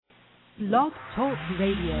Blog Talk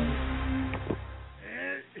Radio.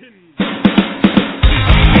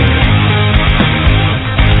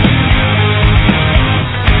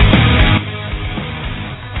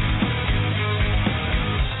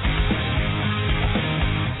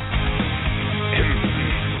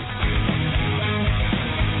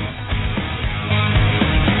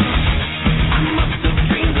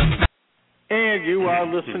 And you are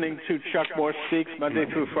listening to Chuck Morse Speaks, Monday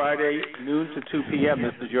through Friday, noon to 2 p.m.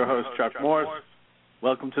 This is your host, Chuck Morse.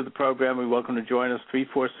 Welcome to the program. We welcome to join us,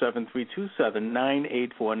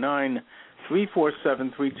 347-327-9849,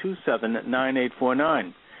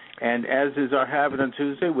 347-327-9849. And as is our habit on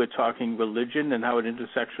Tuesday, we're talking religion and how it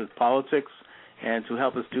intersects with politics. And to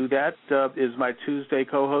help us do that is my Tuesday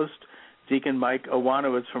co-host, Deacon Mike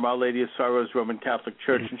Iwanowicz from Our Lady of Sorrows Roman Catholic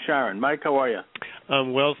Church in Sharon. Mike, how are you?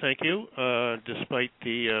 Well, thank you. Despite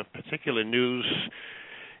the particular news,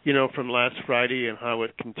 from last Friday and how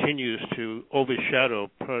it continues to overshadow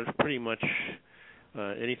pretty much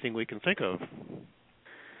anything we can think of.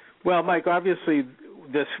 Well, Mike, obviously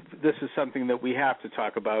this is something that we have to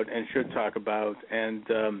talk about and should talk about. And,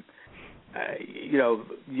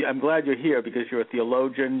 I'm glad you're here because you're a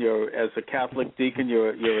theologian. As a Catholic deacon,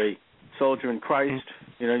 you're a soldier in Christ.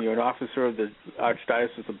 You're an officer of the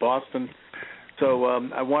Archdiocese of Boston. So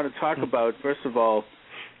I want to talk about, first of all,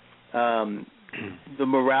 the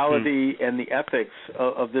morality and the ethics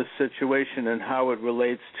of this situation and how it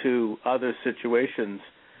relates to other situations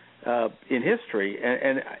in history.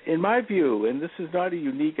 And in my view, and this is not a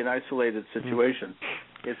unique and isolated situation,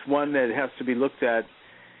 it's one that has to be looked at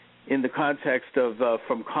in the context of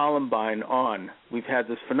from Columbine on. We've had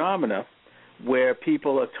this phenomena where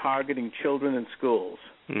people are targeting children in schools,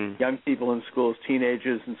 young people in schools,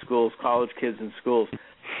 teenagers in schools, college kids in schools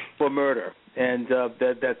for murder, and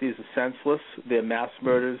that these are senseless, they're mass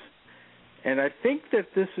murders. And I think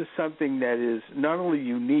that this is something that is not only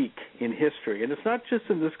unique in history, and it's not just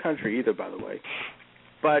in this country either, by the way,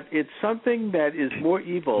 but it's something that is more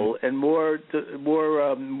evil and more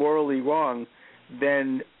morally wrong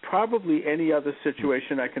than probably any other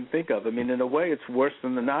situation I can think of. I mean, in a way, it's worse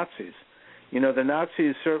than the Nazis. The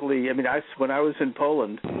Nazis certainly, when I was in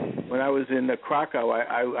Poland, when I was in Krakow,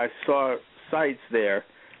 I saw sites there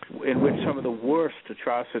in which some of the worst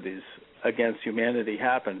atrocities against humanity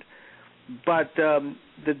happened. But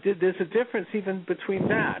there's a difference even between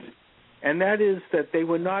that, and that is that they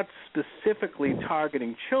were not specifically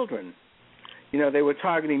targeting children. They were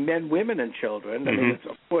targeting men, women, and children. I mean, it's,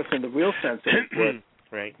 of course, in the real sense of the word.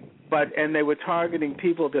 Right. And they were targeting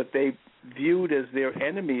people that they viewed as their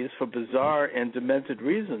enemies for bizarre and demented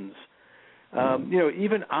reasons.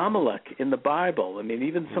 Even Amalek in the Bible. I mean,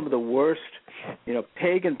 even some of the worst,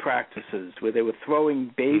 pagan practices where they were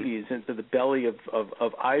throwing babies into the belly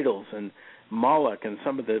of idols, and Moloch, and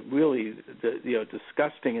some of the really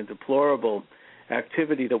disgusting and deplorable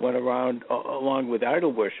activity that went around along with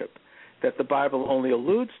idol worship that the Bible only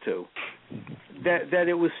alludes to. That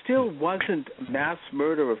it was still wasn't mass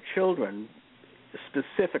murder of children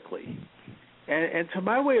specifically. And to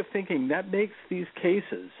my way of thinking, that makes these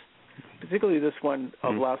cases, particularly this one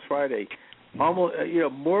of last Friday, almost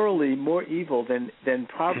morally more evil than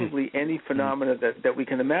probably any phenomena that we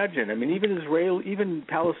can imagine. I mean, even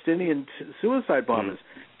Palestinian suicide bombers,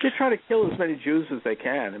 they try to kill as many Jews as they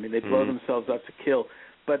can. I mean, they blow themselves up to kill,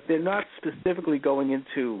 but they're not specifically going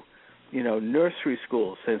into nursery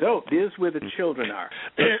schools saying, "Oh, here's where the children are.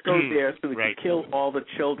 Let's go there so we can kill all the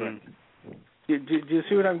children." Do you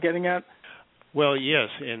see what I'm getting at? Well, yes,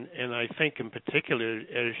 and I think in particular,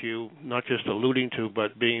 as you not just alluding to,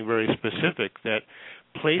 but being very specific, that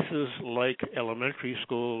places like elementary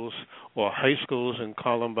schools or high schools in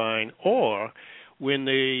Columbine, or when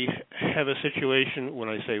they have a situation,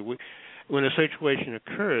 when a situation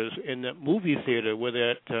occurs in that movie theater where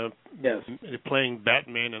they're playing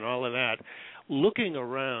Batman and all of that, looking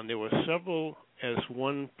around, there were several, as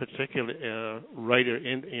one particular writer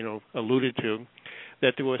alluded to,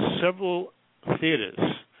 that there were several theaters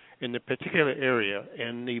in the particular area,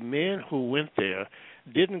 and the man who went there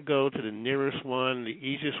didn't go to the nearest one, the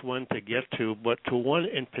easiest one to get to, but to one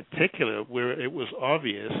in particular where it was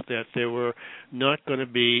obvious that there were not going to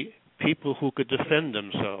be people who could defend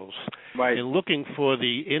themselves, and looking for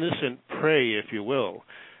the innocent prey, if you will.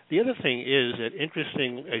 The other thing is that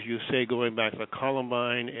interesting, as you say, going back to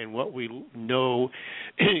Columbine and what we know,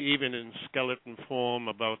 even in skeleton form,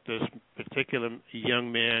 about this particular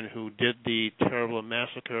young man who did the terrible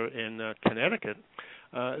massacre in Connecticut,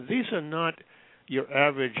 these are not your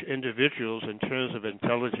average individuals in terms of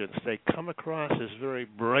intelligence. They come across as very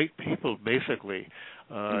bright people, basically,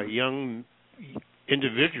 young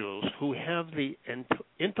individuals who have the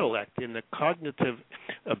intellect and the cognitive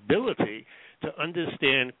ability to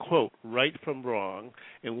understand, quote, right from wrong,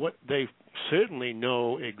 and what they certainly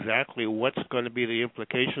know exactly what's going to be the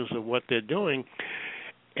implications of what they're doing.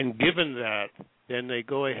 And given that, then they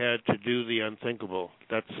go ahead to do the unthinkable.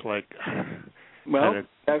 That's like... Well,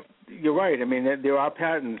 you're right. I mean, there are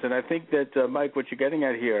patterns, and I think that, Mike, what you're getting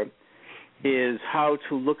at here is how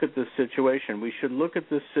to look at this situation. We should look at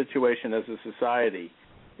this situation as a society,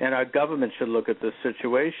 and our government should look at this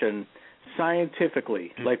situation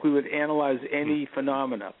scientifically, like we would analyze any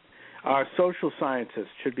phenomena. Our social scientists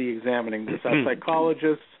should be examining this. Our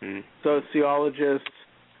psychologists, sociologists,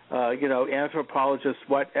 anthropologists,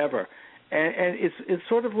 whatever. And it's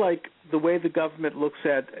sort of like the way the government looks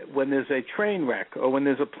at when there's a train wreck or when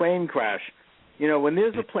there's a plane crash. When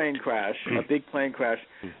there's a plane crash, a big plane crash,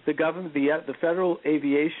 the government, the Federal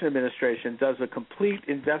Aviation Administration does a complete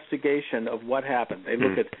investigation of what happened. They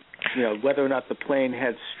look at, whether or not the plane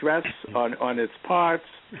had stress on its parts.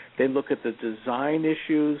 They look at the design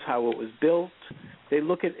issues, how it was built. They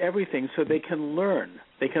look at everything so they can learn.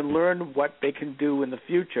 They can learn what they can do in the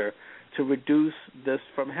future to reduce this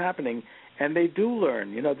from happening. And they do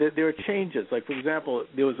learn. There are changes. Like, for example,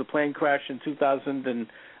 there was a plane crash in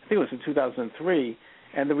 2003,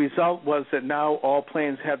 and the result was that now all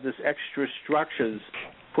planes have this extra structures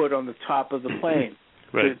put on the top of the plane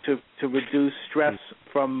to reduce stress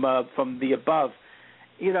from the above.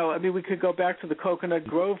 We could go back to the Coconut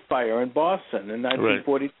Grove fire in Boston in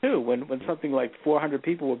 1942 when something like 400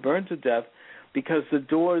 people were burned to death because the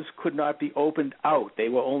doors could not be opened out. They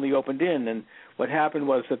were only opened in, and what happened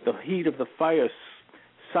was that the heat of the fire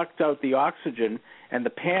sucked out the oxygen, and the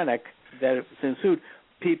panic that ensued,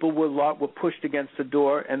 people were pushed against the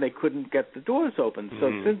door, and they couldn't get the doors open. So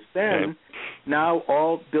since then, now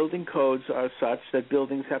all building codes are such that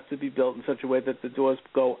buildings have to be built in such a way that the doors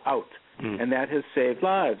go out, and that has saved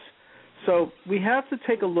lives. So we have to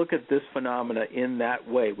take a look at this phenomena in that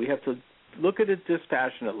way. We have to look at it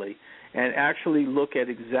dispassionately and actually look at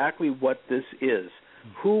exactly what this is.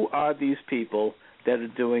 Who are these people that are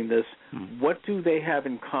doing this? What do they have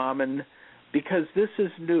in common? Because this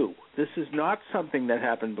is new. This is not something that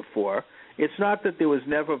happened before. It's not that there was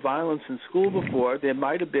never violence in school before. There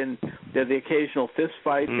might have been the occasional fist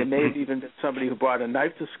fight. There may have even been somebody who brought a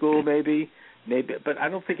knife to school maybe, but I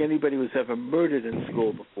don't think anybody was ever murdered in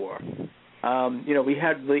school before. We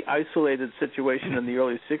had the isolated situation in the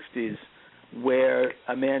early 60s where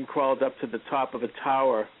a man crawled up to the top of a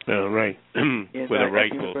tower with a rifle, at the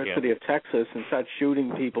University of Texas and started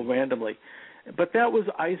shooting people randomly. But that was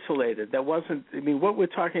isolated. That wasn't, what we're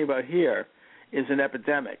talking about here is an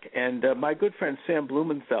epidemic. And my good friend Sam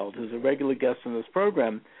Blumenfeld, who's a regular guest on this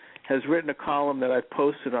program, has written a column that I've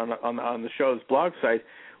posted on the show's blog site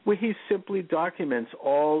where he simply documents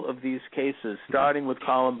all of these cases, starting with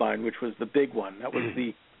Columbine, which was the big one. That was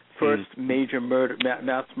the first major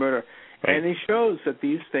mass murder. And he shows that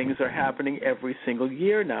these things are happening every single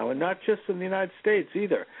year now, and not just in the United States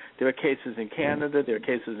either. There are cases in Canada. There are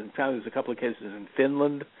cases in there's a couple of cases in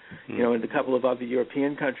Finland, and a couple of other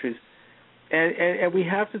European countries. And we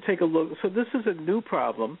have to take a look. So this is a new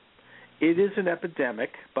problem. It is an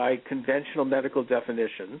epidemic by conventional medical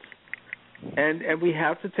definitions. And we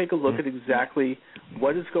have to take a look at exactly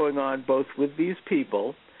what is going on both with these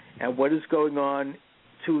people and what is going on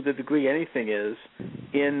to the degree anything is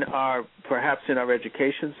perhaps in our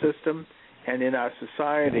education system and in our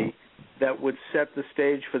society that would set the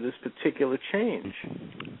stage for this particular change.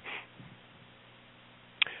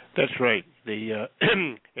 That's right.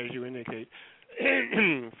 As you indicate,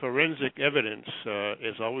 forensic evidence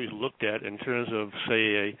is always looked at in terms of,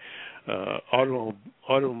 say, a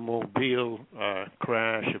automobile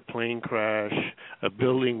crash, a plane crash, a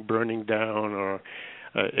building burning down, or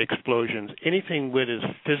explosions. Anything with is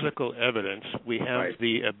physical evidence, we have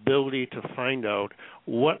the ability to find out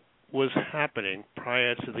what was happening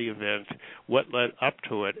prior to the event, what led up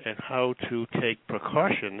to it, and how to take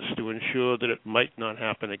precautions to ensure that it might not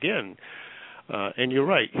happen again. And you're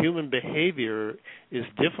right, human behavior is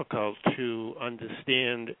difficult to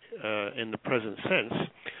understand in the present sense,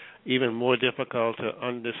 even more difficult to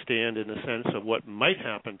understand in the sense of what might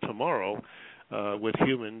happen tomorrow with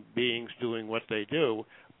human beings doing what they do.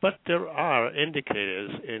 But there are indicators,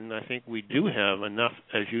 and I think we do have enough,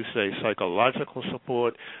 as you say, psychological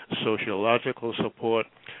support, sociological support.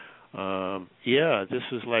 This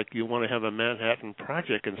is like you want to have a Manhattan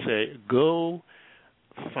Project and say, go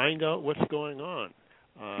find out what's going on.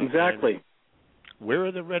 Exactly. Where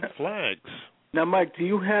are the red flags? Now, Mike, do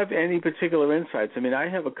you have any particular insights? I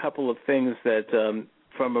have a couple of things that,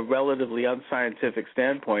 from a relatively unscientific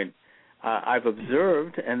standpoint, I've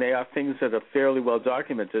observed, and they are things that are fairly well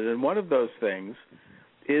documented. And one of those things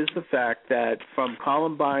is the fact that from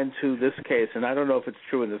Columbine to this case, and I don't know if it's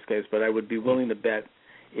true in this case, but I would be willing to bet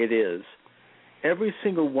it is, every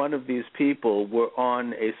single one of these people were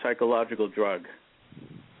on a psychological drug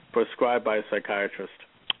prescribed by a psychiatrist.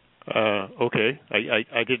 Okay.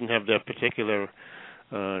 I didn't have that particular,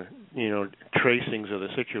 tracings of the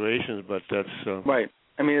situations, but that's... Right.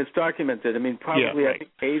 I mean, it's documented. I mean, probably I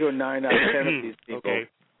think 8 or 9 out of 10 of these people. Okay.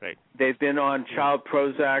 Right. They've been on child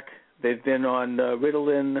Prozac. They've been on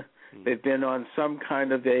Ritalin. They've been on some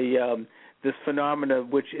kind of this phenomena,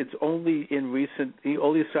 which it's only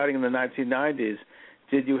only starting in the 1990s,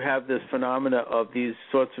 did you have this phenomena of these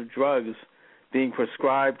sorts of drugs being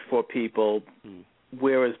prescribed for people,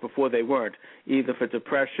 whereas before they weren't, either for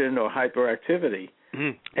depression or hyperactivity.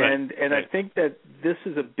 Right. And I think that this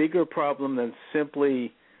is a bigger problem than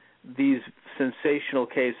simply these sensational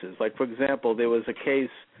cases. Like, for example, there was a case,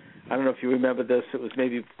 I don't know if you remember this, it was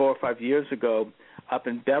maybe 4 or 5 years ago up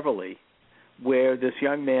in Beverly, where this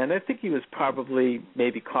young man, I think he was probably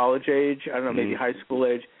maybe college age, I don't know, maybe high school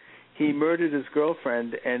age, he murdered his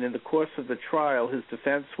girlfriend, and in the course of the trial, his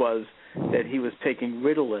defense was that he was taking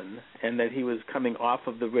Ritalin and that he was coming off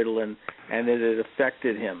of the Ritalin and that it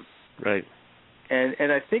affected him. Right.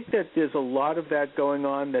 And I think that there's a lot of that going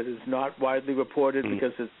on that is not widely reported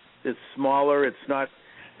because it's smaller. It's not.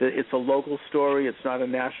 It's a local story. It's not a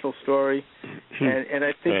national story. And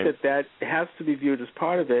I think that has to be viewed as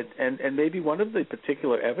part of it. And maybe one of the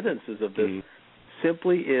particular evidences of this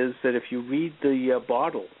simply is that if you read the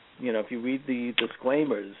bottle, if you read the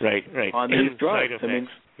disclaimers on these drugs, I mean,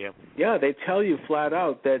 they tell you flat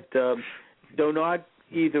out that do not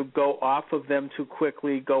either go off of them too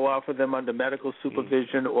quickly, go off of them under medical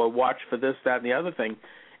supervision, or watch for this, that, and the other thing.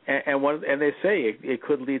 And they say it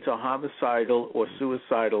could lead to homicidal or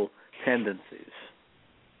suicidal tendencies.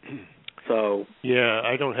 So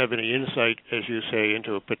I don't have any insight, as you say,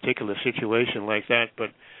 into a particular situation like that,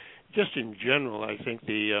 but just in general, I think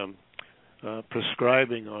the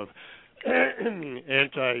prescribing of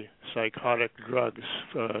antipsychotic drugs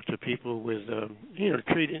to people with,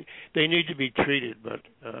 treating, they need to be treated, but...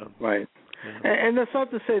 right. And that's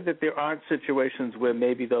not to say that there aren't situations where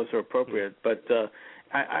maybe those are appropriate, but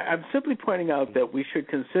I'm simply pointing out that we should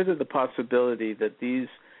consider the possibility that these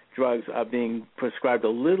drugs are being prescribed a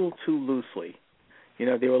little too loosely.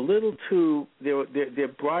 They're a little too, they're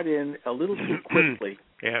brought in a little too quickly.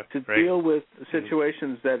 Deal with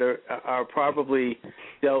situations that are probably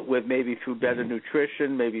dealt with maybe through better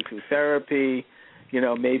nutrition, maybe through therapy,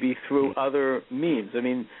 maybe through other means. I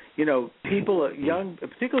mean, people, young,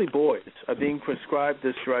 particularly boys, are being prescribed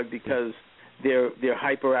this drug because they're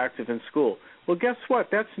hyperactive in school. Well, guess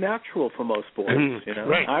what? That's natural for most boys.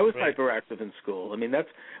 I was hyperactive in school. I mean,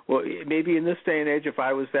 maybe in this day and age, if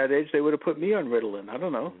I was that age, they would have put me on Ritalin. I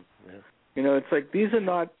don't know. It's like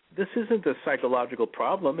this isn't a psychological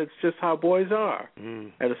problem. It's just how boys are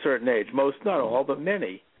at a certain age. Most, not all, but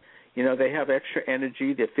many. They have extra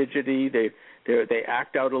energy. They're fidgety. They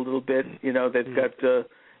act out a little bit. They've got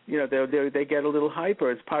they get a little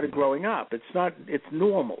hyper. It's part of growing up. It's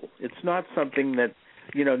normal. It's not something that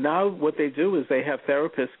now what they do is they have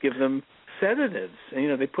therapists give them sedatives,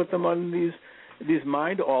 and they put them on these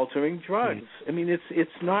mind altering drugs. I mean,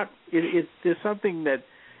 it's not. There's something that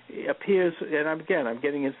appears, and I'm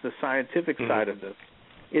getting into the scientific side of this.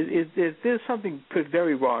 There's something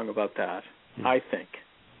very wrong about that, I think.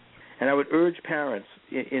 And I would urge parents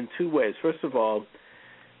in two ways. First of all,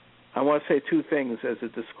 I want to say two things as a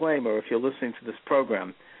disclaimer if you're listening to this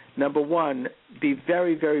program. Number one, be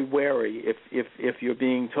very, very wary if you're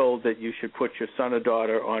being told that you should put your son or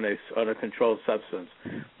daughter on a controlled substance.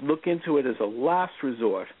 Look into it as a last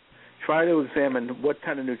resort. Try to examine what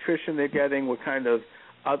kind of nutrition they're getting, what kind of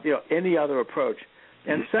any other approach.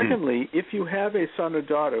 And secondly, if you have a son or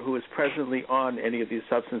daughter who is presently on any of these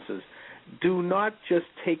substances, do not just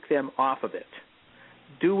take them off of it.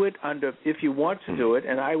 Do it if you want to do it,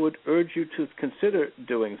 and I would urge you to consider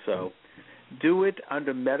doing so, do it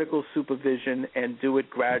under medical supervision and do it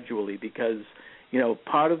gradually because,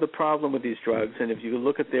 part of the problem with these drugs, and if you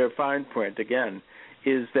look at their fine print again,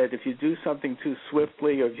 is that if you do something too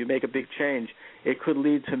swiftly or if you make a big change, it could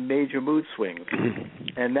lead to major mood swings,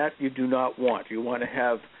 and that you do not want. You want to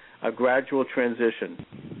have a gradual transition.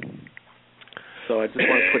 So I just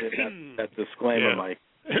want to put in that disclaimer, Mike.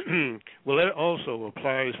 Well, that also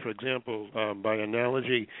applies, for example, by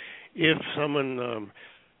analogy, if someone,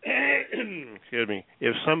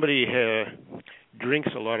 if somebody drinks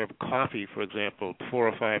a lot of coffee, for example, 4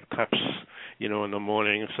 or 5 cups, in the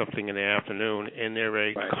morning, something in the afternoon, and they're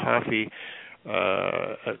a coffee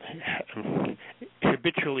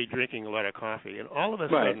habitually drinking a lot of coffee, and all of a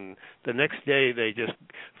sudden, the next day they just,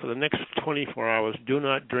 for the next 24 hours, do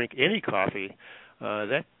not drink any coffee.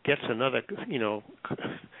 That gets another,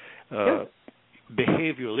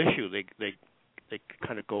 behavioral issue. They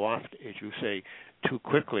kind of go off, as you say, too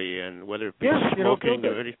quickly, and whether it be smoking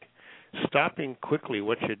or anything, stopping quickly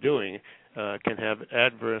what you're doing can have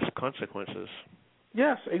adverse consequences.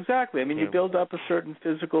 Yes, exactly. I mean, you build up a certain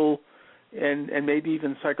physical and maybe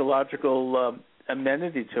even psychological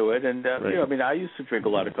amenity to it. And, I used to drink a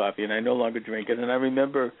lot of coffee, and I no longer drink it. And I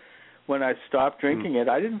remember when I stopped drinking it,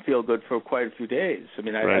 I didn't feel good for quite a few days. I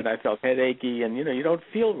mean, I felt headachy, and, you don't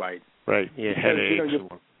feel right. Right, yeah, headaches.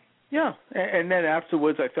 And then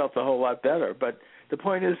afterwards I felt a whole lot better. But the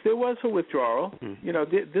point is, there was a withdrawal.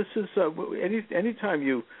 This is anytime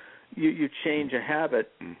you change a habit,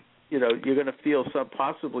 you're going to feel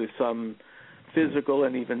possibly some physical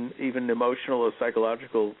and even emotional or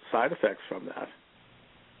psychological side effects from that.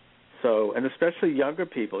 So, and especially younger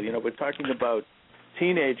people. We're talking about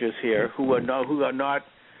teenagers here who are not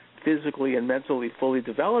physically and mentally fully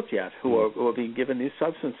developed yet, who are being given these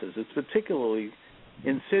substances. It's particularly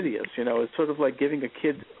insidious. It's sort of like giving a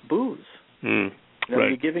kid booze.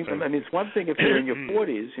 You're giving them. I mean, it's one thing if you're in your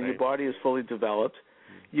 40s and your body is fully developed,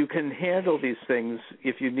 you can handle these things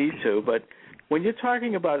if you need to. But when you're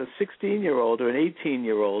talking about a 16-year-old or an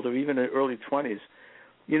 18-year-old or even an early 20s,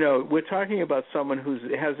 we're talking about someone who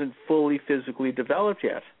hasn't fully physically developed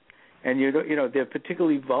yet, and they're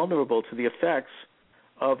particularly vulnerable to the effects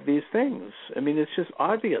of these things. I mean, it's just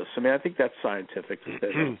obvious. I mean, I think that's scientific to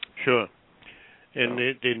say that. Sure. And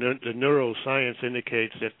the neuroscience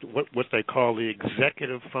indicates that what they call the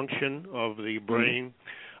executive function of the brain,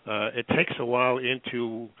 it takes a while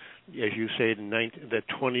into, as you say, the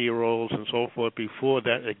 20-year-olds and so forth, before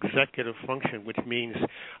that executive function, which means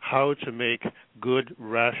how to make good,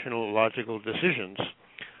 rational, logical decisions,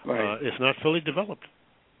 is not fully developed.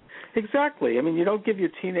 Exactly. I mean, you don't give your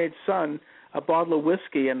teenage son a bottle of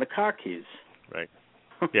whiskey and the car keys. Right.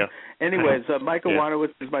 Yeah. Anyways, Mike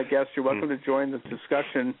Iwanowicz is my guest. You're welcome to join the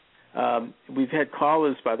discussion. We've had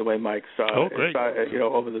callers, by the way, Mike, great.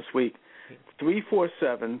 Over this week.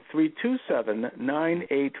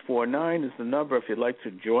 347-327-9849 is the number if you'd like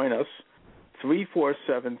to join us.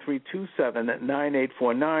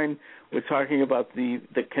 347-327-9849. We're talking about the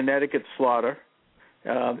Connecticut slaughter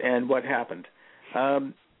and what happened.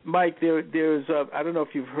 Mike, there's I don't know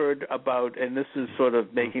if you've heard about, and this is sort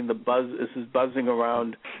of making the buzz. This is buzzing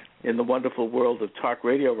around in the wonderful world of talk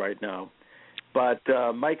radio right now. But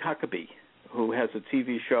Mike Huckabee, who has a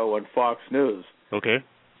TV show on Fox News,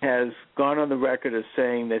 has gone on the record as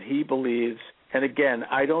saying that he believes, and again,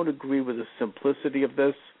 I don't agree with the simplicity of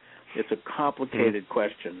this. It's a complicated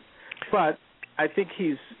question, but I think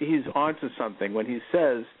he's onto something when he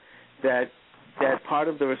says that part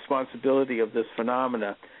of the responsibility of this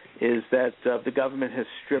phenomena is that the government has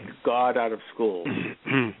stripped God out of schools.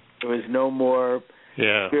 There is no more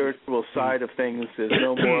spiritual side of things. There's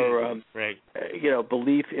no more,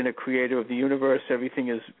 belief in a creator of the universe. Everything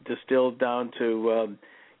is distilled down to,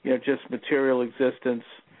 just material existence,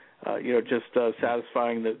 just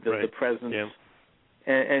satisfying the presence. Yeah.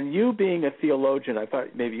 And you being a theologian, I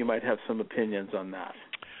thought maybe you might have some opinions on that.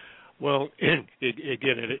 Well, again,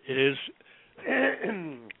 it is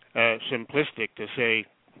simplistic to say,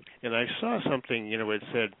 and I saw something, it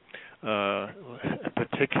said a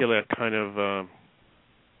particular kind of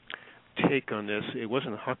take on this. It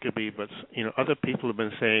wasn't Huckabee, but other people have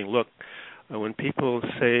been saying, look, when people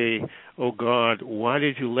say, oh God, why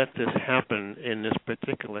did you let this happen in this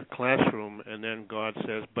particular classroom? And then God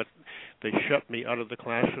says, but they shut me out of the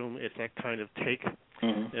classroom. It's that kind of take.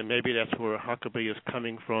 Mm-hmm. And maybe that's where Huckabee is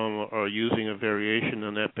coming from, or using a variation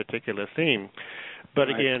on that particular theme. But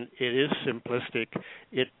again, it is simplistic.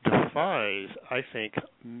 It defies, I think,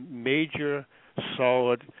 major,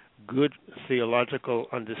 solid, good theological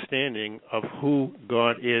understanding of who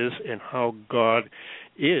God is and how God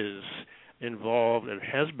is involved and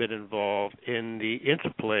has been involved in the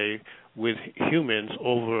interplay with humans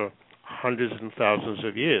over hundreds and thousands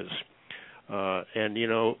of years. And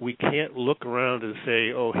we can't look around and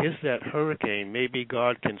say, oh, here's that hurricane. Maybe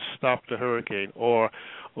God can stop the hurricane. Or,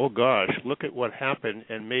 oh, gosh, look at what happened,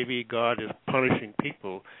 and maybe God is punishing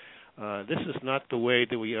people. This is not the way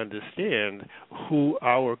that we understand who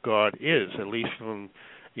our God is, at least from,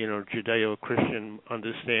 Judeo-Christian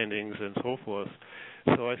understandings and so forth.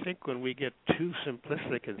 So I think when we get too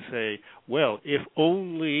simplistic and say, well, if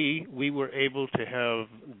only we were able to have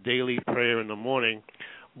daily prayer in the morning,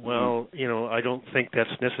 well, I don't think that's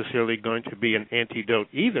necessarily going to be an antidote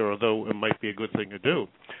either, although it might be a good thing to do.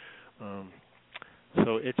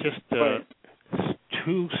 So it's just it's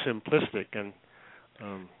too simplistic. And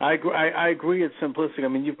I agree it's simplistic. I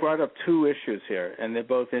mean, you brought up two issues here, and they're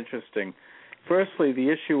both interesting. Firstly, the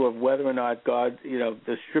issue of whether or not God,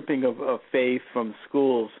 the stripping of faith from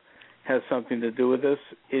schools has something to do with this.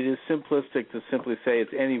 It is simplistic to simply say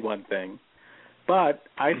it's any one thing. But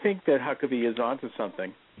I think that Huckabee is onto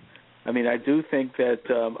something. I mean, I do think that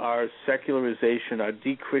our secularization, our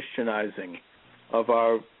de-Christianizing of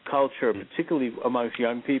our culture, particularly amongst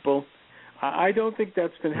young people, I don't think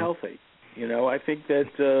that's been healthy. I think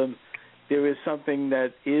that there is something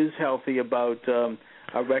that is healthy about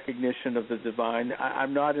a recognition of the divine.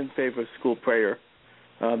 I'm not in favor of school prayer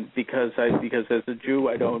because as a Jew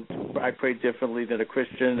I pray differently than a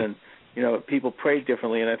Christian, and people pray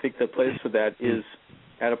differently, and I think the place for that is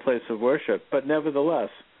at a place of worship. But nevertheless,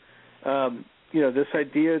 this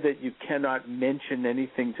idea that you cannot mention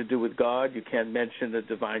anything to do with God, you can't mention the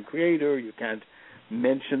divine creator, you can't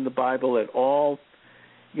mention the Bible at all,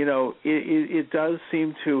 it does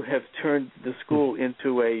seem to have turned the school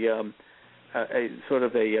into a sort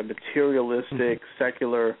of a materialistic,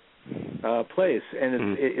 secular place,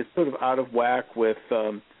 and it's sort of out of whack with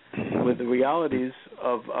the realities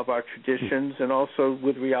of our traditions, and also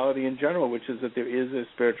with reality in general, which is that there is a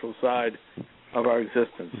spiritual side of our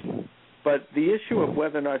existence. But the issue of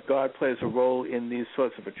whether or not God plays a role in these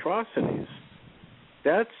sorts of atrocities,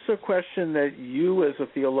 that's a question that you as a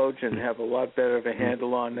theologian have a lot better of a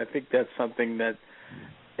handle on. I think that's something that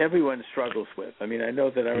everyone struggles with. I mean, I know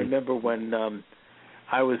that I remember when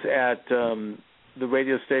I was at the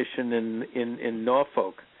radio station in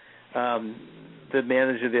Norfolk, the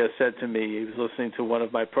manager there said to me, he was listening to one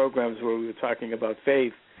of my programs where we were talking about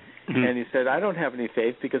faith, and he said, I don't have any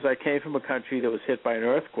faith because I came from a country that was hit by an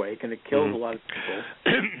earthquake and it killed a lot of people.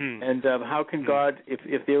 And how can God,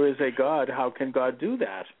 if there is a God, how can God do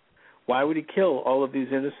that? Why would he kill all of these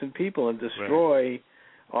innocent people and destroy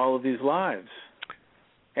all of these lives?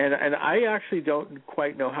 And I actually don't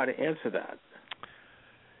quite know how to answer that.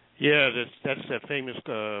 Yeah, that's that famous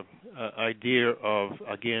idea of,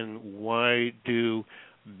 again, why do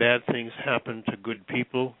bad things happen to good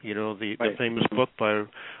people? The famous book by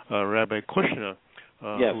Rabbi Kushner,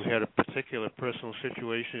 who had a particular personal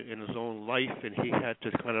situation in his own life, and he had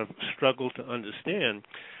to kind of struggle to understand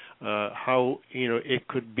how it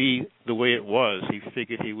could be the way it was. He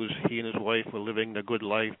figured he and his wife were living a good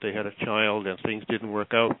life. They had a child, and things didn't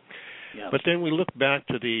work out. Yeah. But then we look back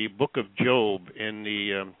to the book of Job in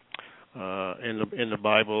the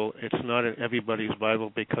Bible. It's not in everybody's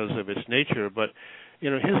Bible because of its nature, but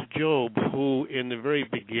his Job, who in the very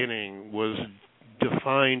beginning was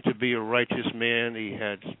defined to be a righteous man, he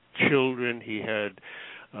had children, he had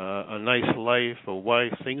a nice life, a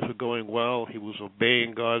wife, things were going well, he was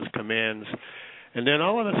obeying God's commands, and then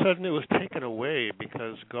all of a sudden it was taken away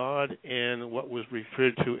because God and what was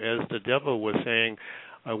referred to as the devil was saying,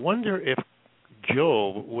 I wonder if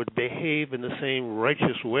Job would behave in the same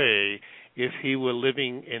righteous way if he were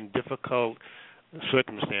living in difficult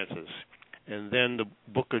circumstances. And then the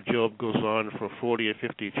book of Job goes on for 40 or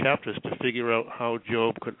 50 chapters to figure out how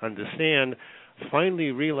Job could understand,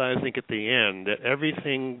 finally realizing at the end that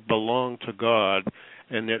everything belonged to God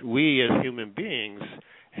and that we as human beings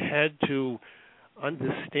had to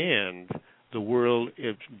understand the world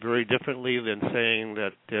very differently than saying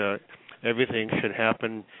that everything should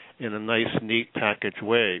happen in a nice, neat, packaged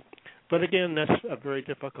way. But again, that's a very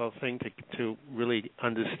difficult thing to really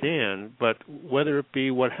understand. But whether it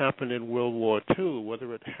be what happened in World War II,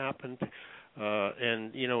 whether it happened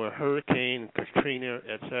in a hurricane, Katrina,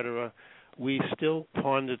 etc., we still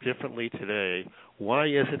ponder differently today. Why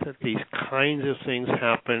is it that these kinds of things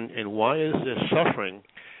happen, and why is there suffering?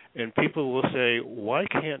 And people will say, why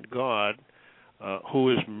can't God,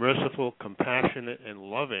 who is merciful, compassionate, and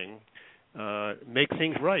loving, make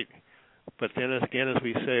things right? But then again, as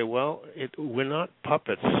we say, well, we're not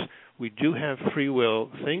puppets. We do have free will.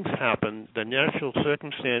 Things happen. The natural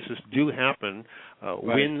circumstances do happen.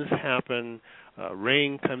 Winds happen.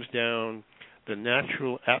 Rain comes down. The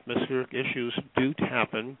natural atmospheric issues do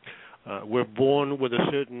happen. We're born with a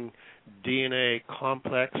certain DNA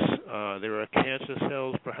complex. There are cancer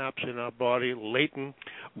cells perhaps in our body, latent,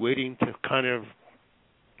 waiting to kind of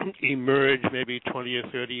emerge maybe 20 or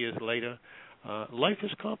 30 years later. Life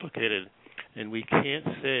is complicated, and we can't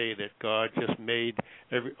say that God just made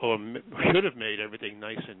should have made everything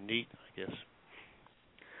nice and neat, I guess.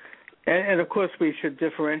 And of course, we should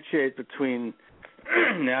differentiate between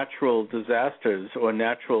natural disasters or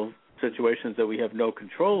natural situations that we have no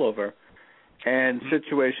control over and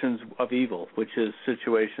situations of evil, which is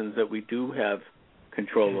situations that we do have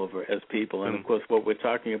control over as people. And of course, what we're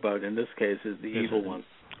talking about in this case is the evil ones.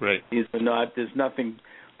 Right. These are not.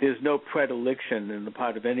 There's no predilection in the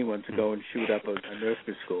part of anyone to go and shoot up a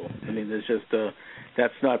nursery school. I mean, there's just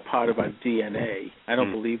that's not part of our DNA. I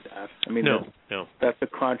don't believe that. I mean, no. That's a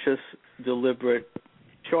conscious, deliberate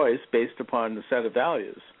choice based upon the set of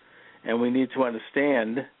values, and we need to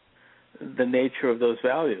understand the nature of those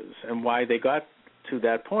values and why they got to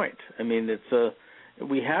that point. I mean,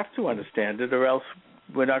 we have to understand it, or else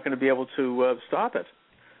we're not going to be able to stop it.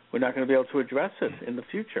 We're not going to be able to address it in the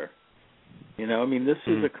future. You know, I mean, this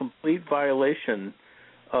is a complete violation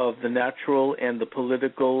of the natural and the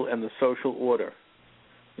political and the social order.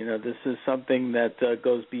 You know, this is something that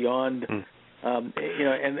goes beyond, you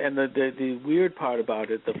know, and the weird part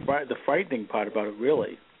about it, the frightening part about it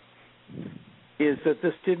really, is that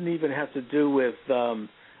this didn't even have to do with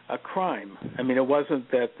a crime. I mean, it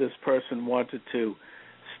wasn't that this person wanted to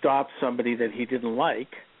stop somebody that he didn't like.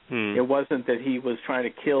 It wasn't that he was trying to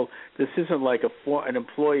kill. This isn't like an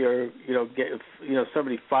employer,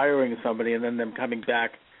 somebody firing somebody and then them coming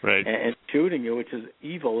back and shooting you, which is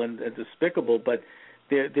evil and despicable. But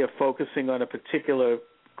they're focusing on a particular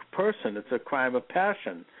person. It's a crime of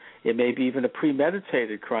passion. It may be even a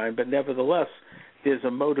premeditated crime, but nevertheless, there's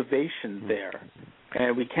a motivation there,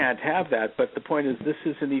 and we can't have that. But the point is, this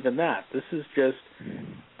isn't even that. This is just,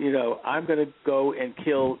 I'm going to go and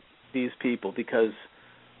kill these people because.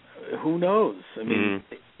 Who knows? I mean,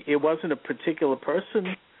 it wasn't a particular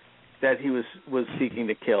person that he was seeking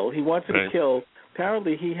to kill. He wanted to kill.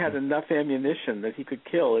 Apparently, he had enough ammunition that he could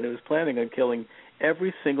kill, and he was planning on killing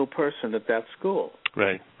every single person at that school.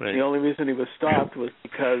 Right. The only reason he was stopped was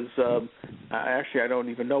because, I don't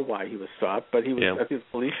even know why he was stopped, but he was. I think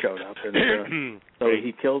the police showed up, and so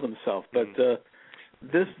he killed himself. But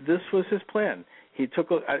this was his plan. He took.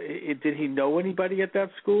 Did he know anybody at that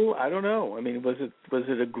school? I don't know. I mean, was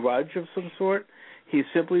it a grudge of some sort? He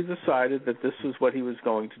simply decided that this was what he was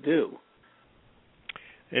going to do.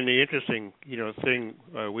 And the interesting, thing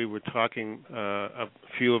we were talking, a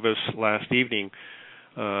few of us last evening,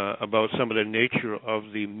 about some of the nature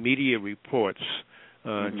of the media reports.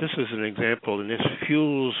 Just as an example, and this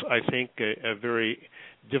fuels, I think, a very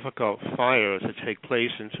difficult fire to take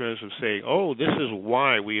place in terms of saying, this is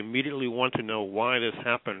why. We immediately want to know why this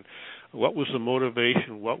happened. What was the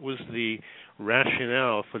motivation? What was the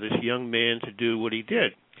rationale for this young man to do what he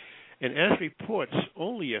did? And as reports,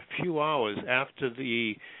 only a few hours after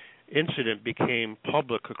the incident became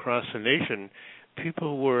public across the nation,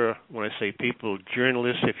 people were, when I say people,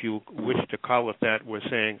 journalists, if you wish to call it that, were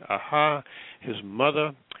saying, his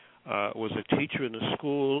mother was a teacher in the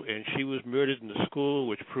school, and she was murdered in the school,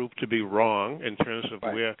 which proved to be wrong in terms of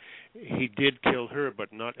where he did kill her,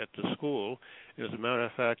 but not at the school. And as a matter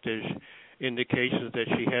of fact, there's indications that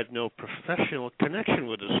she had no professional connection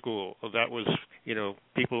with the school. That was,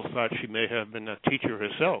 people thought she may have been a teacher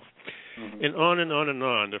herself. And on and on and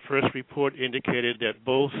on. The first report indicated that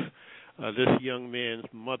both this young man's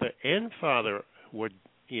mother and father were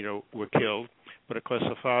killed, but of course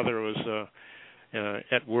the father was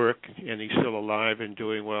at work, and he's still alive and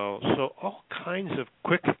doing well. So all kinds of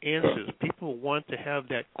quick answers. People want to have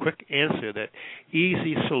that quick answer, that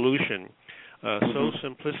easy solution, so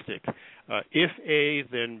simplistic. If A,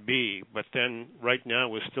 then B. But then right now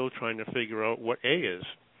we're still trying to figure out what A is.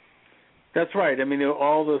 That's right. I mean,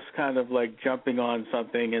 all this kind of like jumping on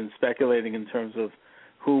something and speculating in terms of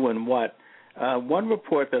who and what. One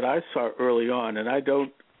report that I saw early on, and I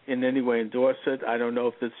don't in any way endorse it. I don't know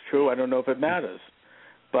if it's true. I don't know if it matters.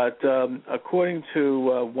 But according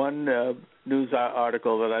to one news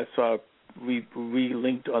article that I saw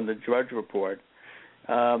re-linked on the Drudge Report,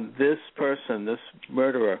 this person, this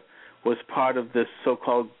murderer, was part of this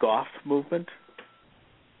so-called goth movement.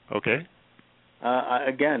 Okay.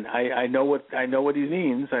 Again, I know what he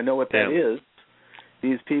means. I know what that is.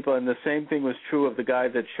 These people, and the same thing was true of the guy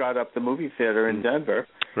that shot up the movie theater in Denver.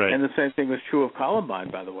 Right. And the same thing was true of Columbine,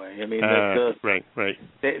 by the way. I mean, right.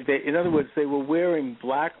 They, in other words, they were wearing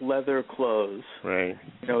black leather clothes. Right.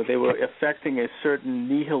 They were affecting a certain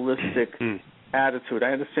nihilistic attitude. I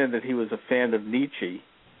understand that he was a fan of Nietzsche,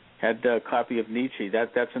 had a copy of Nietzsche.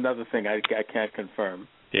 That's another thing I can't confirm.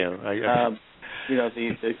 Yeah.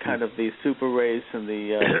 The kind of the super race and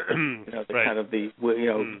the kind of the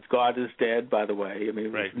God is dead. By the way, I mean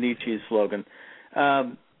it was Nietzsche's slogan.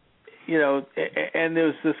 And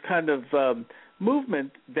there's this kind of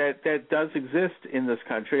movement that does exist in this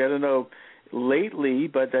country. I don't know lately,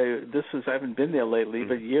 but I haven't been there lately.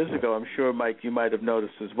 But years ago, I'm sure, Mike, you might have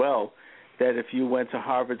noticed as well that if you went to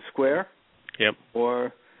Harvard Square,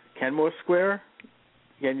 or Kenmore Square,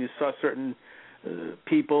 again, you saw certain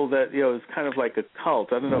people that, it's kind of like a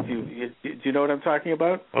cult. I don't know if do you know what I'm talking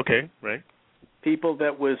about? Okay, right. People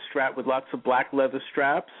that was strapped with lots of black leather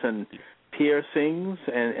straps and piercings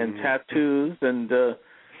and tattoos, and there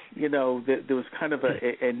was kind of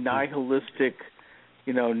a nihilistic,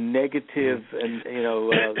 negative and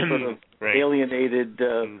sort of alienated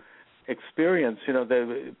experience. They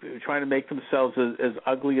were trying to make themselves as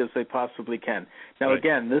ugly as they possibly can. Now,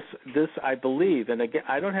 again, this I believe, and again,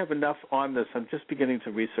 I don't have enough on this. I'm just beginning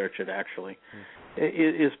to research it. Actually,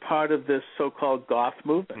 it is part of this so-called goth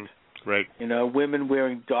movement. Right. Women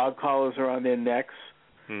wearing dog collars around their necks,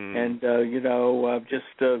 and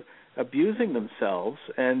just abusing themselves,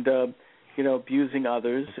 and abusing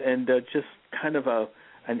others, and just kind of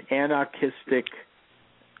an anarchistic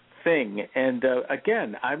thing. And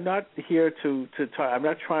again, I'm not here to talk. I'm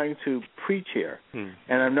not trying to preach here, and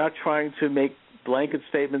I'm not trying to make blanket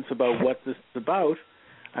statements about what this is about.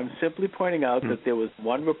 I'm simply pointing out that there was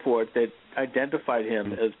one report that identified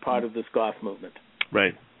him as part of this goth movement.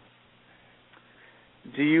 Right.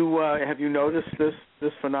 Do you have you noticed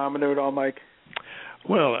this phenomena at all, Mike?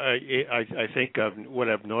 Well, I think what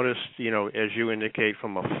I've noticed, as you indicate,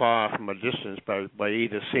 from afar, from a distance, by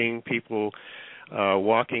either seeing people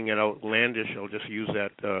walking in outlandish, I'll just use that,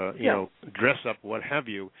 dress up, what have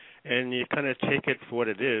you, and you kind of take it for what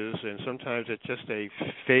it is, and sometimes it's just a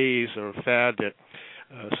phase or fad that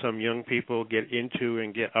some young people get into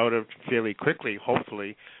and get out of fairly quickly,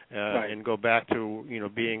 hopefully, and go back to,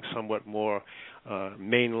 being somewhat more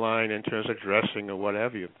mainline in terms of dressing or what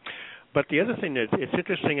have you. But the other thing that it's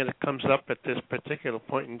interesting, and it comes up at this particular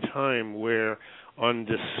point in time where on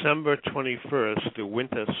December 21st, the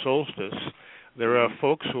winter solstice, there are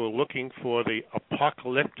folks who are looking for the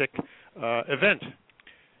apocalyptic event.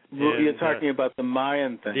 You're talking about the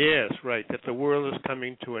Mayan thing. Yes, right, that the world is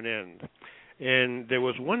coming to an end. And there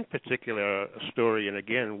was one particular story, and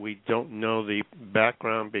again, we don't know the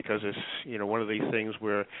background because it's, one of these things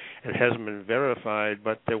where it hasn't been verified,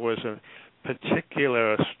 but there was a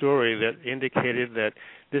particular story that indicated that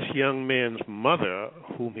this young man's mother,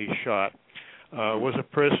 whom he shot, was a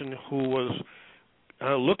person who was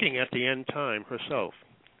looking at the end time herself.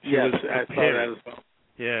 She was I saw that as well.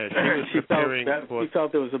 Yeah, she was preparing for... She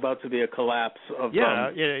felt there was about to be a collapse of...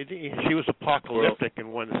 she was apocalyptic in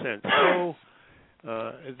one sense. So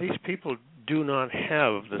these people do not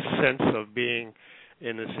have the sense of being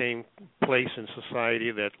in the same place in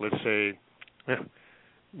society that, let's say,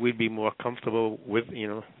 we'd be more comfortable with,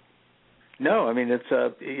 No, I mean,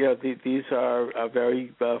 it's these are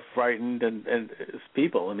very frightened and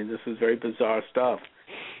people. I mean, this is very bizarre stuff,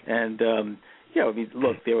 and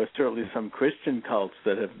look, there are certainly some Christian cults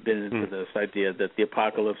that have been into this idea that the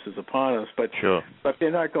apocalypse is upon us, but they're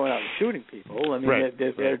not going out and shooting people. I mean,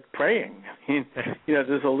 they're praying. I mean,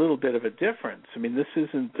 there's a little bit of a difference. I mean, this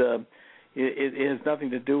isn't. It has nothing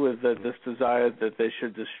to do with this desire that they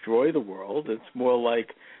should destroy the world. It's more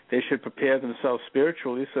like they should prepare themselves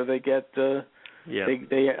spiritually so they get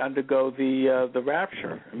they undergo the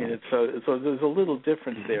rapture. I mean, so there's a little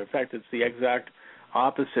difference there. In fact, it's the exact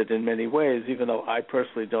opposite in many ways. Even though I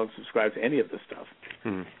personally don't subscribe to any of this stuff,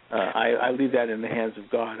 I leave that in the hands of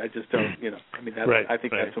God. I just don't. I mean, I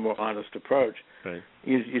think that's a more honest approach. Right.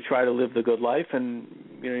 You try to live the good life, and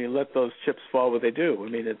you let those chips fall where they do. I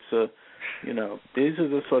mean, it's. These are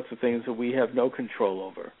the sorts of things that we have no control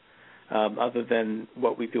over, other than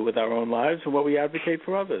what we do with our own lives and what we advocate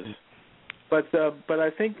for others. But I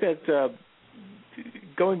think that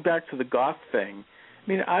going back to the goth thing, I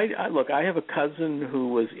mean, I have a cousin who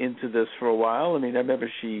was into this for a while. I mean, I remember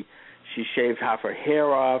she shaved half her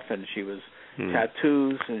hair off, and she was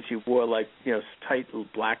tattoos, and she wore tight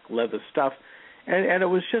black leather stuff, and it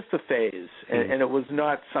was just a phase, and it was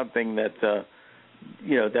not something that.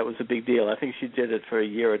 That was a big deal. I think she did it for a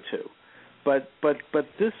year or two, but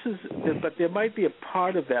there might be a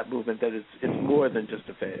part of that movement that it's more than just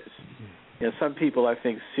a phase. Some people I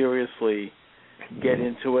think seriously get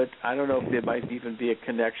into it. I don't know if there might even be a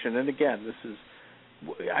connection. And again,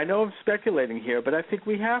 I know I'm speculating here, but I think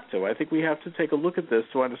we have to. I think we have to take a look at this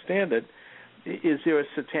to understand it. Is there a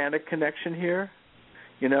satanic connection here?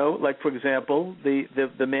 Like for example,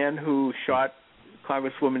 the man who shot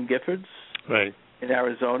Congresswoman Giffords. Right. In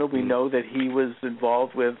Arizona, we know that he was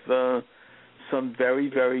involved with some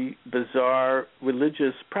very, very bizarre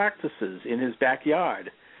religious practices in his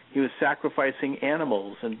backyard. He was sacrificing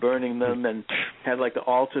animals and burning them, and had an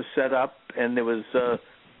altar set up, and there was a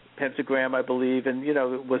pentagram, I believe. And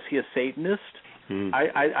was he a Satanist?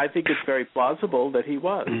 I think it's very plausible that he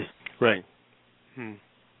was. Right.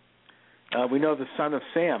 We know the son of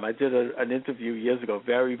Sam. I did an interview years ago.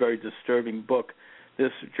 Very, very disturbing book.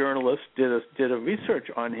 this journalist did a research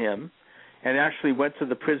on him, and actually went to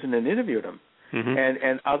the prison and interviewed him,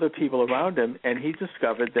 and other people around him, and he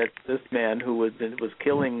discovered that this man who was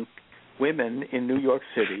killing women in New York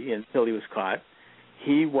City until he was caught,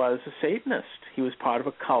 he was a Satanist. He was part of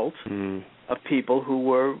a cult of people who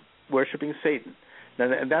were worshiping Satan.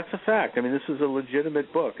 And that's a fact. I mean, this is a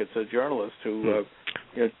legitimate book. It's a journalist who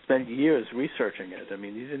spent years researching it. I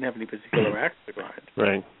mean, he didn't have any particular axe to grind.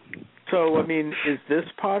 Right. So, I mean, is this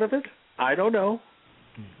part of it? I don't know.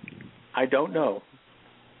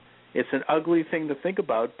 It's an ugly thing to think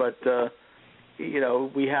about, but,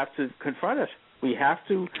 we have to confront it. We have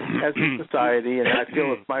to, as a society, and I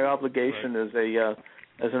feel it's my obligation as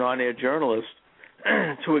an on-air journalist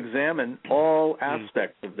to examine all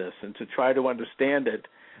aspects of this and to try to understand it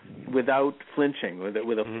without flinching, with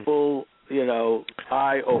a full,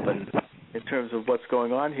 eye open in terms of what's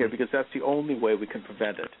going on here, because that's the only way we can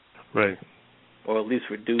prevent it. Right. Or at least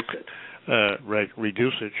reduce it. Right,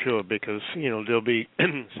 reduce it, sure, because, there'll be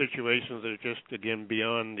situations that are just, again,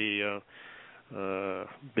 beyond the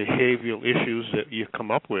behavioral issues that you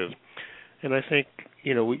come up with. And I think,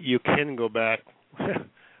 you can go back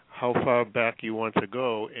how far back you want to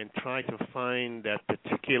go and try to find that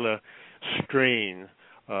particular strain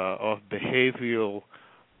of behavioral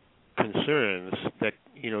concerns that,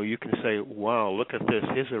 you can say, wow, look at this.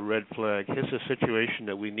 Here's a red flag. Here's a situation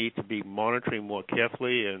that we need to be monitoring more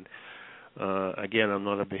carefully. And, again, I'm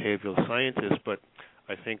not a behavioral scientist, but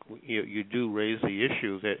I think you do raise the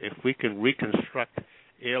issue that if we can reconstruct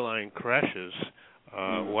airline crashes,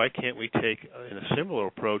 why can't we take a similar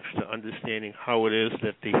approach to understanding how it is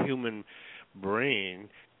that the human brain,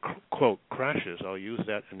 quote, crashes? I'll use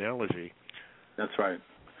that analogy. That's right.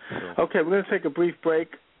 So. Okay, we're going to take a brief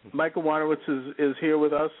break. Mike Iwanowicz is here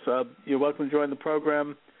with us. You're welcome to join the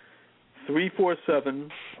program.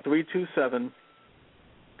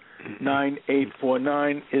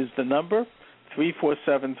 347-327-9849 is the number.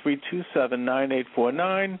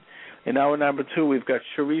 347-327-9849. In hour number 2, we've got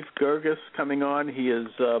Sherif Girgus coming on. He is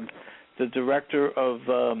the director of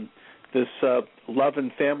this Love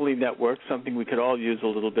and Family Network, something we could all use a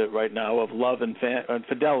little bit right now, of Love and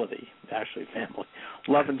Fidelity, actually family.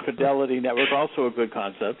 Love and Fidelity Network, also a good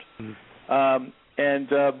concept. And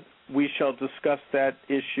we shall discuss that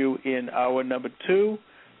issue in hour number 2.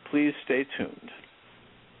 Please stay tuned.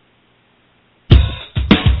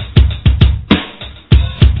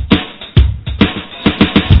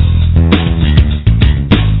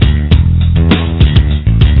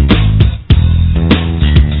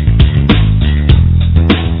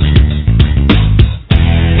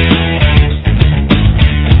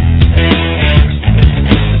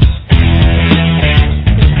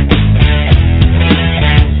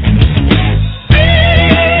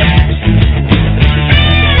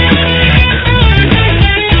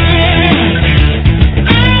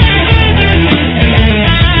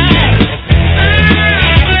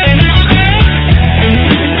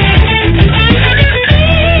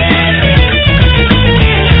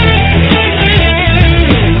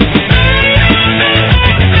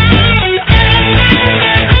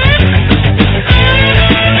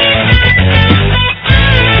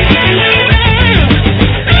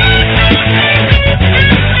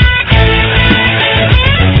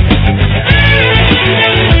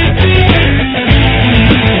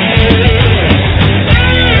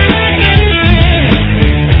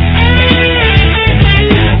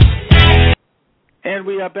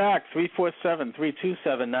 Back,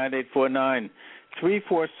 347-327-9849,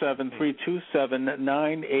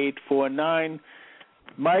 347-327-9849.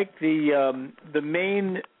 Mike, the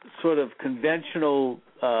main sort of conventional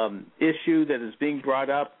issue that is being brought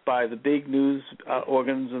up by the big news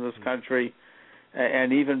organs in this country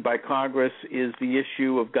and even by Congress is the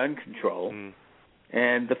issue of gun control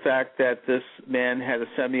and the fact that this man had a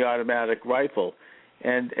semi-automatic rifle.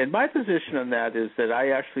 And my position on that is that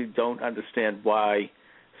I actually don't understand why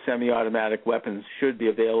semi-automatic weapons should be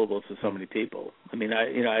available to so many people. I mean,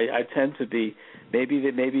 I tend to be maybe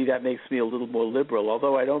that makes me a little more liberal.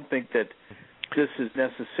 Although I don't think that this is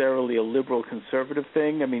necessarily a liberal conservative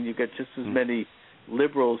thing. I mean, you get just as many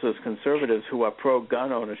liberals as conservatives who are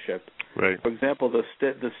pro-gun ownership. Right. For example, the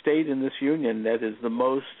state in this union that is the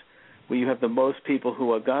most, where you have the most people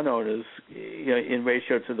who are gun owners, in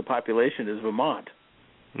ratio to the population, is Vermont,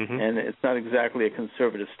 and it's not exactly a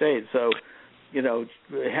conservative state. So.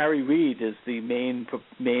 Harry Reid is the main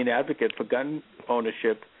advocate for gun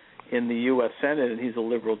ownership in the U.S. Senate, and he's a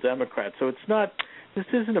liberal Democrat. So this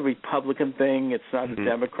isn't a Republican thing. It's not a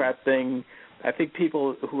Democrat thing. I think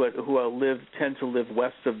people who tend to live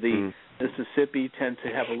west of the Mississippi tend to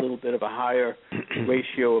have a little bit of a higher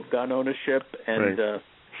ratio of gun ownership,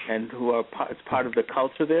 and who are it's part of the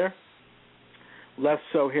culture there. Less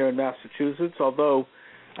so here in Massachusetts, although,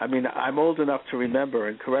 I mean, I'm old enough to remember,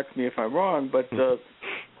 and correct me if I'm wrong, but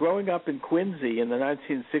growing up in Quincy in the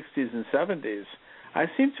 1960s and 70s, I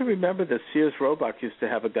seem to remember that Sears Roebuck used to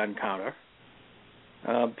have a gun counter.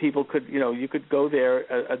 People could, you could go there,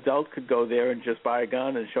 an adult could go there and just buy a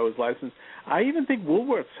gun and show his license. I even think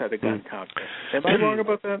Woolworths had a gun counter. Am I wrong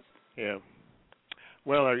about that? Yeah.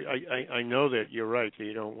 Well, I know that you're right.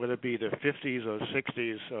 Whether it be the 50s or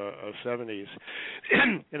 60s or 70s,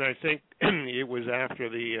 and I think it was after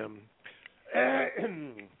the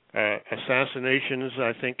assassinations,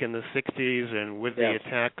 I think, in the 60s, and with the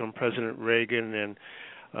attack on President Reagan and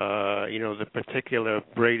the particular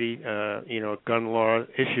Brady, gun law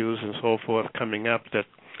issues and so forth coming up, that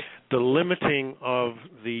the limiting of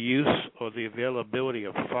the use or the availability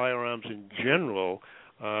of firearms in general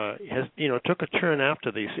has, took a turn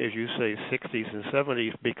after these, as you say, 60s and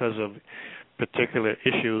 70s because of particular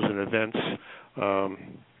issues and events.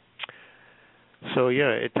 So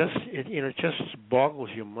yeah, it just boggles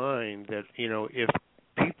your mind that if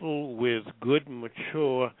people with good,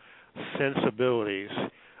 mature sensibilities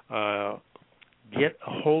get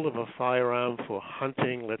a hold of a firearm for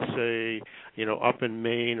hunting, let's say, up in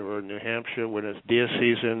Maine or in New Hampshire when it's deer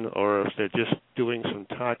season, or if they're just doing some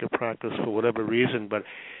target practice for whatever reason, but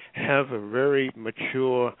have a very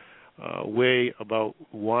mature way about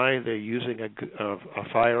why they're using a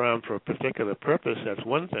firearm for a particular purpose, that's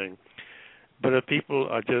one thing. But if people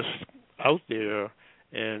are just out there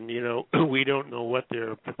and, we don't know what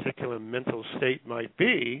their particular mental state might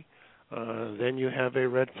be, then you have a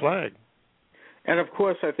red flag. And, of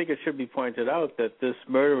course, I think it should be pointed out that this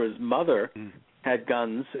murderer's mother had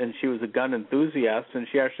guns, and she was a gun enthusiast, and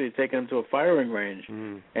she actually had taken him to a firing range.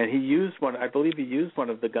 And he used one, I believe he used one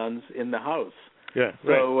of the guns in the house. Yeah,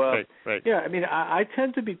 so, right. Yeah, I mean, I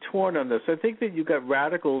tend to be torn on this. I think that you've got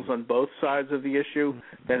radicals on both sides of the issue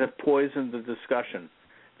that have poisoned the discussion,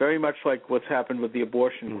 very much like what's happened with the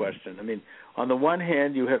abortion question. I mean, on the one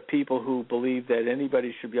hand, you have people who believe that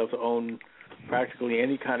anybody should be able to own practically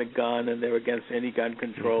any kind of gun, and they're against any gun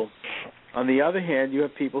control. On the other hand, you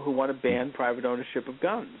have people who want to ban private ownership of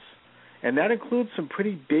guns, and that includes some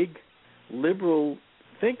pretty big liberal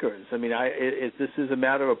thinkers. I mean, this is a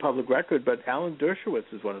matter of public record, but Alan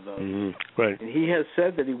Dershowitz is one of those. Right. And he has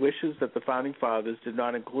said that he wishes that the Founding Fathers did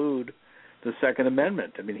not include the Second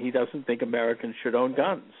Amendment. I mean, he doesn't think Americans should own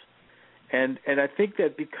guns. And I think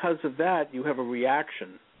that because of that, you have a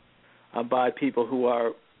reaction by people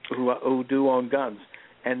who do own guns,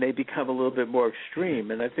 and they become a little bit more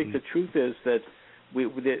extreme. And I think the truth is that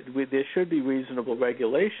there should be reasonable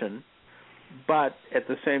regulation, but at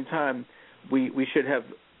the same time, we should have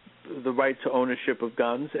the right to ownership of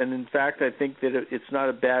guns. And in fact, I think that it's not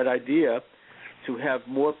a bad idea to have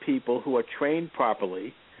more people who are trained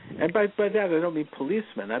properly. And by that, I don't mean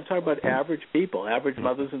policemen. I'm talking about average people, average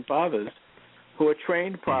mothers and fathers, who are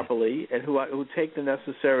trained properly and who take the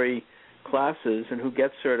necessary classes and who get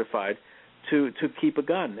certified to keep a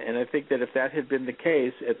gun. And I think that if that had been the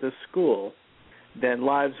case at this school, then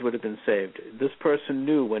lives would have been saved. This person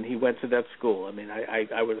knew when he went to that school. I mean,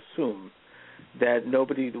 I would assume that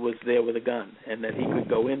nobody was there with a gun and that he could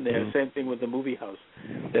go in there. Same thing with the movie house,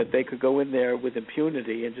 that they could go in there with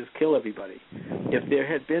impunity and just kill everybody. If there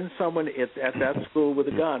had been someone at that school with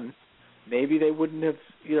a gun, maybe they wouldn't have,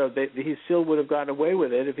 he still would have gotten away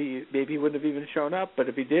with it. Maybe he wouldn't have even shown up. But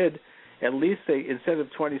if he did, at least instead of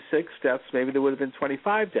 26 deaths, maybe there would have been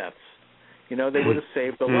 25 deaths. They would have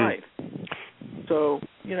saved a life. So,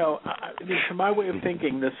 to my way of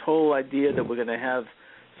thinking, this whole idea that we're going to have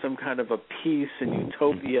some kind of a peace and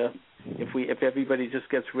utopia if everybody just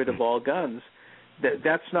gets rid of all guns,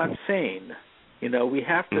 that's not sane. We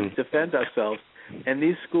have to defend ourselves, and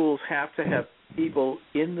these schools have to have people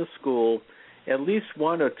in the school, at least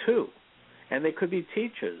one or two, and they could be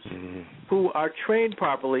teachers who are trained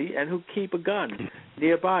properly and who keep a gun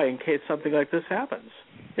nearby in case something like this happens.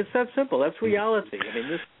 It's that simple. That's reality. I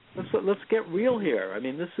mean, let's get real here. I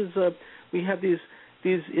mean, this is we have these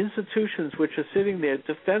institutions which are sitting there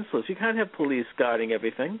defenseless. You can't have police guarding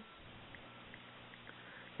everything.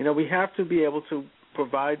 We have to be able to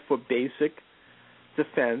provide for basic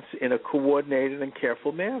defense in a coordinated and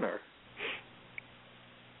careful manner.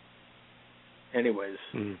 Anyways,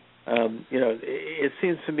 it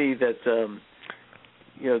seems to me that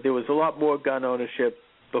there was a lot more gun ownership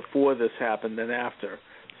before this happened than after.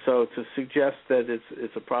 So to suggest that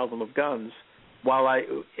it's a problem of guns,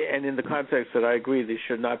 and in the context that I agree, these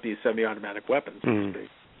should not be semi-automatic weapons, so to speak.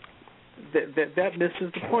 that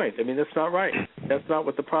misses the point. I mean, that's not right. That's not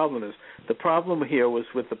what the problem is. The problem here was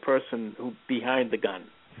with the person who behind the gun,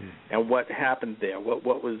 and what happened there. What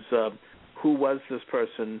was who was this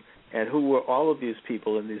person, and who were all of these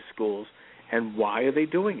people in these schools, and why are they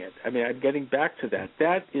doing it? I mean, I'm getting back to that.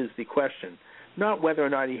 That is the question, not whether or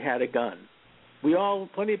not he had a gun.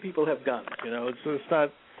 Plenty of people have guns. You know, it's not.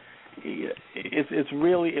 It's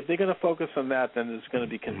really, if they're going to focus on that, then there's going to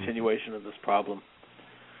be continuation of this problem.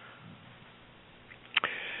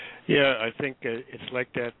 Yeah, I think it's like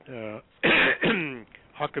that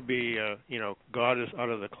Huckabee, God is out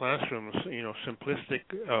of the classrooms, simplistic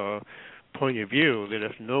point of view, that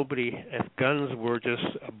if guns were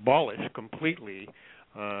just abolished completely,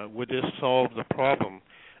 would this solve the problem?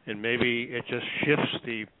 And maybe it just shifts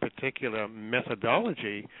the particular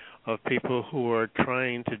methodology of people who are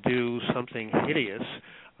trying to do something hideous,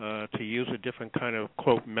 to use a different kind of,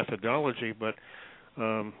 quote, methodology, but...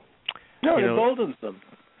 it emboldens them.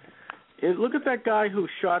 Look at that guy who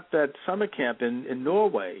shot that summer camp in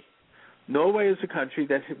Norway. Norway is a country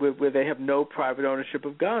where they have no private ownership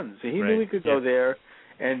of guns. He knew he could go there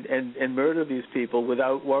and murder these people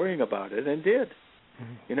without worrying about it, and did.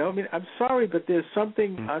 I mean, I'm sorry, but there's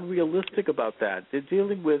something unrealistic about that. They're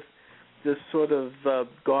dealing with this sort of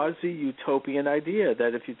gauzy utopian idea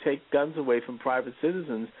that if you take guns away from private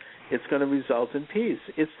citizens, it's going to result in peace.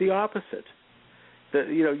 It's the opposite.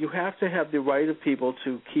 You have to have the right of people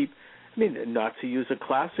to keep. I mean, not to use a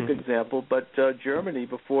classic example, but Germany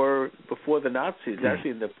before the Nazis, actually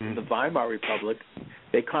in the Weimar Republic,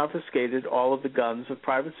 they confiscated all of the guns of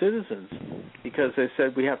private citizens because they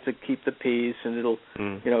said we have to keep the peace and it'll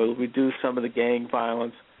reduce some of the gang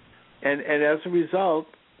violence. And as a result,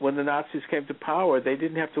 when the Nazis came to power, they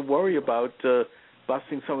didn't have to worry about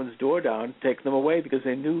busting someone's door down, taking them away, because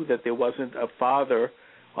they knew that there wasn't a father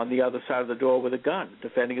on the other side of the door with a gun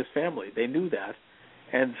defending his family. They knew that.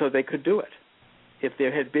 And so they could do it. If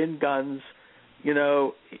there had been guns, in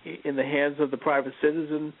the hands of the private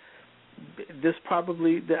citizen, this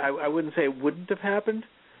probably, I wouldn't say it wouldn't have happened,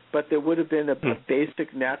 but there would have been a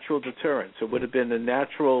basic natural deterrence. It would have been a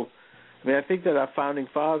natural, I think that our founding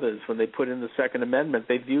fathers, when they put in the Second Amendment,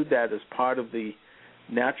 they viewed that as part of the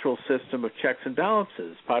natural system of checks and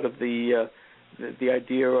balances, part of the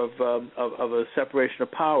idea of a separation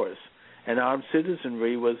of powers. And armed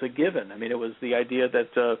citizenry was a given. I mean, it was the idea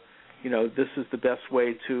that, this is the best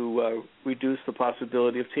way to reduce the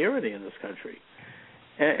possibility of tyranny in this country.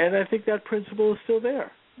 And I think that principle is still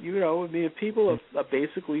there. If people are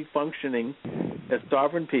basically functioning as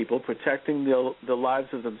sovereign people, protecting the lives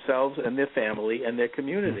of themselves and their family and their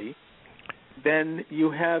community, then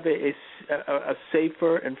you have a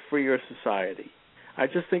safer and freer society. I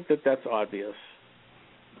just think that that's obvious.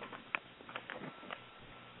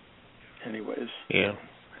 Anyways. Yeah.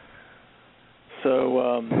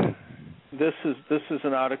 So this is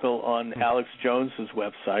an article on Alex Jones's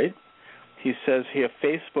website. He says here,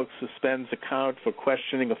 Facebook suspends account for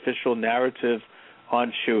questioning official narrative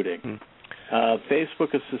on shooting.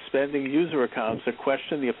 Facebook is suspending user accounts that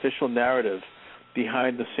question the official narrative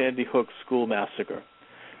behind the Sandy Hook school massacre,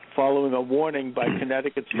 following a warning by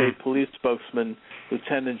Connecticut State Police spokesman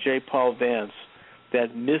Lieutenant J. Paul Vance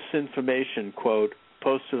that misinformation, quote,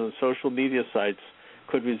 posted on social media sites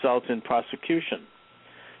could result in prosecution.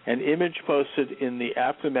 An image posted in the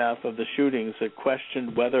aftermath of the shootings that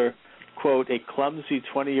questioned whether, quote, a clumsy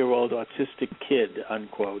 20-year-old autistic kid,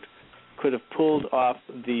 unquote, could have pulled off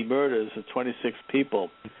the murders of 26 people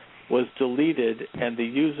was deleted, and the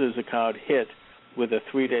user's account hit with a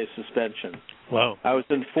 3-day suspension. Wow. I was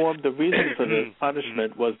informed the reason for the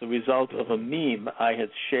punishment was the result of a meme I had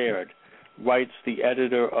shared, writes the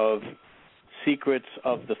editor of Secrets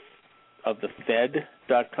of the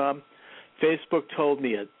Fed.com. Facebook told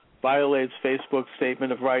me it violates Facebook's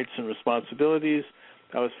statement of rights and responsibilities.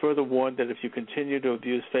 I was further warned that if you continue to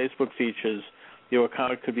abuse Facebook features, your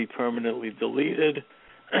account could be permanently deleted.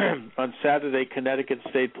 On Saturday, Connecticut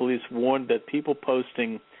State Police warned that people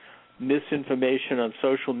posting misinformation on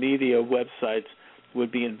social media websites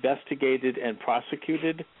would be investigated and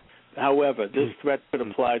prosecuted. However, this threat could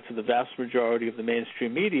apply to the vast majority of the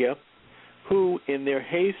mainstream media, who, in their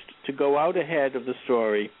haste to go out ahead of the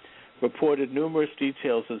story, reported numerous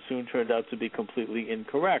details that soon turned out to be completely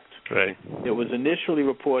incorrect. Right. It was initially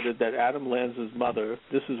reported that Adam Lanza's mother,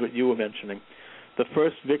 this is what you were mentioning, the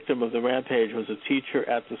first victim of the rampage was a teacher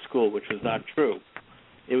at the school, which was not true.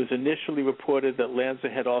 It was initially reported that Lanza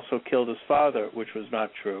had also killed his father, which was not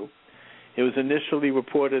true. It was initially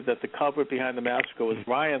reported that the culprit behind the massacre was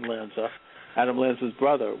Ryan Lanza, Adam Lanza's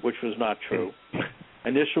brother, which was not true.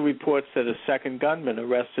 Initial reports that a second gunman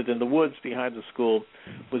arrested in the woods behind the school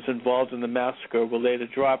was involved in the massacre were later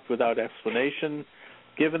dropped without explanation.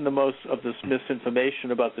 Given the most of this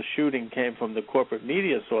misinformation about the shooting came from the corporate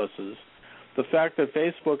media sources, the fact that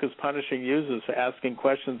Facebook is punishing users for asking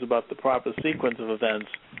questions about the proper sequence of events,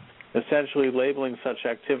 essentially labeling such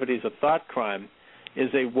activities a thought crime,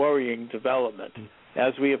 is a worrying development.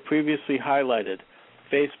 As we have previously highlighted,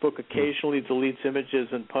 Facebook occasionally deletes images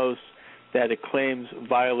and posts that it claims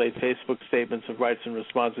violate Facebook's statements of rights and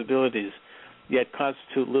responsibilities, yet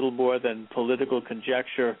constitute little more than political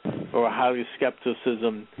conjecture or a healthy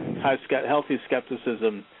skepticism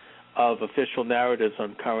of official narratives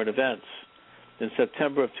on current events. In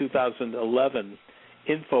September of 2011,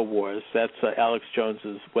 InfoWars, that's Alex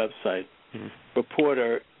Jones's website,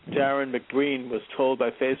 reporter Darren McBreen was told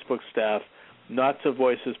by Facebook staff not to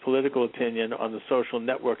voice his political opinion on the social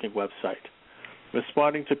networking website.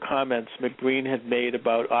 Responding to comments McBreen had made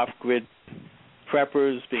about off-grid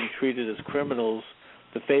preppers being treated as criminals,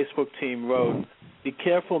 the Facebook team wrote, "Be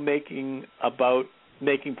careful making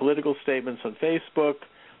political statements on Facebook,"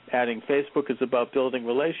 adding, "Facebook is about building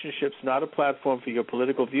relationships, not a platform for your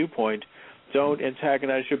political viewpoint. Don't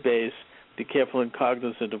antagonize your base. Be careful and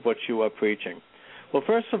cognizant of what you are preaching." Well,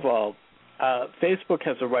 first of all, Facebook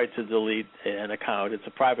has a right to delete an account. It's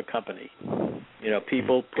a private company.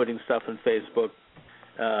 People putting stuff on Facebook,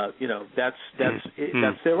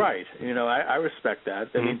 that's their right. I respect that.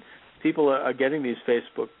 I mean, people are getting these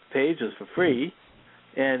Facebook pages for free,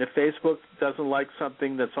 and if Facebook doesn't like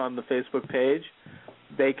something that's on the Facebook page,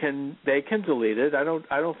 they can delete it. I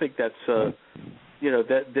don't think that's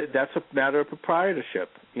that's a matter of proprietorship.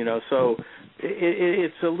 So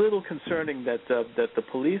it's a little concerning that the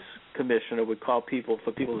police commissioner would call people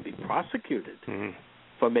to be prosecuted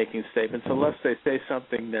for making statements unless they say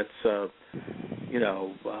something that's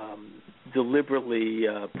deliberately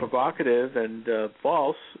provocative and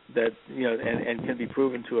false, that and can be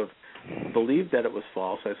proven to have believed that it was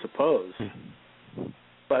false, I suppose.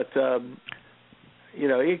 But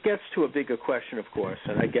it gets to a bigger question, of course,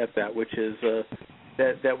 and I get that, which is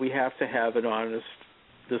that we have to have an honest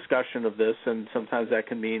discussion of this, and sometimes that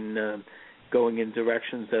can mean going in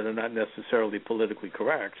directions that are not necessarily politically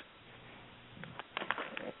correct.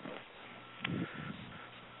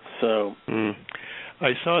 So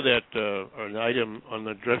I saw that an item on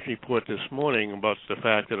the Drudge Report this morning about the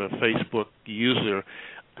fact that a Facebook user,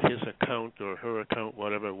 his account or her account,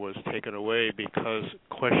 whatever, was taken away because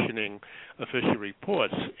questioning official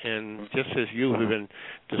reports. And just as you have been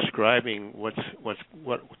describing what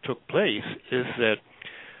took place, is that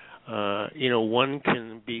one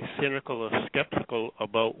can be cynical or skeptical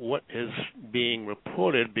about what is being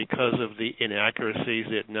reported because of the inaccuracies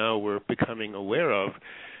that now we're becoming aware of,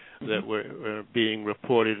 that were being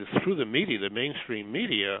reported through the media, the mainstream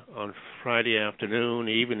media, on Friday afternoon,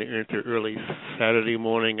 even into early Saturday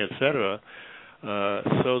morning, etc.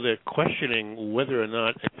 So they're questioning whether or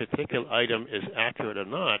not a particular item is accurate or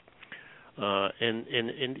not,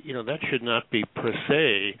 and that should not be per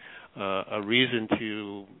se a reason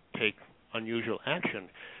to take unusual action.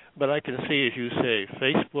 But I can see, as you say,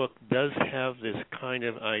 Facebook does have this kind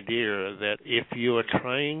of idea that if you are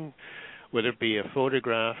trying, whether it be a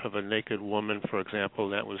photograph of a naked woman, for example,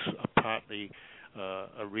 that was partly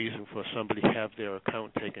a reason for somebody to have their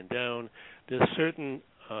account taken down. There's certain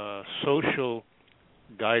social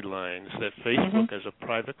guidelines that Facebook as a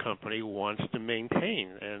private company wants to maintain,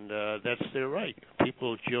 and that's their right.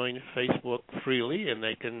 People join Facebook freely, and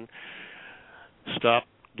they can stop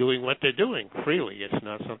doing what they're doing freely. It's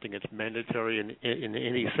not something that's mandatory in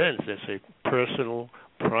any sense. It's a personal,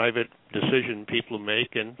 private decision people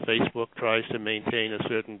make, and Facebook tries to maintain a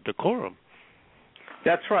certain decorum.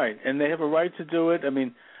 That's right, and they have a right to do it. I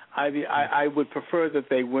mean, I would prefer that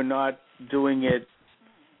they were not doing it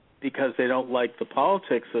because they don't like the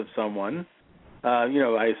politics of someone.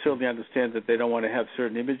 I certainly understand that they don't want to have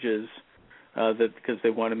certain images because they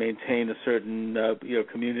want to maintain a certain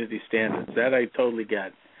community standards. That I totally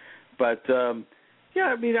get. But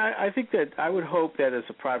I think that I would hope that as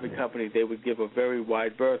a private company they would give a very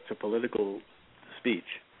wide berth to political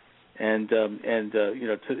speech, and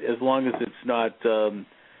as long as it's not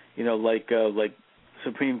like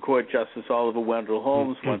Supreme Court Justice Oliver Wendell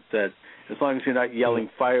Holmes once said, as long as you're not yelling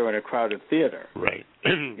fire in a crowded theater. Right.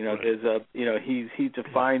 There's he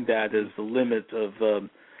defined that as the limit of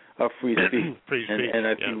free speech. Free speech, and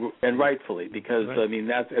I think, and rightfully, because right. I mean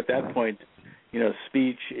that's at that point,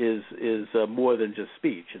 speech is more than just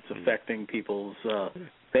speech. It's affecting people's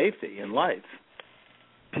safety and life.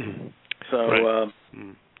 So, right.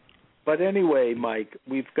 But anyway, Mike,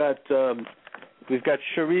 we've got we've got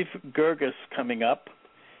Sherif Girgus coming up.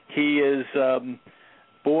 He is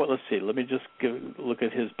born. Let's see. Let me just look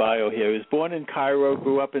at his bio here. He was born in Cairo,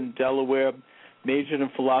 grew up in Delaware, majored in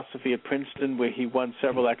philosophy at Princeton, where he won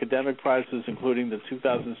several academic prizes, including the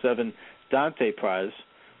 2007 Dante Prize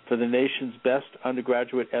for the nation's best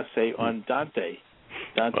undergraduate essay on Dante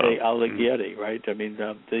Alighieri, right? I mean,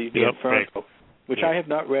 the Inferno, which I have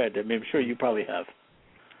not read. I mean, I'm sure you probably have.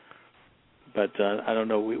 But I don't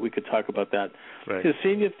know. We could talk about that. Right. His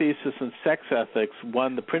senior thesis in sex ethics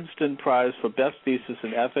won the Princeton Prize for Best Thesis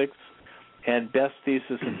in Ethics and Best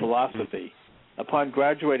Thesis in Philosophy. Upon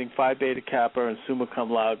graduating Phi Beta Kappa and summa cum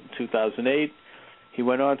laude in 2008, he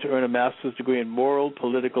went on to earn a master's degree in moral,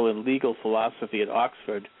 political, and legal philosophy at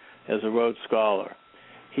Oxford as a Rhodes Scholar.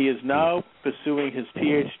 He is now pursuing his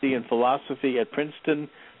Ph.D. in philosophy at Princeton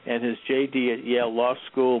and his J.D. at Yale Law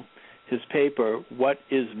School. His paper, What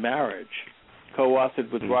is Marriage?, co-authored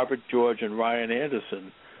with Robert George and Ryan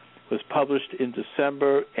Anderson, was published in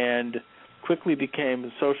December and quickly became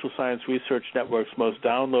the Social Science Research Network's most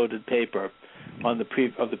downloaded paper of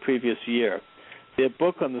the previous year. Their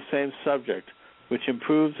book on the same subject, which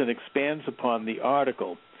improves and expands upon the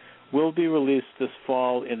article, will be released this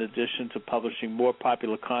fall in addition to publishing more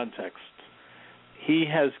popular contexts. He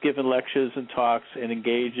has given lectures and talks and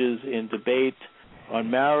engages in debate on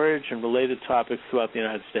marriage and related topics throughout the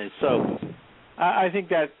United States. So I think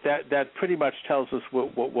that pretty much tells us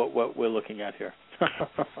what we're looking at here.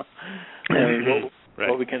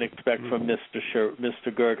 What we can expect from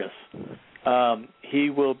Mr. Girgus. He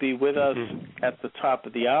will be with us at the top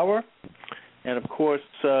of the hour. And, of course,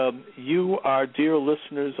 you, our dear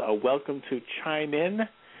listeners, are welcome to chime in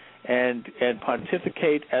and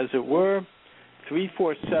pontificate, as it were.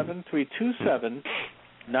 347-327-9849,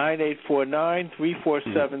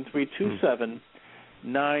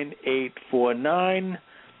 347-327-9849.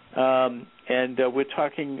 And we're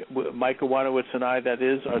talking, Mike Iwanowicz and I, that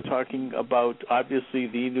is, are talking about, obviously,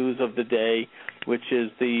 the news of the day, which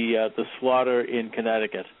is the slaughter in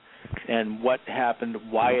Connecticut, and what happened,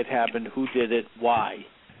 why it happened, who did it, why,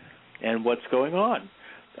 and what's going on.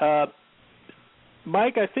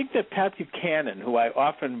 Mike, I think that Pat Buchanan, who I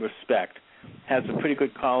often respect, has a pretty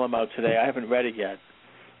good column out today. I haven't read it yet.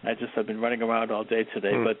 I've been running around all day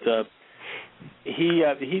today, but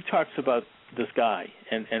he talks about this guy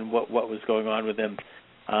and what was going on with him.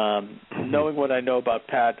 Knowing what I know about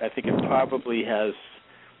Pat, I think it probably has.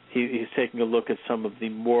 He's taking a look at some of the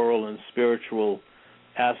moral and spiritual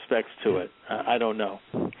aspects to it. I don't know.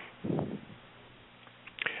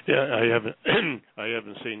 Yeah, I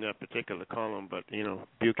haven't seen that particular column, but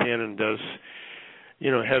Buchanan does,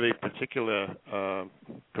 have a particular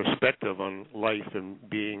perspective on life and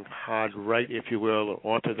being hard right, if you will, or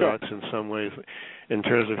orthodox in some ways, in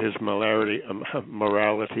terms of his morality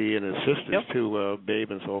and his sisters too,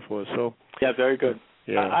 Babe and so forth. So yeah, very good.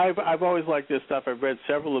 Yeah, I've always liked their stuff. I've read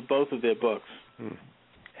several of both of their books.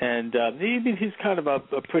 And he's kind of a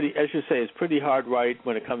pretty, as you say, is pretty hard right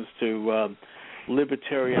when it comes to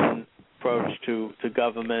libertarian approach to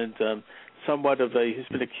government. Somewhat of he's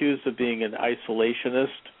been accused of being an isolationist,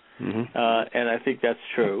 and I think that's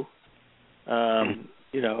true.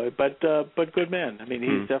 But good man. I mean,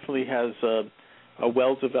 he definitely has a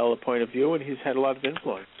well-developed point of view, and he's had a lot of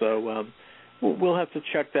influence. So we'll have to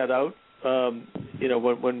check that out,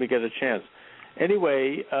 when we get a chance.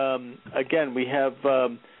 Anyway, again, we have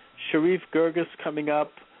Sherif Girgus coming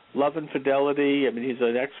up, Love and Fidelity. I mean, he's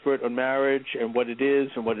an expert on marriage and what it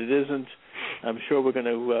is and what it isn't. I'm sure we're going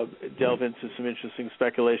to delve into some interesting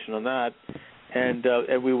speculation on that. And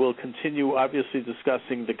we will continue, obviously,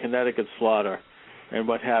 discussing the Connecticut slaughter and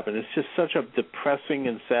what happened. It's just such a depressing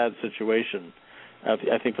and sad situation,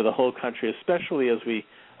 I think, for the whole country, especially as we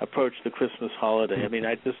approach the Christmas holiday. I mean,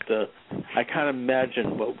 I can't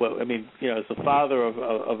imagine what I mean. As the father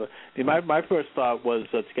of my first thought was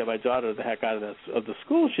to get my daughter the heck out of the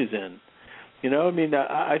school she's in.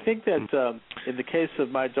 I think that in the case of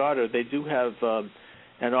my daughter, they do have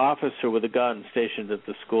an officer with a gun stationed at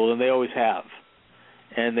the school, and they always have,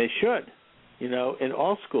 and they should, in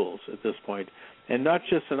all schools at this point, and not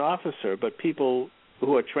just an officer, but people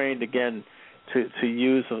who are trained again to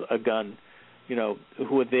use a gun.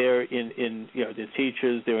 Who are there in they're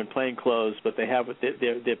teachers, they're in plain clothes, but they're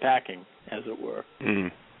packing, as it were,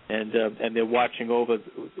 and they're watching over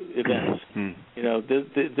events.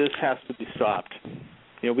 This has to be stopped.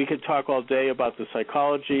 We could talk all day about the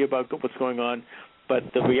psychology about what's going on,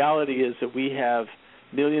 but the reality is that we have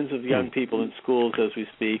millions of young people in schools as we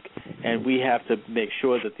speak, and we have to make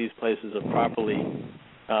sure that these places are properly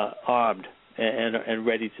armed and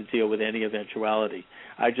ready to deal with any eventuality.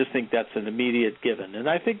 I just think that's an immediate given, and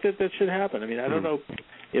I think that should happen. I mean, I don't know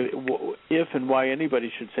if and why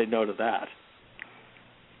anybody should say no to that.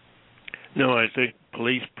 No, I think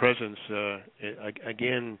police presence,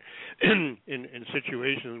 again, in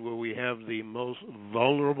situations where we have the most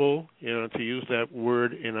vulnerable, to use that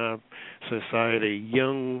word in our society,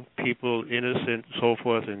 young people, innocent, so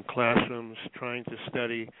forth, in classrooms trying to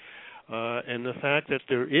study, and the fact that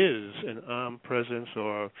there is an armed presence,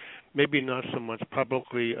 or maybe not so much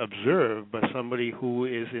publicly observed, but somebody who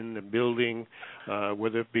is in the building,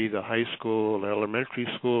 whether it be the high school, elementary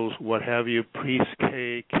schools, what have you,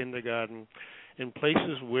 pre-K, kindergarten, in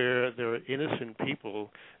places where there are innocent people,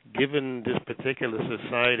 given this particular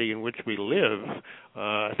society in which we live,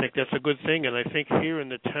 I think that's a good thing. And I think here in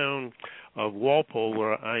the town of Walpole,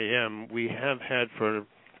 where I am, we have had for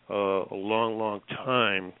a long, long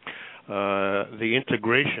time the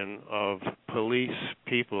integration of police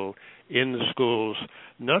people in the schools,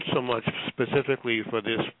 not so much specifically for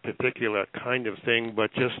this particular kind of thing,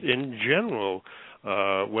 but just in general,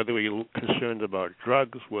 whether you're concerned about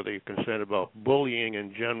drugs, whether you're concerned about bullying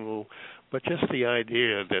in general, but just the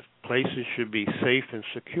idea that places should be safe and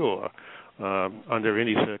secure under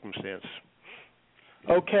any circumstance.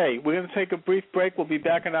 Okay, we're going to take a brief break. We'll be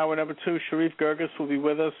back in hour number 2. Sherif Girgus will be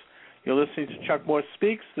with us. You're listening to Chuck Morse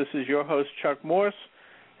Speaks. This is your host, Chuck Morse,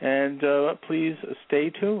 and please stay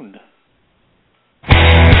tuned.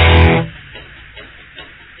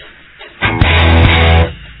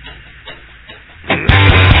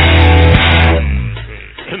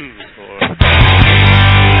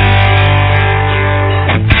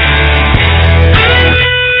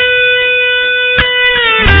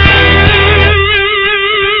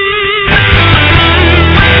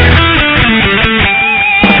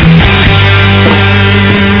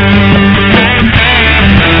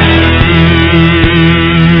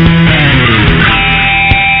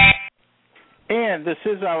 This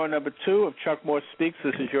is hour number 2 of Chuck Morse Speaks.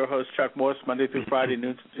 This is your host, Chuck Morse, Monday through Friday,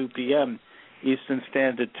 noon to 2 p.m. Eastern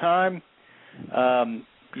Standard Time.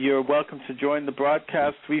 You're welcome to join the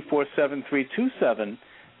broadcast, 347-327-9849,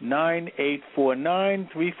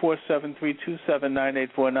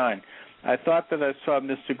 347-327-9849. I thought that I saw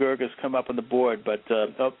Mr. Girgus come up on the board, but,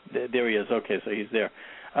 there he is. Okay, so he's there.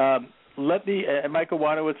 Mike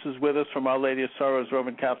Iwanowicz is with us from Our Lady of Sorrows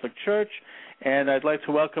Roman Catholic Church, and I'd like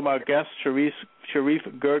to welcome our guest, Sherif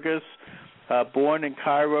Girgus, born in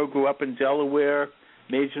Cairo, grew up in Delaware,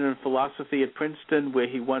 majored in philosophy at Princeton, where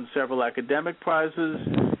he won several academic prizes.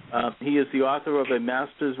 He is the author of a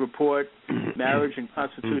master's report, Marriage and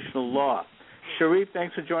Constitutional Law. Sherif,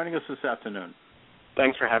 thanks for joining us this afternoon.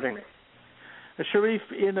 Thanks for having me. Sherif,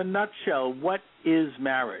 in a nutshell, what is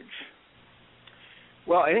marriage?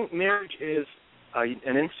 Well, I think marriage is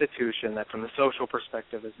an institution that, from the social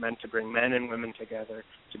perspective, is meant to bring men and women together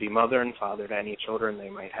to be mother and father to any children they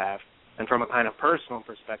might have. And from a kind of personal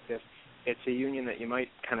perspective, it's a union that you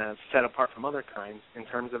might kind of set apart from other kinds in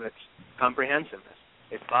terms of its comprehensiveness.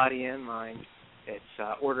 It's body and mind.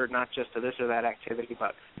 It's ordered not just to this or that activity,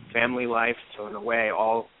 but family life, so in a way,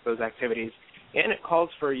 all those activities. And it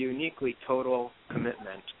calls for a uniquely total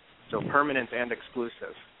commitment, so permanent and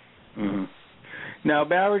exclusive. Mm-hmm. Now,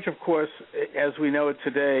 marriage, of course, as we know it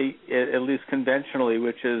today, at least conventionally,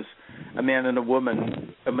 which is a man and a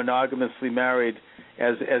woman monogamously married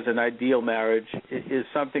as an ideal marriage, is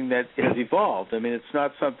something that has evolved. I mean, it's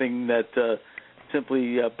not something that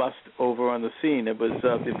simply bust over on the scene. It was,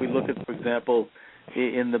 if we look at, for example,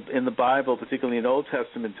 in the Bible, particularly in Old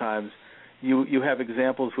Testament times, you have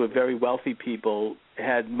examples where very wealthy people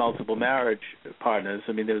had multiple marriage partners.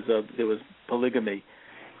 I mean, there was polygamy.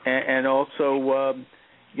 And also,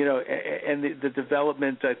 and the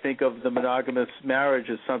development, I think, of the monogamous marriage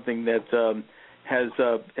is something that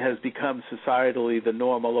has become societally the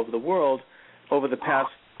norm all over the world over the past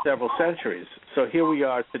several centuries. So here we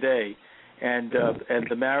are today, and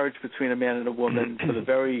the marriage between a man and a woman, for the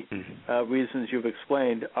very reasons you've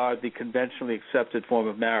explained, are the conventionally accepted form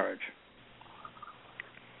of marriage.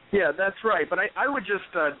 Yeah, that's right. But I would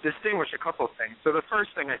just distinguish a couple of things. So the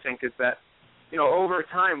first thing, I think, is that over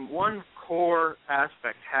time, one core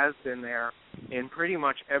aspect has been there in pretty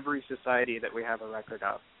much every society that we have a record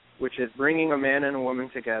of, which is bringing a man and a woman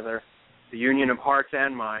together, the union of hearts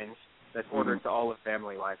and minds that's ordered to all of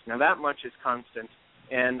family life. Now, that much is constant,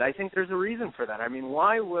 and I think there's a reason for that. I mean,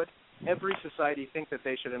 why would every society think that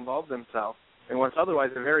they should involve themselves in what's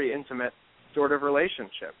otherwise a very intimate sort of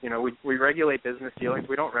relationship? We regulate business dealings.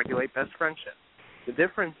 We don't regulate best friendships. The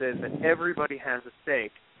difference is that everybody has a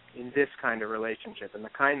stake in this kind of relationship, and the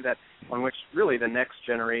kind that on which really the next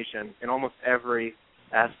generation in almost every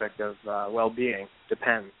aspect of well-being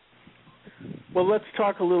depends. Well, let's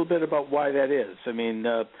talk a little bit about why that is. I mean,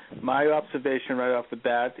 my observation right off the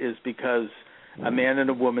bat is because a man and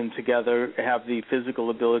a woman together have the physical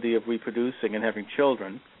ability of reproducing and having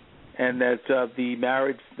children, and that the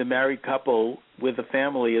married couple with a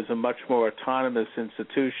family is a much more autonomous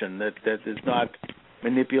institution that is not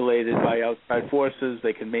manipulated by outside forces.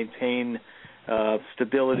 They can maintain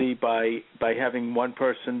stability by having one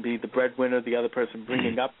person be the breadwinner, the other person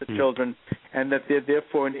bringing up the children, and that they're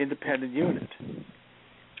therefore an independent unit.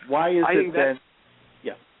 Why is it then?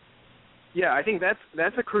 Yeah, I think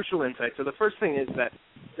that's a crucial insight. So the first thing is that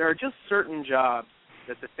there are just certain jobs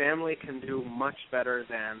that the family can do much better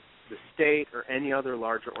than the state or any other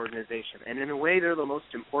larger organization. And in a way, they're the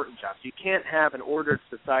most important jobs. You can't have an ordered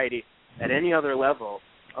society at any other level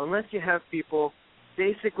unless you have people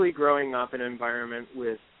basically growing up in an environment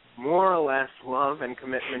with more or less love and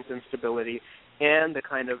commitment and stability and the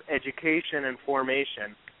kind of education and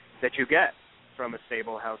formation that you get from a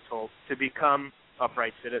stable household to become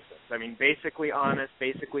upright citizens. I mean, basically honest,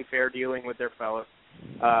 basically fair dealing with their fellows,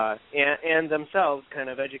 and themselves kind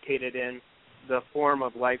of educated in the form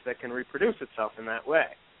of life that can reproduce itself in that way.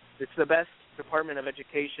 It's the best department of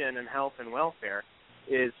education and health and welfare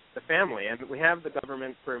is the family. And we have the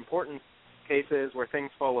government for important cases where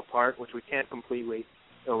things fall apart, which we can't completely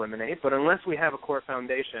eliminate. But unless we have a core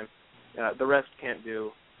foundation, the rest can't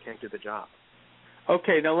do the job.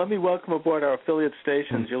 Okay, now let me welcome aboard our affiliate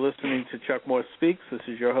stations. You're listening to Chuck Morse Speaks. This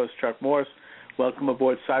is your host, Chuck Morse. Welcome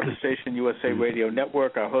aboard Cyberstation USA Radio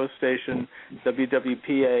Network, our host station,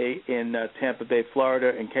 WWPA in Tampa Bay,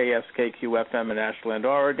 Florida, and KSKQ-FM in Ashland,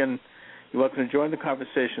 Oregon. You're welcome to join the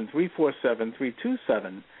conversation,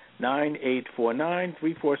 347-327-9849,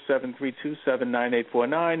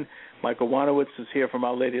 347-327-9849. Mike Iwanowicz is here from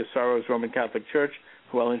Our Lady of Sorrows Roman Catholic Church,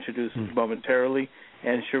 who I'll introduce momentarily.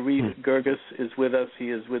 And Sherif Girgus is with us. He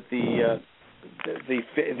is with the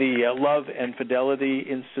Love and Fidelity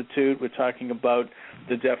Institute. We're talking about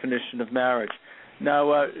the definition of marriage.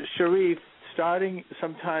 Now, Sherif, starting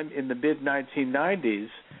sometime in the mid-1990s,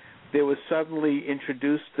 there was suddenly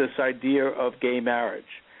introduced this idea of gay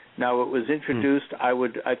marriage. Now, it was introduced, I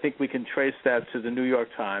think we can trace that to the New York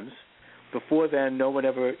Times. Before then,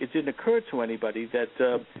 it didn't occur to anybody that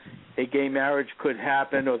a gay marriage could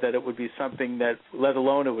happen or that it would be something that, let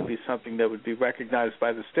alone it would be something that would be recognized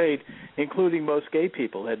by the state, including most gay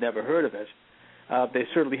people had never heard of it. They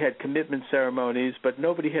certainly had commitment ceremonies, but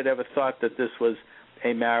nobody had ever thought that this was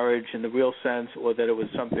a marriage in the real sense or that it was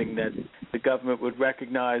something that the government would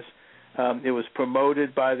recognize. It was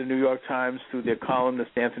promoted by the New York Times through their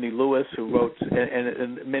columnist Anthony Lewis, who wrote,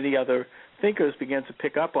 and many other thinkers began to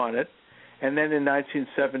pick up on it. And then in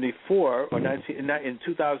 1974, in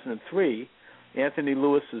 2003, Anthony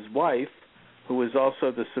Lewis's wife, who was also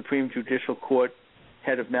the Supreme Judicial Court,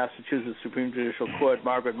 head of Massachusetts Supreme Judicial Court,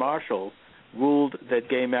 Margaret Marshall, ruled that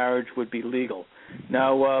gay marriage would be legal.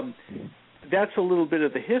 Now, that's a little bit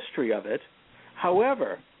of the history of it.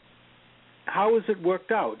 However, how has it worked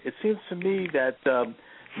out? It seems to me that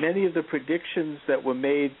many of the predictions that were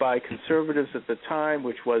made by conservatives at the time,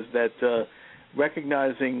 which was that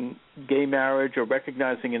recognizing gay marriage or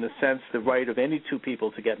recognizing, in a sense, the right of any two people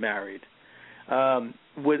to get married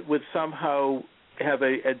would somehow have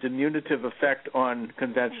a diminutive effect on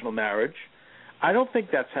conventional marriage. I don't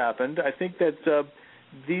think that's happened. I think that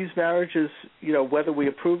these marriages, whether we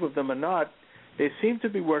approve of them or not, they seem to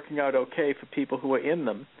be working out okay for people who are in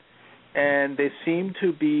them. And they seem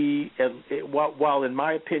to be, while in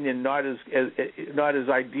my opinion not as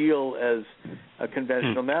ideal as a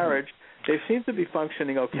conventional marriage, they seem to be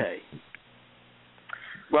functioning okay.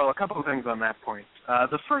 Well, a couple of things on that point.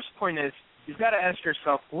 The first point is you've got to ask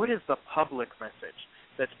yourself, what is the public message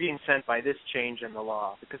that's being sent by this change in the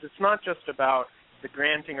law? Because it's not just about the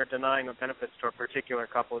granting or denying of benefits to a particular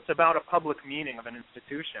couple. It's about a public meaning of an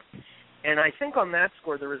institution. And I think on that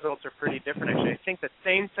score, the results are pretty different, actually. I think that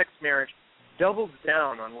same-sex marriage doubles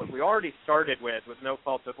down on what we already started with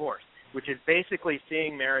no-fault divorce, which is basically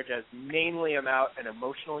seeing marriage as mainly about an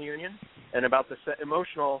emotional union and about the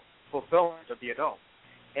emotional fulfillment of the adult.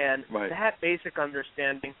 And that basic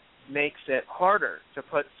understanding makes it harder to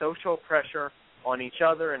put social pressure on each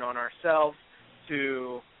other and on ourselves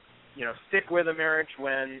to, stick with a marriage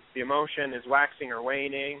when the emotion is waxing or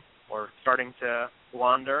waning or starting to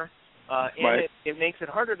wander. And it makes it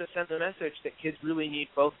harder to send the message that kids really need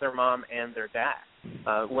both their mom and their dad.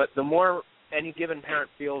 The more any given parent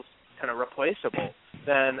feels kind of replaceable,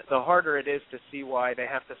 then the harder it is to see why they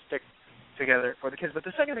have to stick together for the kids. But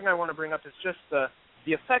the second thing I want to bring up is just the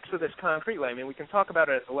effects of this concretely. I mean, we can talk about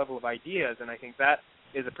it at the level of ideas, and I think that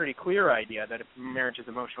is a pretty clear idea that if marriage is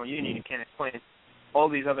emotional union, you can't explain all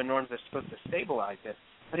these other norms that are supposed to stabilize it.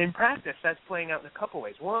 But in practice, that's playing out in a couple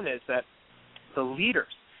ways. One is that the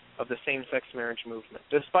leaders of the same-sex marriage movement,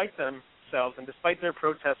 despite themselves and despite their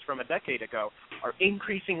protests from a decade ago, are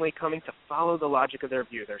increasingly coming to follow the logic of their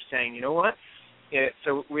view. They're saying, you know what?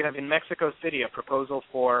 So we have in Mexico City a proposal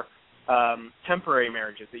for temporary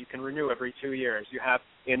marriages that you can renew every 2 years. You have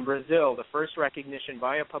in Brazil the first recognition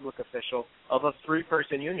by a public official of a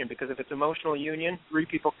 3-person union, because if it's emotional union, 3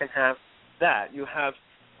 people can have that. You have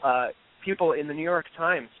people in the New York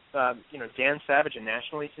Times, Dan Savage, a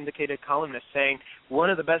nationally syndicated columnist, saying one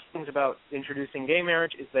of the best things about introducing gay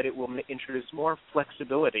marriage is that it will introduce more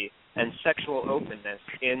flexibility and sexual openness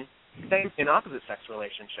in opposite-sex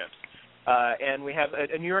relationships. And we have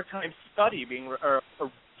a New York Times study being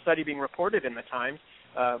reported in the Times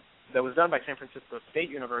that was done by San Francisco State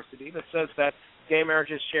University that says that gay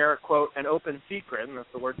marriages share, quote, an open secret, and that's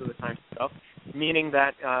the words of the Times itself, meaning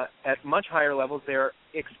that at much higher levels they're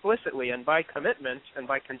explicitly and by commitment and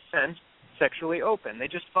by consent sexually open. They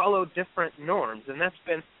just follow different norms, and that's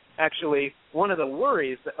been actually one of the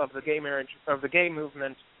worries of the gay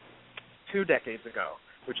movement 2 decades ago,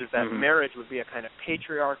 which is that marriage would be a kind of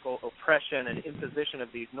patriarchal oppression and imposition of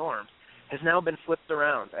these norms, has now been flipped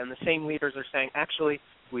around. And the same leaders are saying, actually,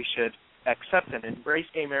 we should accept and embrace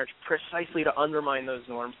gay marriage precisely to undermine those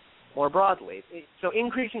norms more broadly. So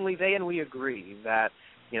increasingly, they and we agree that,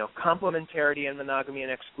 complementarity and monogamy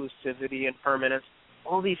and exclusivity and permanence,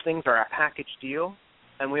 all these things are a package deal,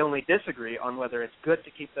 and we only disagree on whether it's good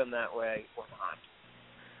to keep them that way or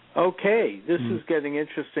not. Okay, this is getting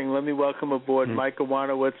interesting. Let me welcome aboard Mike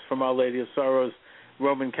Iwanowicz from Our Lady of Sorrows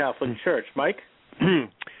Roman Catholic Church. Mike?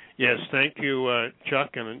 Yes, thank you,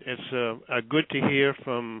 Chuck, and it's good to hear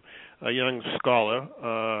from a young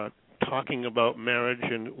scholar talking about marriage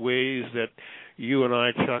in ways that you and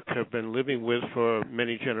I, Chuck, have been living with for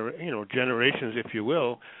many generations, if you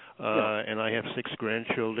will. And I have 6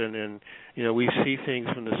 grandchildren, and we see things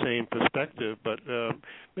from the same perspective. But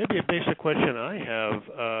maybe a basic question I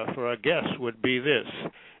have for our guests would be this: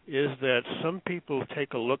 is that some people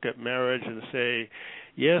take a look at marriage and say,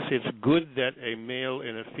 yes, it's good that a male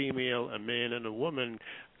and a female, a man and a woman,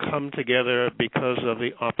 come together because of the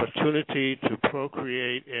opportunity to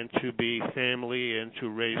procreate and to be family and to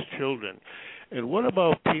raise children. And what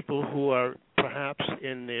about people who are perhaps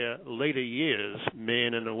in their later years,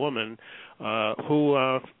 man and a woman, who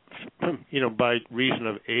are, by reason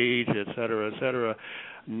of age, et cetera,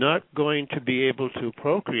 not going to be able to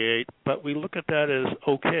procreate, but we look at that as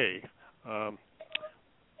okay.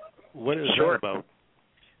 What is that about?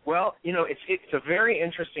 Well, it's a very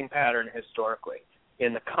interesting pattern historically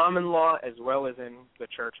in the common law as well as in the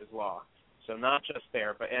church's law. So not just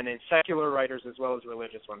there, but and in secular writers as well as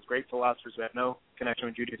religious ones, great philosophers who had no connection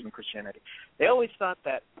with Judaism and Christianity. They always thought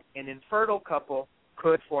that an infertile couple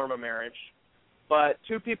could form a marriage, but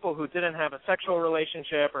 2 people who didn't have a sexual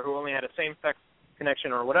relationship or who only had a same-sex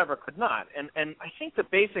connection or whatever could not. And I think the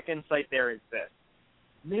basic insight there is this: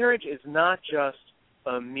 marriage is not just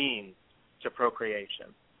a means to procreation.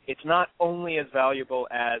 It's not only as valuable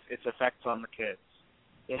as its effects on the kids.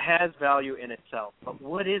 It has value in itself. But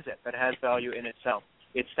what is it that has value in itself?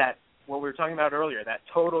 It's that, what we were talking about earlier, that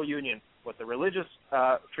total union, what the religious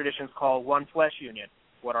traditions call one flesh union,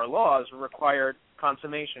 what our laws required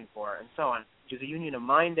consummation for, and so on, which is a union of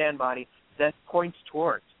mind and body that points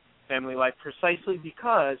towards family life precisely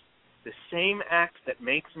because the same act that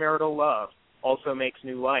makes marital love also makes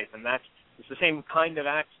new life. And it's the same kind of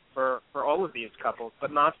act for all of these couples,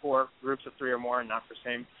 but not for groups of 3 or more and not for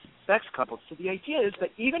same-sex couples. So the idea is that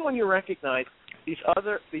even when you recognize these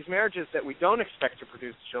marriages that we don't expect to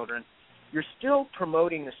produce children, you're still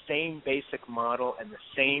promoting the same basic model and the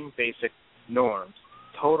same basic norms.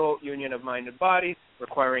 Total union of mind and body,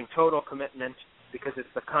 requiring total commitment because it's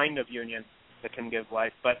the kind of union that can give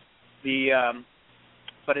life. But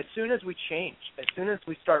as soon as we change, as soon as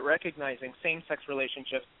we start recognizing same-sex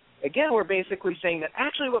relationships, again, we're basically saying that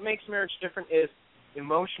actually what makes marriage different is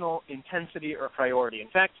emotional intensity or priority. In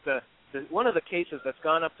fact, one of the cases that's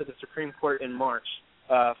gone up to the Supreme Court in March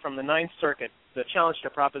from the Ninth Circuit, the challenge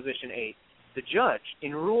to Proposition 8, the judge,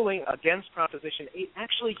 in ruling against Proposition 8,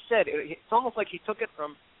 actually said, it's almost like he took it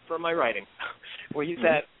from my writing, where he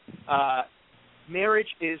said,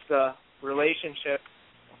 marriage is the relationship,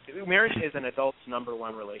 marriage is an adult's number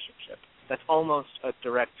one relationship. That's almost a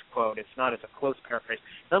direct quote. It's not as a close paraphrase.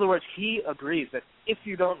 In other words, he agrees that if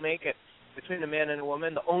you don't make it between a man and a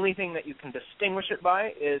woman, the only thing that you can distinguish it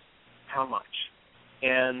by is how much.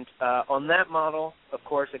 And on that model, of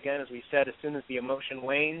course, again, as we said, as soon as the emotion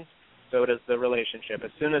wanes, so does the relationship.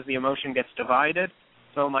 As soon as the emotion gets divided,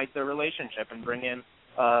 so might the relationship, and bring in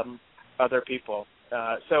other people.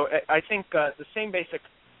 So I think the same basic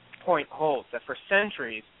point holds, that for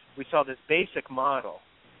centuries we saw this basic model,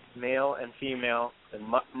 male and female, and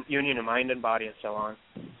union of mind and body and so on,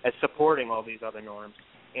 as supporting all these other norms.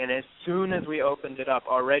 And as soon as we opened it up,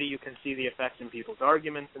 already you can see the effects in people's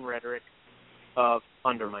arguments and rhetoric of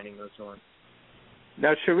undermining those norms.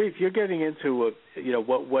 Now, Sharif, you're getting into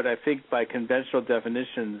what I think by conventional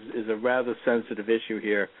definitions is a rather sensitive issue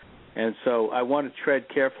here, and so I want to tread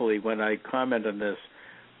carefully when I comment on this.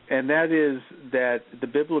 And that is that the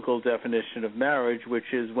biblical definition of marriage, which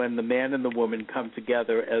is when the man and the woman come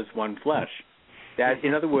together as one flesh. That,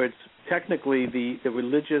 in other words, technically the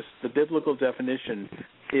biblical definition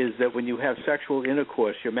is that when you have sexual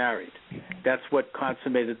intercourse, you're married. That's what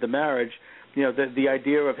consummated the marriage. The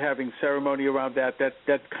idea of having ceremony around that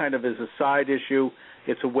kind of is a side issue.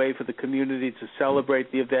 It's a way for the community to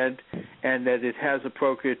celebrate the event, and that it has a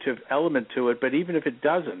procreative element to it. But even if it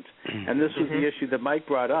doesn't, and this was the issue that Mike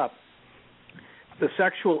brought up, the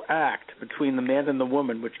sexual act between the man and the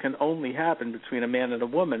woman, which can only happen between a man and a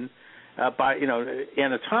woman,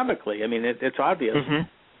 anatomically, I mean, it's obvious,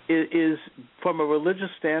 is from a religious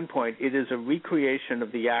standpoint, it is a recreation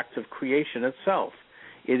of the act of creation itself.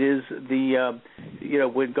 It is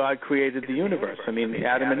when God created the universe. I mean,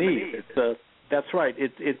 Adam and Eve. That's right.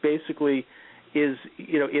 It basically is,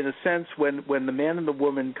 in a sense, when the man and the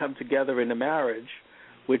woman come together in a marriage,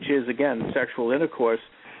 which is, again, sexual intercourse,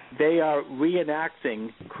 they are reenacting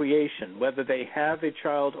creation. Whether they have a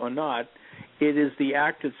child or not, it is the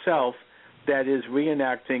act itself that is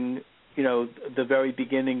reenacting, the very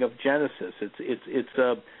beginning of Genesis. It's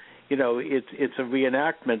a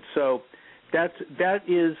reenactment. So that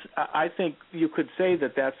is, I think you could say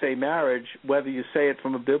that that's a marriage, whether you say it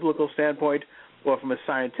from a biblical standpoint or from a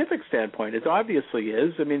scientific standpoint. It obviously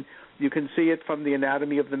is. I mean, you can see it from the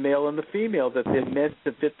anatomy of the male and the female, that they're meant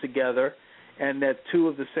to fit together and that two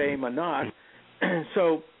of the same are not.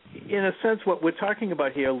 So, in a sense, what we're talking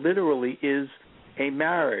about here literally is a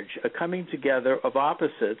marriage, a coming together of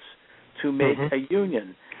opposites to make a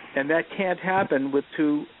union. And that can't happen with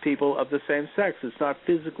two people of the same sex. It's not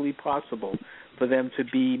physically possible for them to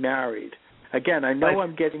be married. Again, I know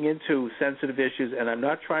I'm getting into sensitive issues, and I'm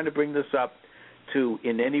not trying to bring this up to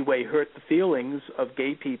in any way hurt the feelings of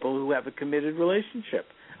gay people who have a committed relationship.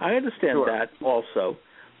 I understand that also.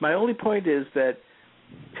 My only point is that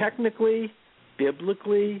technically,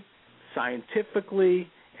 biblically, scientifically,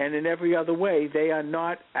 and in every other way, they are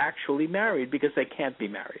not actually married because they can't be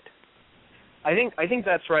married. I think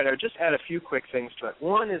that's right. I would just add a few quick things to it.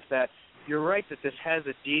 One is that you're right that this has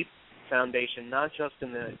a deep foundation, not just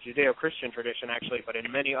in the Judeo-Christian tradition, actually, but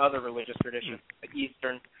in many other religious traditions, like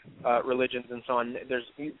Eastern religions and so on. There's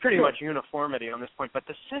pretty much uniformity on this point. But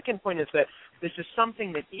the second point is that this is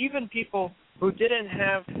something that even people who didn't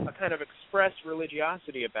have a kind of express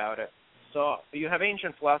religiosity about it saw. You have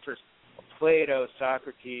ancient philosophers, Plato,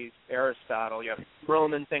 Socrates, Aristotle. You have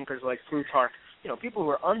Roman thinkers like Plutarch. People who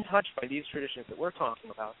are untouched by these traditions that we're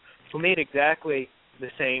talking about, who made exactly the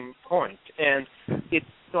same point. And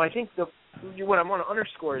so I think what I want to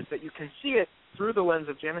underscore is that you can see it through the lens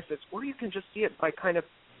of Genesis, or you can just see it by kind of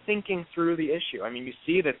thinking through the issue. I mean, you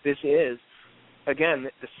see that this is, again,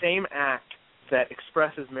 the same act that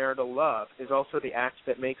expresses marital love is also the act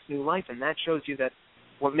that makes new life, and that shows you that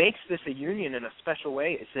what makes this a union in a special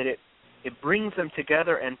way is that it brings them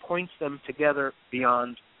together and points them together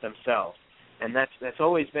beyond themselves. And that's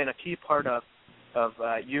always been a key part of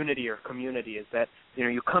unity or community, is that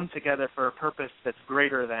you come together for a purpose that's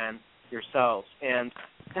greater than yourselves. And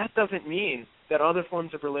that doesn't mean that other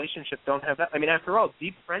forms of relationship don't have that. I mean, after all,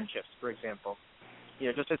 deep friendships, for example,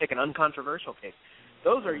 just to take an uncontroversial case,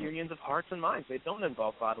 those are unions of hearts and minds. They don't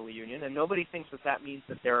involve bodily union, and nobody thinks that means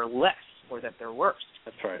that they're less or that they're worse.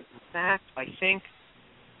 That's right. In fact, I think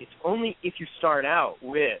it's only if you start out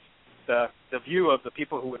with the view of the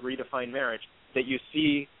people who would redefine marriage that you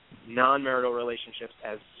see non-marital relationships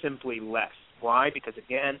as simply less. Why? Because,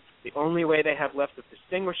 again, the only way they have left of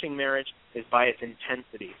distinguishing marriage is by its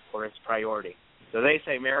intensity or its priority. So they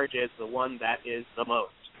say marriage is the one that is the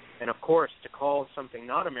most. And, of course, to call something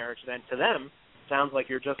not a marriage then to them sounds like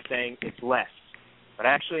you're just saying it's less. But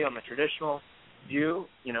actually, on the traditional view,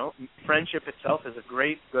 friendship itself is a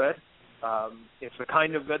great good. It's the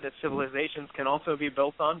kind of good that civilizations can also be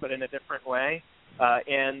built on, but in a different way.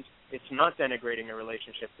 And it's not denigrating a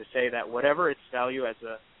relationship to say that whatever its value as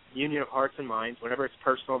a union of hearts and minds, whatever its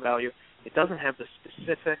personal value, it doesn't have the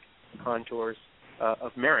specific contours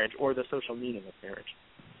of marriage or the social meaning of marriage.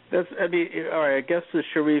 All right, I guess the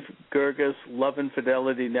Sherif Girgus Love and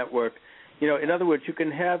Fidelity Network in other words, you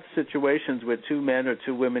can have situations where two men or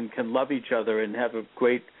two women can love each other and have a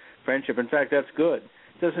great friendship. In fact, that's good.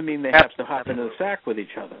 It doesn't mean they have to hop into the sack with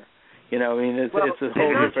each other. It's a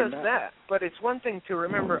whole not different. Not just that, but it's one thing to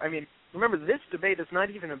remember. Remember, this debate is not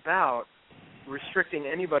even about restricting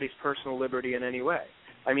anybody's personal liberty in any way.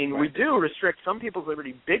 Right. We do restrict some people's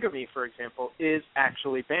liberty. Bigamy, for example, is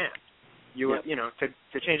actually banned.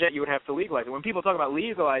 To change that, you would have to legalize it. When people talk about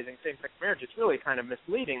legalizing same-sex marriage, it's really kind of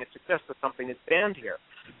misleading. It suggests that something is banned here.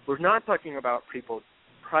 We're not talking about people's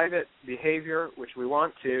private behavior, which we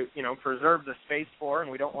want to, preserve the space for, and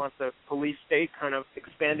we don't want the police state kind of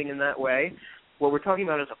expanding in that way. What we're talking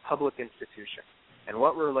about is a public institution and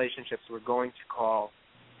what relationships we're going to call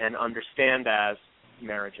and understand as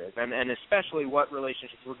marriages, and especially what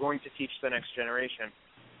relationships we're going to teach the next generation,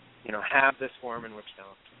 have this form and which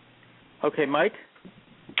don't. Okay, Mike?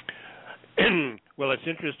 Well, it's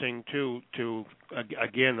interesting, too,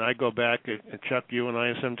 again, I go back, Chuck, you and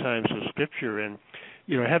I sometimes to Scripture, and,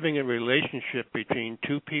 having a relationship between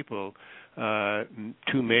two people,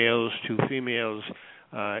 two males, two females,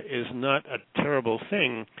 is not a terrible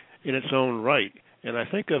thing in its own right. And I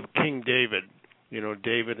think of King David,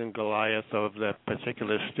 David and Goliath of that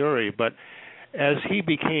particular story, but as he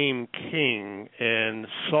became king and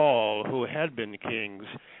Saul, who had been king's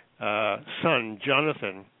son,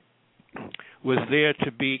 Jonathan, was there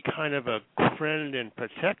to be kind of a friend and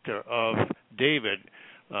protector of David,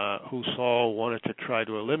 who Saul wanted to try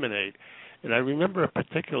to eliminate. And I remember a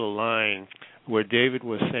particular line where David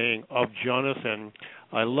was saying of Jonathan,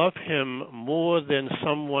 I love him more than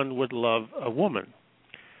someone would love a woman.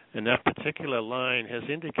 And that particular line has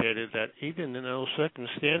indicated that even in those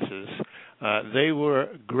circumstances, they were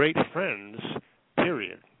great friends,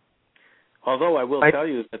 period. Although I will tell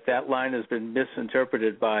you that line has been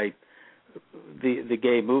misinterpreted by the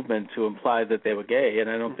gay movement to imply that they were gay, and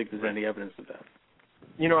I don't think there's any evidence of that.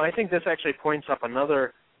 I think this actually points up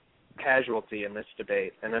another casualty in this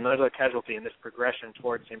debate and another casualty in this progression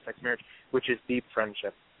towards same-sex marriage, which is deep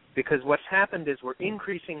friendship. Because what's happened is we're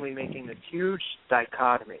increasingly making this huge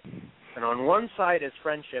dichotomy. And on one side is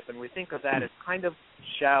friendship, and we think of that as kind of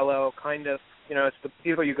shallow, it's the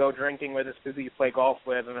people you go drinking with, it's the people you play golf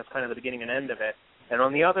with, and that's kind of the beginning and end of it. And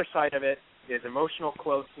on the other side of it is emotional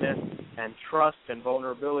closeness and trust and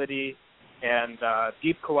vulnerability and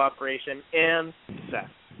deep cooperation and sex.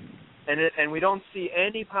 And we don't see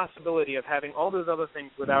any possibility of having all those other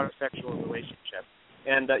things without a sexual relationship.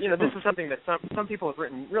 And, this is something that some people have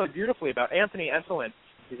written really beautifully about. Anthony Esselin,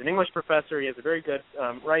 he's an English professor. He has a very good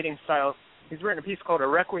writing style. He's written a piece called A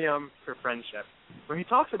Requiem for Friendship, where he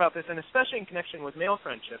talks about this, and especially in connection with male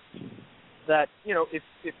friendships, that,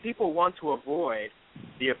 if people want to avoid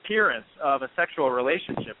the appearance of a sexual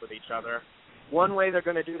relationship with each other, one way they're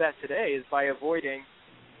going to do that today is by avoiding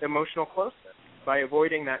emotional closeness, by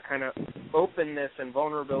avoiding that kind of openness and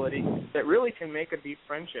vulnerability that really can make a deep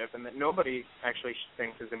friendship and that nobody actually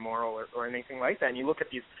thinks is immoral or anything like that. And you look at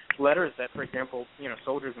these letters that, for example,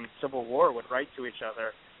 soldiers in the Civil War would write to each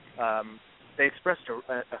other. They expressed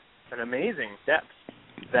an amazing depth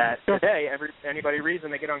that today anybody reads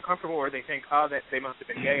and they get uncomfortable, or they think, that they must have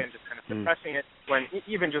been gay and just kind of suppressing it, when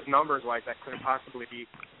even just numbers-wise that couldn't possibly be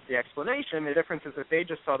the explanation. The difference is that they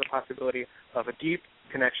just saw the possibility of a deep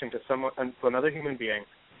connection to another human being,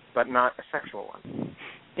 but not a sexual one.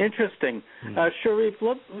 Interesting. Sharif,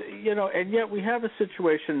 and yet we have a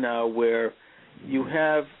situation now where you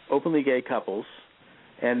have openly gay couples,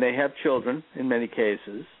 and they have children in many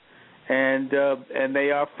cases, and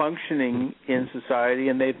they are functioning in society,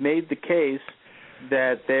 and they've made the case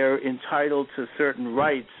that they're entitled to certain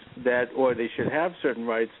rights or they should have certain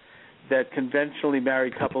rights that conventionally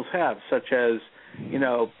married couples have, such as,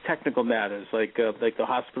 technical matters like the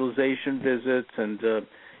hospitalization visits and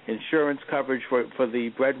insurance coverage for the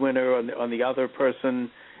breadwinner on the other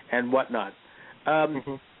person and whatnot.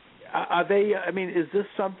 Are they? Is this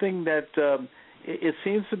something that it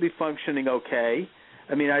seems to be functioning okay?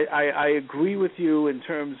 I agree with you in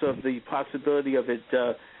terms of the possibility of it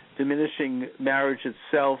diminishing marriage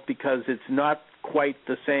itself because it's not quite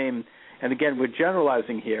the same. And again, we're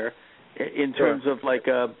generalizing here in terms of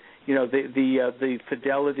the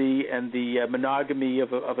fidelity and the monogamy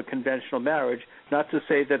of a conventional marriage. Not to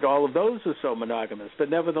say that all of those are so monogamous, but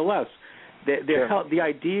nevertheless, the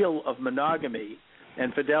ideal of monogamy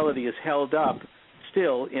and fidelity is held up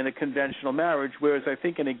still in a conventional marriage, whereas I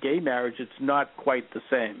think in a gay marriage it's not quite the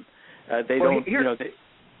same. They don't,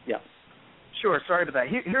 yeah. Sure. Sorry about that.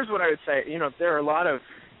 Here's what I would say. There are a lot of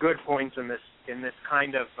good points in this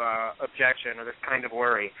kind of objection or this kind of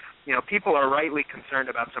worry. People are rightly concerned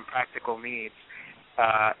about some practical needs,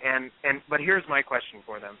 but here's my question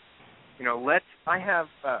for them: I have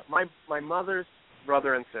my mother's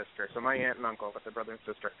brother and sister, so my aunt and uncle, but their brother and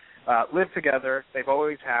sister, live together. They've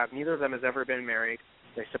always have. Neither of them has ever been married.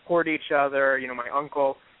 They support each other. My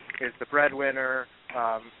uncle is the breadwinner,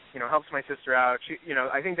 helps my sister out.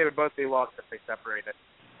 I think they would both be lost if they separated.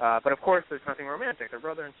 But, of course, there's nothing romantic. They're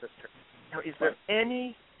brother and sister. Now, is there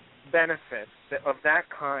any benefit of that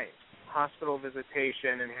kind, hospital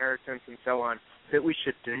visitation, inheritance, and so on, that we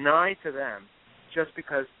should deny to them just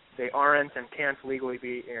because they aren't and can't legally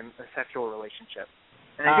be in a sexual relationship?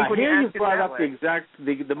 And I think when here you you've brought up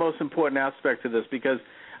the most important aspect of this, because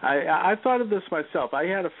I thought of this myself. I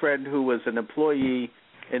had a friend who was an employee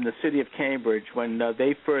in the city of Cambridge when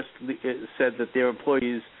they first said that their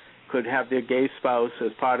employees could have their gay spouse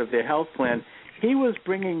as part of their health plan. He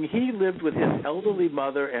lived with his elderly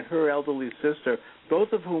mother and her elderly sister,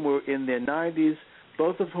 both of whom were in their 90s,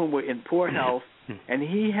 both of whom were in poor health, and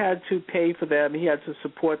he had to pay for them, he had to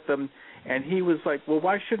support them, and he was like, well,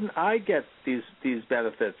 why shouldn't I get these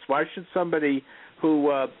benefits? Why should somebody who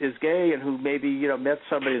is gay and who maybe met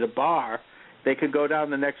somebody at a bar, they could go down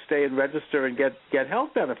the next day and register and get health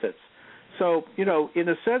benefits? So, in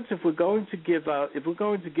a sense, if we're going to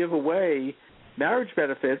give away marriage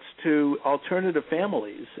benefits to alternative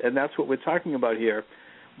families, and that's what we're talking about here,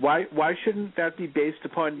 why shouldn't that be based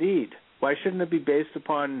upon need? Why shouldn't it be based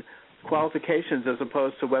upon qualifications as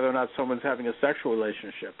opposed to whether or not someone's having a sexual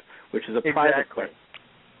relationship, which is a private thing?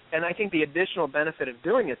 And I think the additional benefit of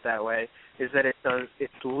doing it that way is that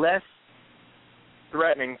it's less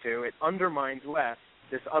threatening it undermines less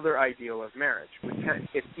this other ideal of marriage.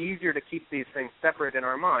 It's easier to keep these things separate in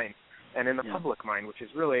our mind and in the public mind, which is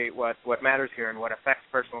really what matters here and what affects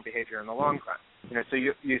personal behavior in the long run. So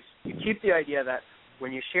you keep the idea that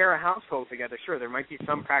when you share a household together, sure, there might be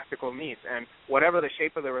some practical needs, and whatever the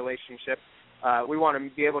shape of the relationship, we want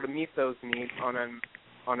to be able to meet those needs on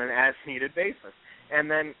an as-needed basis. And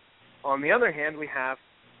then, on the other hand, we have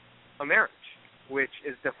a marriage, which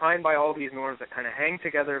is defined by all these norms that kind of hang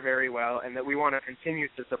together very well and that we want to continue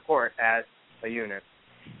to support as a unit.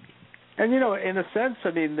 And, in a sense,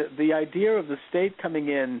 I mean, the idea of the state coming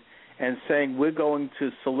in and saying we're going to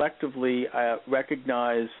selectively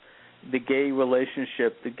recognize the gay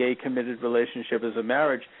relationship, the gay committed relationship as a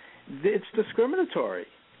marriage, it's discriminatory.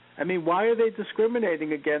 I mean, why are they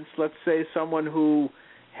discriminating against, let's say, someone who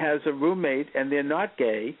has a roommate and they're not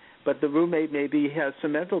gay, but the roommate maybe has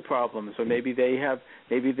some mental problems, or maybe they're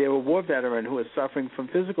a war veteran who is suffering from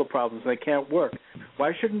physical problems and they can't work.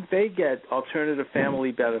 Why shouldn't they get alternative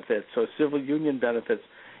family benefits or civil union benefits?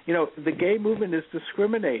 The gay movement is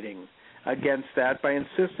discriminating against that by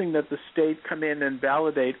insisting that the state come in and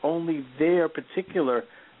validate only their particular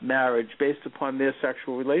marriage based upon their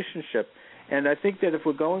sexual relationship. And I think that if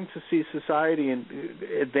we're going to see society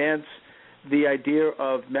advance the idea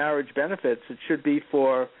of marriage benefits, it should be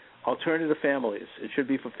for alternative families. It should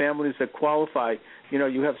be for families that qualify.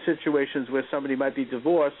 You have situations where somebody might be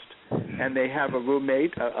divorced and they have a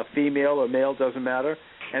roommate, a female or male, doesn't matter,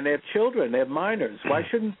 and they have children, they have minors. Why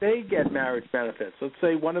shouldn't they get marriage benefits? Let's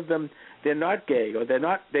say one of them, they're not gay, or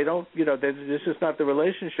this is not the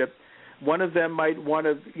relationship. One of them might want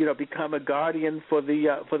to, become a guardian for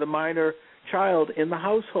the minor child in the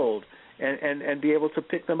household, and be able to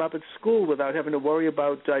pick them up at school without having to worry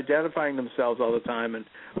about identifying themselves all the time and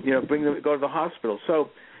go to the hospital. So,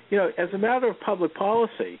 as a matter of public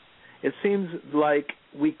policy, it seems like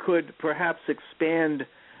we could perhaps expand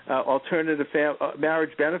alternative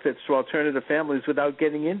marriage benefits to alternative families without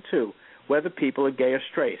getting into whether people are gay or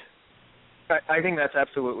straight. I think that's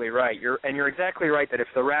absolutely right. You're exactly right that if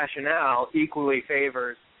the rationale equally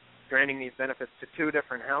favors granting these benefits to two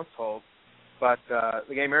different households, but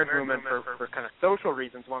the gay marriage movement, for kind of social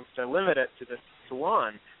reasons, wants to limit it to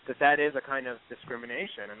one, that is a kind of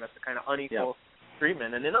discrimination, and that's a kind of unequal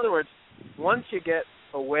treatment. And in other words, once you get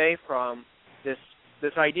away from this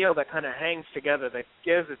ideal that kind of hangs together, that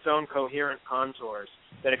gives its own coherent contours,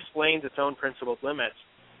 that explains its own principled limits,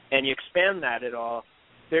 and you expand that at all,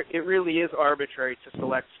 it really is arbitrary to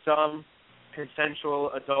select some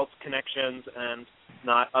consensual adult connections and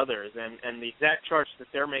not others. And the exact charge that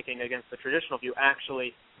they're making against the traditional view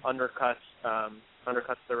actually undercuts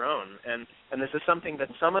their own. And this is something that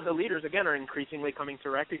some of the leaders, again, are increasingly coming to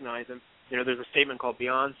recognize. And, there's a statement called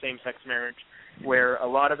Beyond Same-Sex Marriage, where a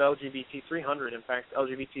lot of LGBT 300, in fact,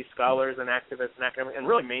 LGBT scholars and activists and academics, and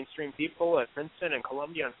really mainstream people at Princeton and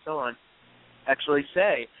Columbia and so on, actually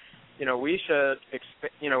say, we should,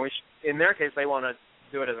 in their case, they want to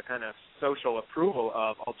do it as a kind of social approval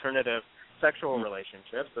of alternative sexual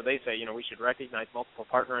relationships. So they say, we should recognize multiple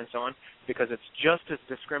partner and so on, because it's just as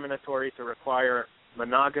discriminatory to require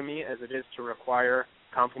monogamy as it is to require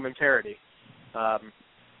complementarity. The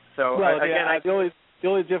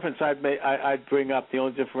only difference I'd bring up, the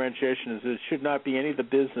only differentiation is it should not be any of the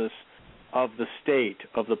business of the state,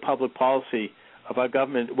 of the public policy of our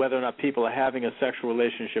government, whether or not people are having a sexual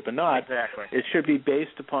relationship or not. Exactly. It should be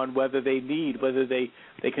based upon whether they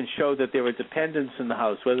can show that there are dependents in the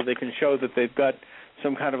house, whether they can show that they've got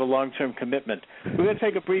some kind of a long-term commitment. We're going to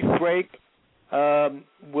take a brief break.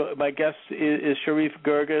 My guest is Sherif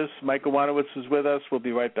Girgus. Mike Iwanowicz is with us. We'll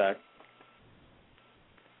be right back.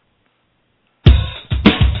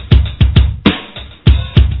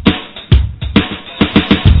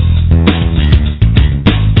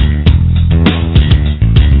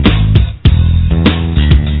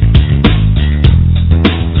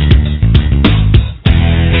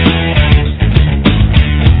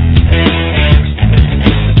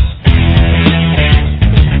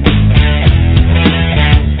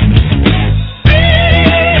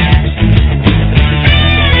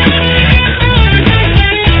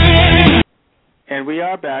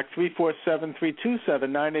 Back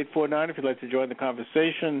 347-327-9849 if you'd like to join the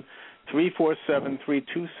conversation.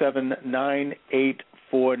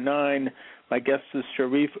 347-327-9849. My guest is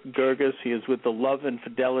Sharif Girgus. He is with the Love and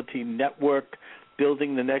Fidelity Network,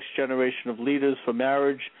 building the next generation of leaders for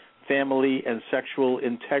marriage, family, and sexual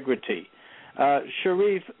integrity.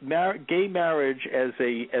 Sharif, gay marriage as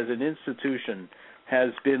an institution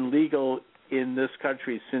has been legal in this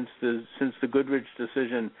country since the Goodrich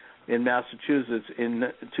decision in Massachusetts in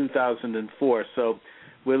 2004. So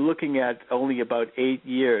we're looking at only about 8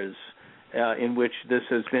 years in which this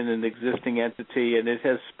has been an existing entity, and it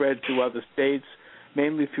has spread to other states,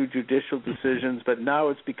 mainly through judicial decisions, but now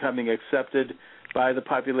it's becoming accepted by the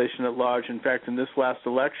population at large. In fact, in this last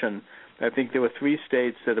election, I think there were 3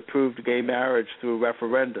 states that approved gay marriage through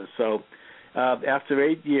referenda. So after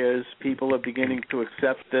 8 years, people are beginning to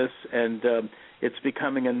accept this, and it's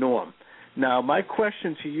becoming a norm. Now, my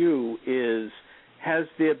question to you is, has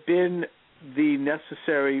there been the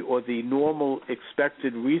necessary or the normal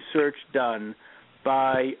expected research done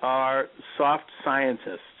by our soft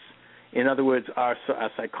scientists? In other words, our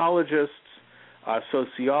psychologists, our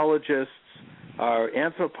sociologists, our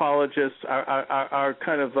anthropologists, our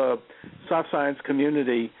kind of soft science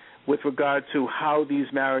community with regard to how these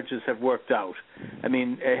marriages have worked out? I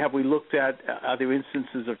mean, have we looked at, are there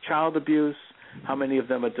instances of child abuse? How many of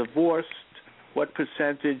them are divorced? What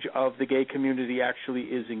percentage of the gay community actually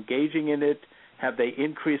is engaging in it? Have they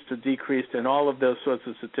increased or decreased? And all of those sorts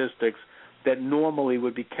of statistics that normally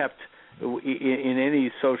would be kept in any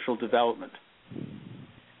social development.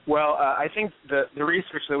 Well, I think the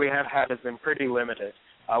research that we have had has been pretty limited.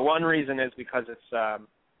 One reason is because it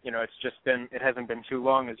hasn't been too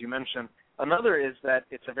long, as you mentioned. Another is that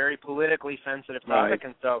it's a very politically sensitive topic, right.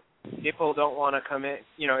 And so people don't want to come in.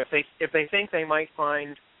 If they think they might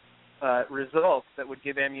find results that would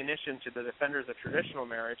give ammunition to the defenders of traditional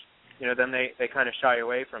marriage, then they kind of shy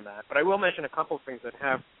away from that. But I will mention a couple of things that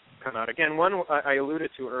have come out. Again, one I alluded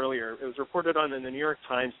to earlier. It was reported on in the New York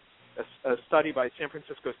Times, a study by San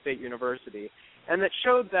Francisco State University, and that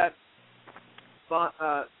showed that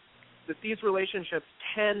these relationships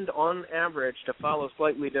tend, on average, to follow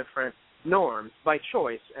slightly different norms by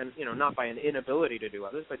choice, and not by an inability to do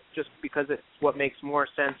others, but just because it's what makes more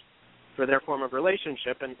sense for their form of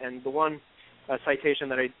relationship. And the one citation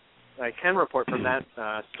that I can report from that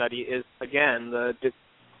study is, again, the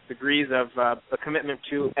degrees of a commitment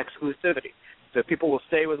to exclusivity. So people will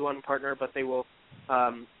stay with one partner, but they will,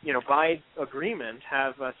 by agreement,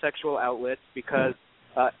 have sexual outlets because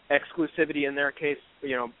exclusivity in their case,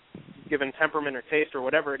 given temperament or taste or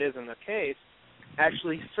whatever it is in the case,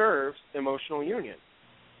 actually serves emotional union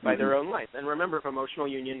by their own life. And remember, if emotional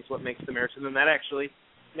union is what makes the marriage, then that actually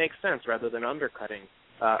makes sense rather than undercutting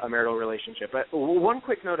a marital relationship. But one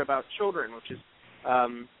quick note about children, which has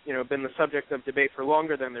been the subject of debate for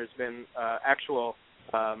longer than there's been actual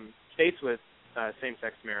states with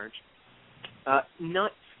same-sex marriage.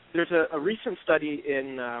 There's a recent study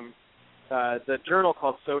in the journal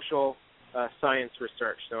called Social Science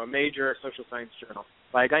Research, so a major social science journal,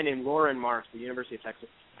 by a guy named Loren Marks at the University of Texas,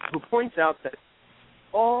 who points out that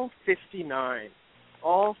all 59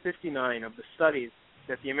 of the studies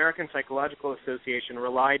that the American Psychological Association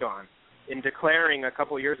relied on in declaring a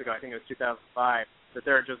couple of years ago, I think it was 2005, that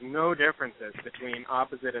there are just no differences between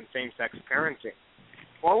opposite and same-sex parenting,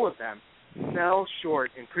 all of them fell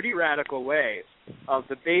short in pretty radical ways of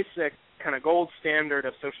the basic kind of gold standard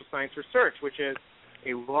of social science research, which is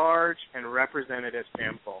a large and representative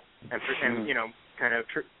sample, and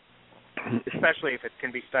especially if it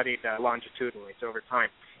can be studied longitudinally, so over time.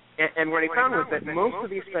 And what he found was that most of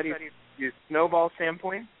these studies use snowball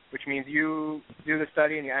sampling, which means you do the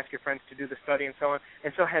study and you ask your friends to do the study and so on,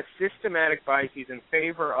 and so has systematic biases in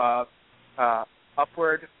favor of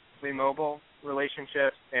upwardly mobile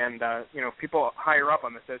relationships and people higher up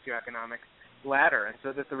on the socioeconomic ladder, and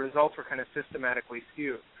so that the results were kind of systematically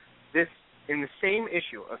skewed. This, in the same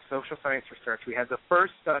issue of social science research, we had the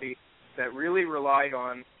first study that really relied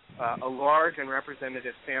on a large and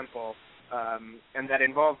representative sample, and that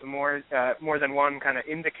involved more than one kind of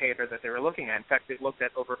indicator that they were looking at. In fact, it looked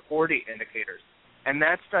at over 40 indicators. And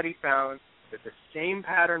that study found that the same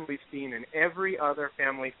pattern we've seen in every other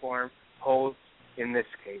family form holds in this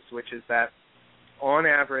case, which is that, on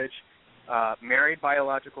average, married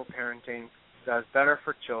biological parenting does better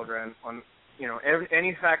for children on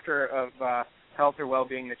any factor of health or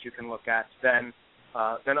well-being that you can look at than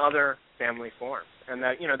other family forms, and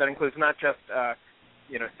that includes not just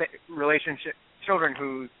relationship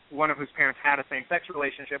children one of whose parents had a same-sex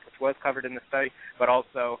relationship, which was covered in the study, but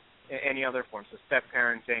also any other forms, so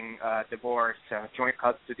step-parenting, divorce, joint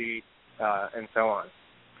custody, and so on.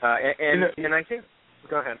 And I think,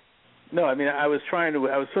 go ahead. No, I mean, I was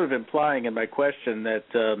sort of implying in my question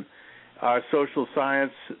that our social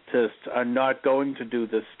scientists are not going to do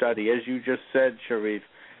this study, as you just said, Sharif,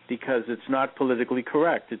 because it's not politically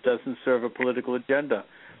correct. It doesn't serve a political agenda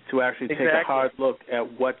to actually take a hard look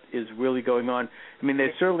at what is really going on. I mean, they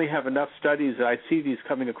certainly have enough studies. I see these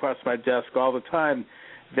coming across my desk all the time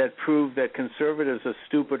that prove that conservatives are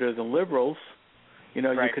stupider than liberals. You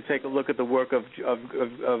could take a look at the work of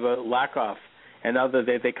Lakoff and other.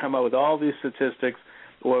 They come out with all these statistics,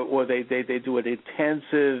 or they do an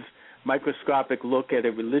intensive microscopic look at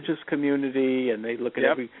a religious community, and they look at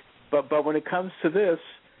every. But when it comes to this,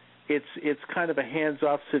 it's kind of a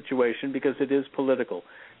hands-off situation because it is political.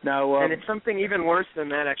 Now, and it's something even worse than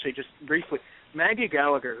that. Actually, just briefly, Maggie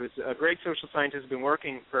Gallagher, who's a great social scientist, has been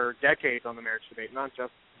working for decades on the marriage debate, not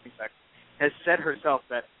just same-sex, has said herself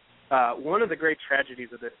that one of the great tragedies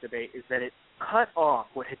of this debate is that it cut off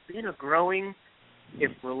what had been a growing, if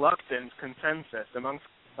reluctant, consensus amongst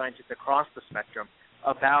scientists across the spectrum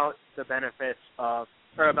about the benefits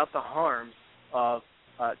about the harms of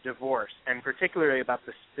divorce, and particularly about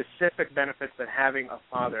the specific benefits that having a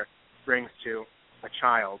father brings to a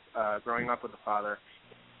child growing up with a father.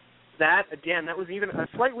 That, again, that was even a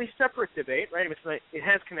slightly separate debate, right? It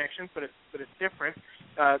has connections, but it's different.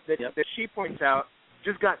 That she points out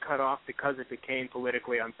just got cut off because it became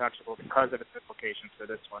politically untouchable because of its implications for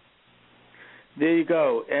this one. There you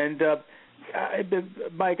go. And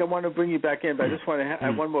Mike, I want to bring you back in, but I just want to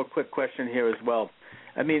have one more quick question here as well.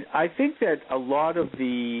 I mean, I think that a lot of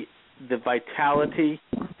the vitality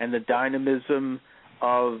and the dynamism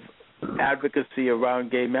of advocacy around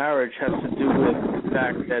gay marriage has to do with the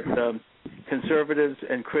fact that conservatives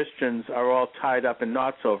and Christians are all tied up in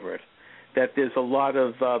knots over it. That there's a lot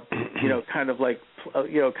of kind of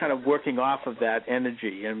working off of that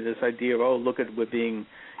energy, and this idea of look at we're being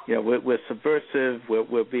we're subversive,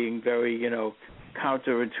 we're being very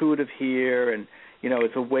counterintuitive here, and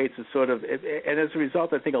it's a way to sort of, and as a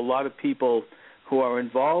result, I think a lot of people who are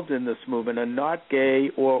involved in this movement are not gay,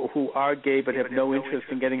 or who are gay but have no interest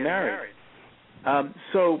in getting married.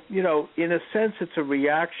 So, in a sense, it's a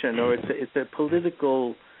reaction, or it's a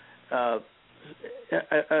political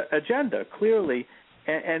agenda, clearly.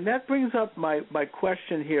 And that brings up my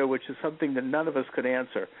question here, which is something that none of us could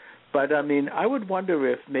answer. But, I mean, I would wonder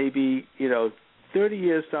if maybe, 30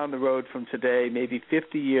 years down the road from today, maybe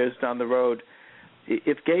 50 years down the road,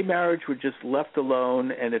 if gay marriage were just left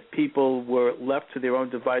alone and if people were left to their own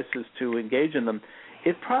devices to engage in them,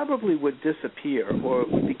 it probably would disappear or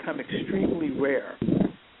it would become extremely rare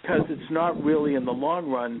because it's not really, in the long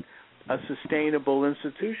run, a sustainable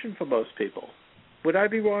institution for most people. Would I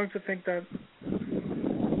be wrong to think that?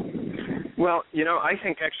 Well, I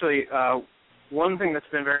think actually one thing that's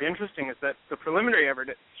been very interesting is that the preliminary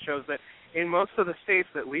evidence shows that in most of the states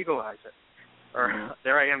that legalize it, or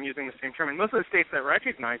there I am using the same term, in most of the states that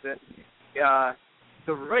recognize it,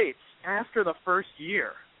 the rates after the first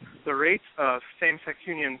year, the rates of same-sex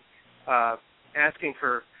unions asking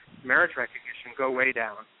for marriage recognition go way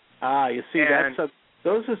down. You see,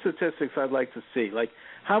 those are statistics I'd like to see. Like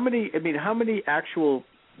how many actual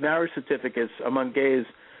marriage certificates among gays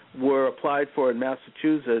were applied for in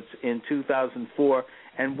Massachusetts in 2004,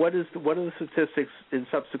 and what are the statistics in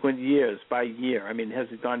subsequent years by year? I mean, has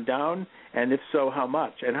it gone down, and if so, how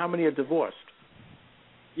much? And how many are divorced?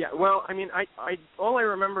 Yeah, well, I mean, I all I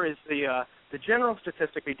remember is the general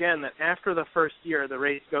statistic, again, that after the first year, the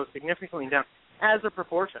rates go significantly down as a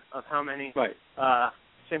proportion of how many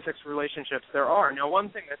same-sex relationships there are. Now, one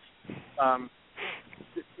thing that's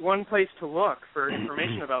one place to look for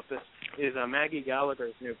information about this is Maggie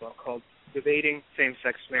Gallagher's new book called Debating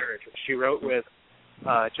Same-Sex Marriage, which she wrote with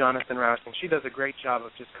Jonathan Rauch, and she does a great job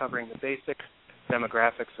of just covering the basic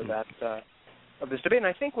demographics of that of this debate. And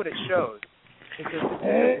I think what it shows is that this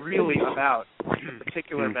isn't really about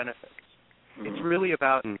particular benefits. It's really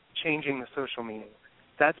about changing the social meaning.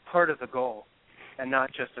 That's part of the goal, and not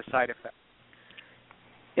just a side effect.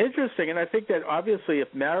 Interesting, and I think that obviously if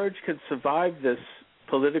marriage can survive this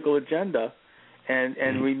political agenda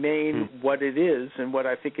and remain what it is, and what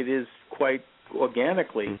I think it is quite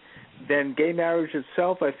organically, then gay marriage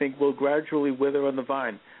itself, I think, will gradually wither on the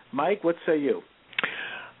vine. Mike, what say you?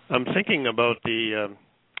 I'm thinking about the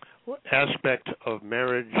aspect of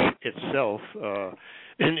marriage itself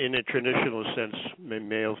in a traditional sense,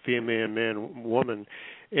 male, female, man, woman.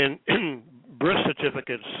 And birth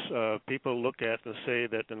certificates, people look at and say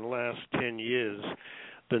that in the last 10 years,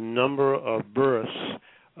 the number of births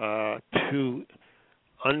to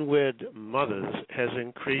unwed mothers has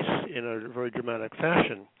increased in a very dramatic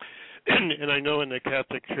fashion. And I know in the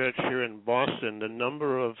Catholic Church here in Boston, the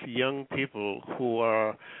number of young people who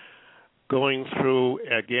are going through,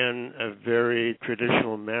 again, a very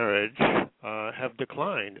traditional marriage have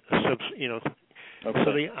declined. So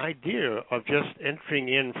the idea of just entering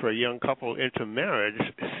in for a young couple into marriage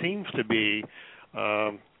seems to be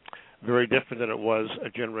very different than it was a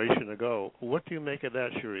generation ago. What do you make of that,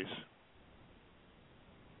 Sherif?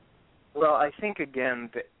 Well, I think, again,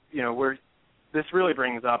 that, this really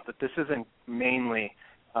brings up that this isn't mainly,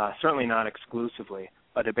 certainly not exclusively,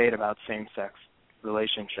 a debate about same-sex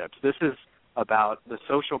relationships. This is about the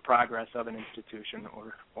social progress of an institution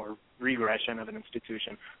or regression of an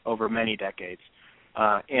institution over many decades.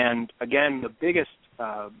 And, again, the biggest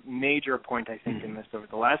major point, I think, in this over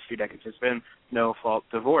the last few decades has been no-fault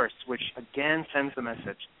divorce, which, again, sends the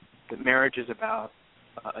message that marriage is about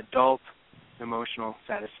adult emotional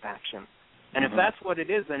satisfaction. And if that's what it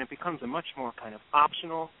is, then it becomes a much more kind of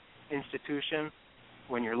optional institution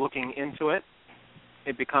when you're looking into it.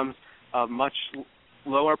 It becomes a much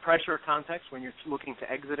lower pressure context when you're looking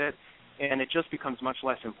to exit it, and it just becomes much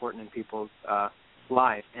less important in people's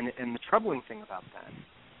lives. And the troubling thing about that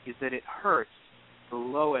is that it hurts the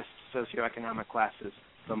lowest socioeconomic classes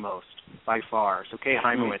the most, by far. So Kay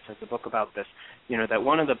Iwanowicz has a book about this, that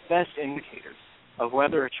one of the best indicators of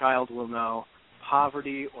whether a child will know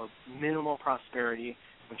poverty or minimal prosperity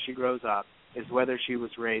when she grows up is whether she was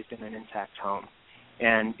raised in an intact home.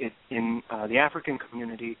 And in the African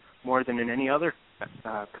community, more than in any other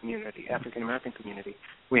community, African-American community,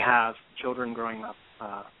 we have children growing up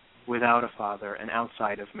without a father and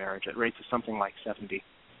outside of marriage at rates of something like 70%.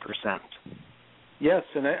 Yes,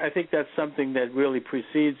 and I think that's something that really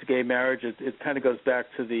precedes gay marriage. It kind of goes back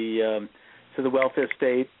to the welfare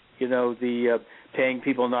state, the paying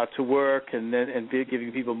people not to work, and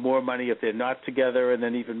giving people more money if they're not together, and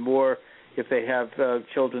then even more if they have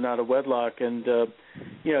children out of wedlock. And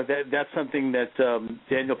that's something that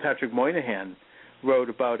Daniel Patrick Moynihan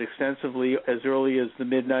wrote about extensively as early as the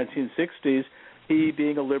mid-1960s, he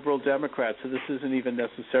being a liberal Democrat. So this isn't even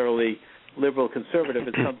necessarily liberal conservative.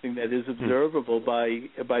 It's something that is observable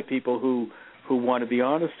by people who want to be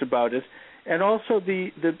honest about it. And also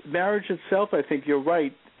the marriage itself, I think you're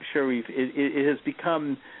right, Sherif, it has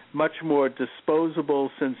become much more disposable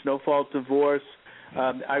since no-fault divorce.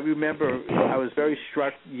 I remember I was very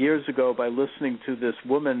struck years ago by listening to this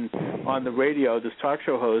woman on the radio, this talk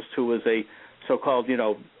show host who was a so-called,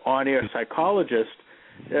 on-air psychologist.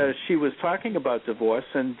 She was talking about divorce,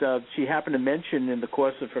 and she happened to mention in the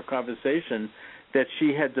course of her conversation that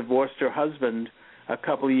she had divorced her husband a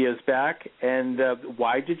couple of years back. And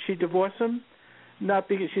why did she divorce him? Not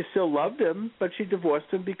because she still loved him, but she divorced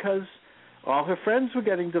him because all her friends were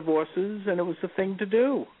getting divorces, and it was the thing to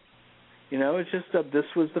do. It's just this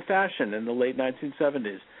was the fashion in the late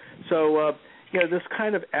 1970s. So, this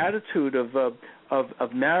kind of attitude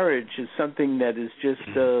of marriage is something that is just,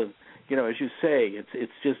 as you say,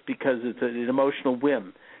 it's just because it's an emotional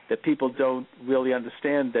whim that people don't really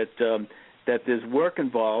understand that there's work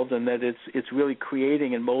involved and that it's really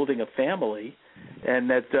creating and molding a family, and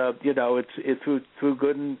that it's through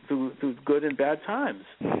good and bad times.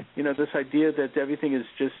 This idea that everything is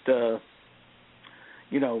just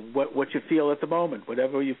what you feel at the moment,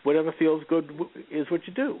 whatever feels good is what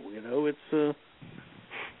you do. It's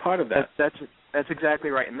part of that. That's exactly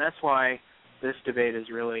right, and that's why this debate is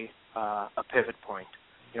really a pivot point.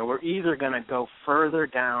 We're either going to go further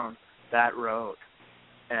down that road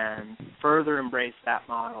and further embrace that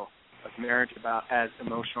model of marriage as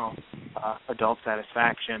emotional adult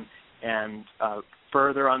satisfaction and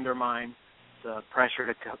further undermine the pressure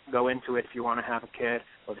to go into it if you want to have a kid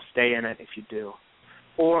or to stay in it if you do.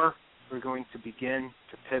 Or we're going to begin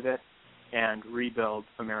to pivot and rebuild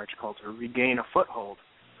the marriage culture, regain a foothold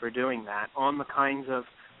for doing that on the kinds of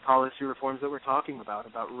policy reforms that we're talking about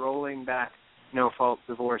rolling back no-fault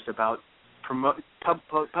divorce, about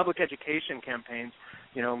public education campaigns,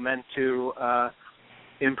 meant to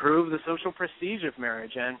improve the social prestige of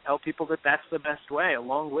marriage and tell people that that's the best way,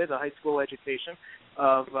 along with a high school education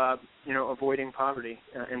of, avoiding poverty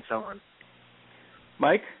and so on.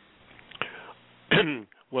 Mike?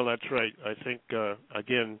 Well, that's right. I think,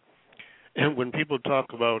 again, when people talk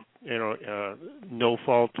about,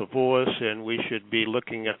 no-fault divorce, and we should be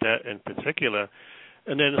looking at that in particular,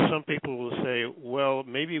 and then some people will say, well,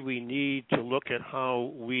 maybe we need to look at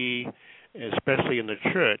how we, especially in the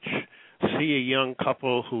church, see a young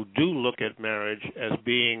couple who do look at marriage as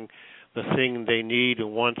being the thing they need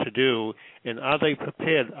and want to do, and are they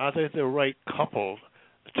prepared? Are they the right couple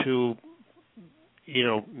to,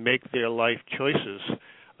 make their life choices?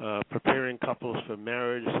 Preparing couples for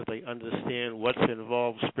marriage so they understand what's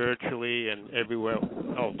involved spiritually and everywhere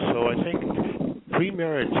else. So I think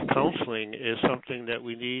pre-marriage counseling is something that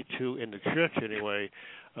we need to, in the church anyway,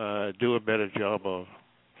 do a better job of.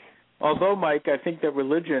 Although, Mike, I think that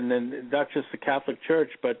religion, and not just the Catholic Church,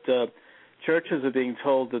 but churches are being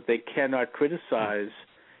told that they cannot criticize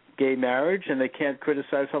gay marriage and they can't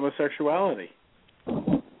criticize homosexuality.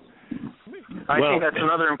 I think that's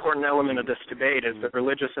another important element of this debate is the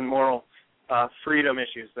religious and moral freedom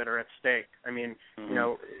issues that are at stake. I mean,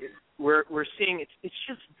 we're seeing it's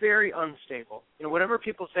just very unstable. Whatever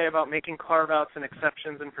people say about making carve-outs and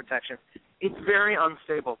exceptions and protection, it's very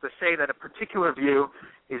unstable to say that a particular view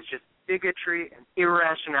is just bigotry and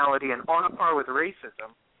irrationality and on a par with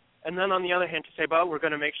racism, and then on the other hand to say, well, we're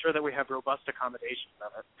going to make sure that we have robust accommodations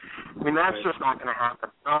of it. I mean, that's just not going to happen,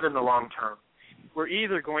 not in the long term. We're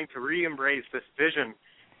either going to re-embrace this vision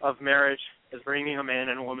of marriage as bringing a man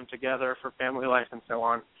and a woman together for family life and so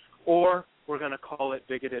on, or we're going to call it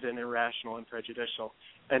bigoted and irrational and prejudicial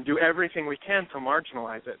and do everything we can to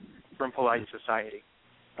marginalize it from polite society.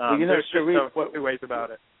 There's Sharif, just two ways about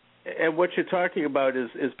it. And what you're talking about is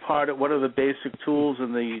part of one of the basic tools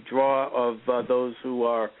in the draw of those who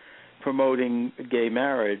are promoting gay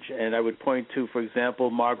marriage. And I would point to, for example,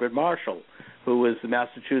 Margaret Marshall, who was the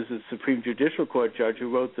Massachusetts Supreme Judicial Court judge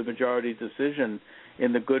who wrote the majority decision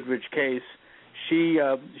in the Goodrich case.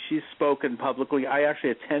 She's spoken publicly. I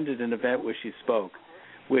actually attended an event where she spoke,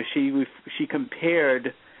 where she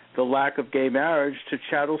compared the lack of gay marriage to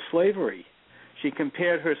chattel slavery. She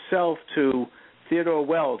compared herself to Theodore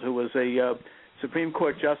Weld, who was a Supreme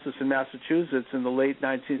Court justice in Massachusetts in the late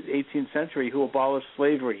 18th century who abolished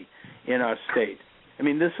slavery in our state. I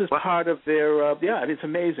mean, this is part of their, it's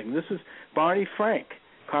amazing. This is Barney Frank.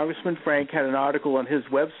 Congressman Frank had an article on his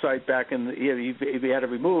website back in he had it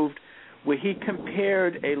removed, where he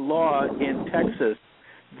compared a law in Texas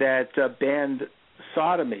that banned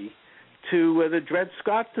sodomy to the Dred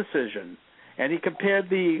Scott decision. And he compared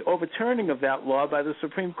the overturning of that law by the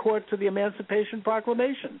Supreme Court to the Emancipation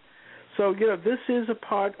Proclamation. So, this is a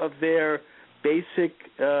part of their basic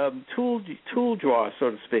tool drawer,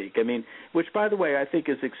 so to speak. I mean, which, by the way, I think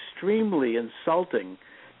is extremely insulting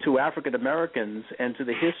to African Americans and to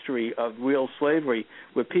the history of real slavery,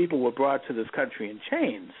 where people were brought to this country in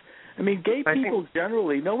chains. I mean, gay people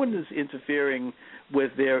generally, no one is interfering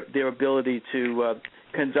with their ability to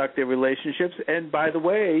conduct their relationships. And by the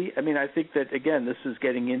way, I mean, I think that, again, this is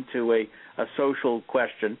getting into a social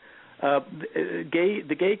question.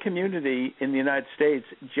 The gay community in the United States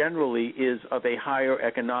generally is of a higher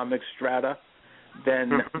economic strata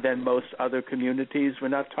than most other communities. We're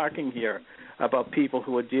not talking here about people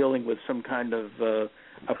who are dealing with some kind of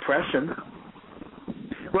oppression.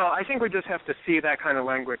 Well, I think we just have to see that kind of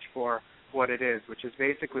language for what it is, which is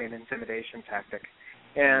basically an intimidation tactic.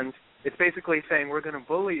 And it's basically saying we're going to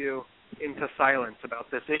bully you into silence about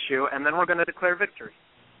this issue, and then we're going to declare victory.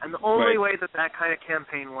 And the only way that kind of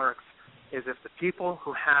campaign works is if the people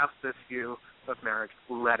who have this view of marriage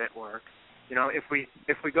let it work. If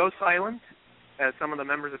we go silent, as some of the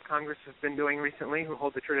members of Congress have been doing recently who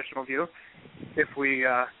hold the traditional view, if we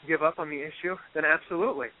give up on the issue, then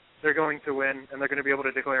absolutely they're going to win and they're going to be able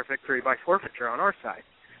to declare victory by forfeiture on our side.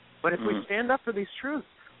 But if we stand up for these truths,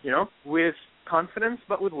 with confidence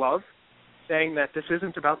but with love, saying that this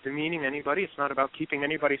isn't about demeaning anybody, it's not about keeping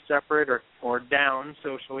anybody separate or down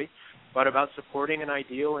socially, but about supporting an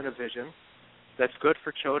ideal and a vision that's good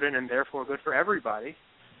for children and therefore good for everybody,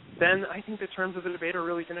 then I think the terms of the debate are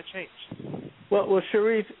really going to change. Well,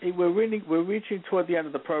 Sharif, we're reaching toward the end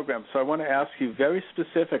of the program, so I want to ask you very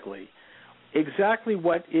specifically, exactly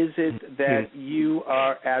what is it that you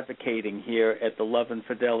are advocating here at the Love and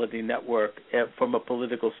Fidelity Network from a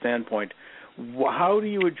political standpoint? How do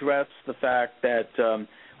you address the fact that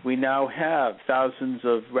we now have thousands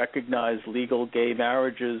of recognized legal gay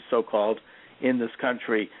marriages, so-called, in this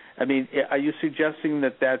country? I mean, are you suggesting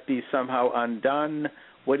that be somehow undone?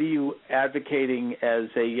 What are you advocating as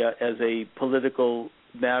a political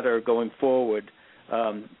matter going forward,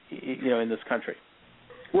 in this country?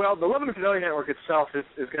 Well, the Love and Fidelity Network itself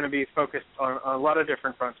is going to be focused on a lot of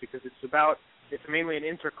different fronts because it's mainly an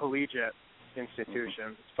intercollegiate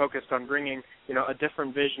institution. It's focused on bringing, a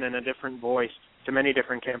different vision and a different voice to many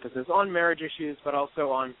different campuses on marriage issues, but also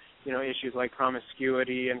on, issues like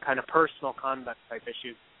promiscuity and kind of personal conduct type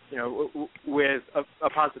issues, with a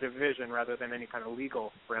positive vision rather than any kind of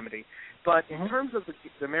legal remedy. But in terms of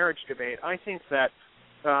the marriage debate, I think that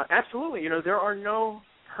absolutely, there are no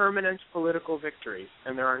permanent political victories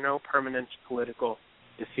and there are no permanent political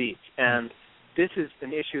defeats. And this is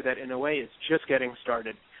an issue that, in a way, is just getting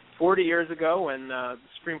started. 40 years ago, when the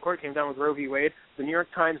Supreme Court came down with Roe v. Wade, the New York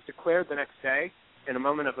Times declared the next day, in a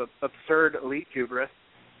moment of absurd elite hubris,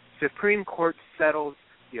 Supreme Court settled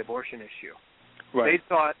the abortion issue. Right. They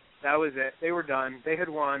thought that was it. They were done. They had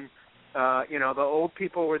won. The old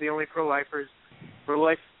people were the only pro-lifers.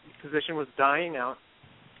 Pro-life position was dying out,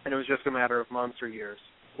 and it was just a matter of months or years.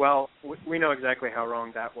 Well, we know exactly how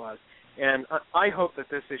wrong that was. And I hope that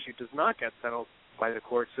this issue does not get settled by the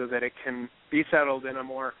court so that it can be settled in a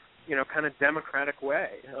more, kind of democratic way,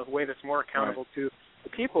 a way that's more accountable to the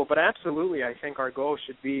people. But absolutely, I think our goal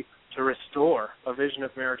should be to restore a vision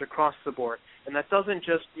of marriage across the board. And that doesn't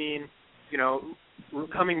just mean,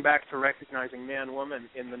 coming back to recognizing man-woman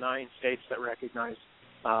in the 9 states that recognize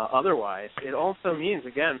otherwise. It also means,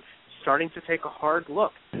 again, starting to take a hard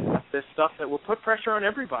look at this stuff that will put pressure on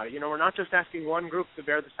everybody. We're not just asking one group to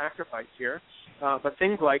bear the sacrifice here, but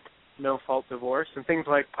things like no-fault divorce and things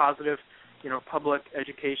like positive, public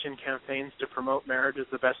education campaigns to promote marriage is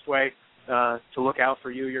the best way to look out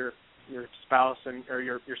for you, your spouse, or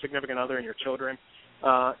your significant other and your children,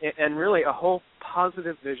 and really a whole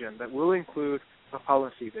positive vision that will include a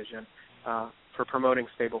policy vision for promoting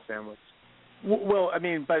stable families. Well, I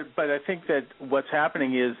mean, but I think that what's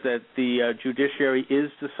happening is that the judiciary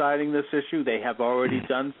is deciding this issue. They have already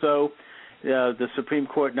done so. The Supreme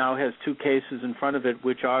Court now has 2 cases in front of it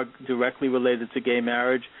which are directly related to gay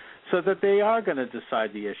marriage, so that they are going to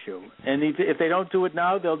decide the issue. And if they don't do it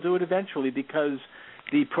now, they'll do it eventually, because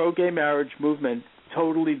the pro-gay marriage movement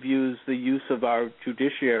totally views the use of our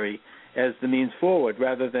judiciary as the means forward,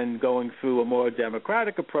 rather than going through a more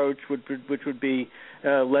democratic approach, which would be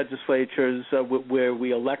legislatures where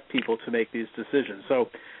we elect people to make these decisions. So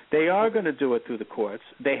they are going to do it through the courts.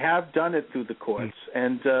 They have done it through the courts.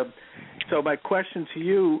 And so my question to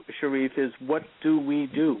you, Sharif, is what do we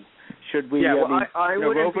do? Should we,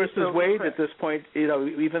 Roe versus Wade at this point,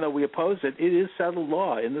 even though we oppose it, it is settled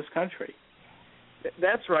law in this country.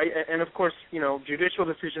 That's right, and of course, judicial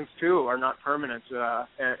decisions too are not permanent,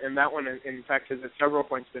 and that one, in fact, has at several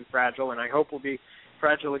points been fragile, and I hope will be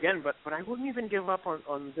fragile again. But I wouldn't even give up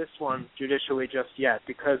on this one judicially just yet,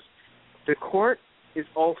 because the court is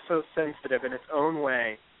also sensitive in its own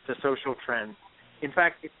way to social trends. In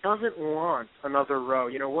fact, it doesn't want another Roe.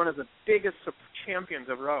 One of the biggest champions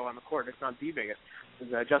of Roe on the court, if not the biggest, is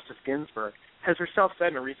Justice Ginsburg, has herself said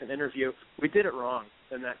in a recent interview, we did it wrong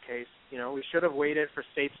in that case. We should have waited for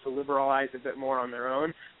states to liberalize a bit more on their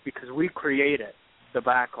own, because we created the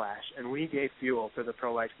backlash and we gave fuel to the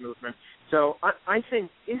pro-life movement. So I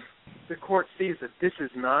think if the court sees that this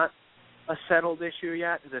is not a settled issue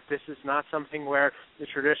yet, that this is not something where the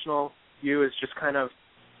traditional view is just kind of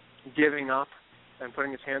giving up and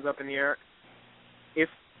putting its hands up in the air, if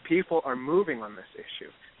people are moving on this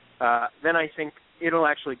issue, then I think it'll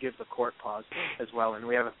actually give the court pause as well. And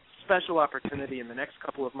we have a special opportunity in the next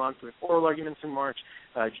couple of months with oral arguments in March,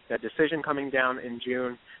 a decision coming down in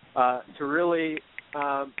June, to really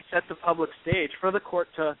set the public stage for the court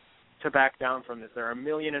to back down from this. There are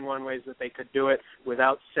 1,000,001 ways that they could do it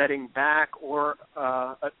without setting back or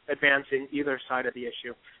advancing either side of the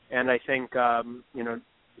issue. And I think,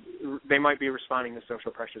 they might be responding to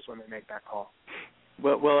social pressures when they make that call.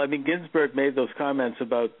 Well, I mean, Ginsburg made those comments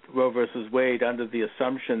about Roe versus Wade under the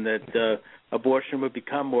assumption that abortion would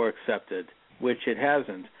become more accepted, which it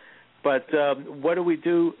hasn't. But what do we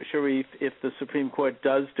do, Sharif, if the Supreme Court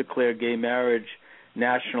does declare gay marriage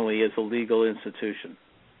nationally as a legal institution?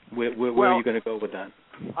 Where are you going to go with that?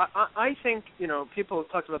 I think, people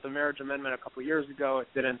talked about the marriage amendment a couple of years ago. It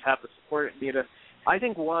didn't have the support it needed. I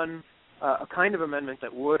think a kind of amendment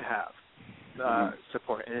that would have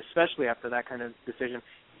support, and especially after that kind of decision,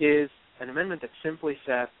 is an amendment that simply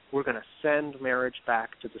said we're going to send marriage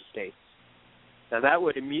back to the states. Now, that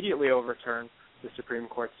would immediately overturn the Supreme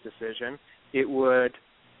Court's decision. It would,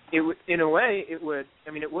 in a way, it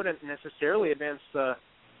wouldn't necessarily advance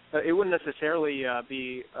it wouldn't necessarily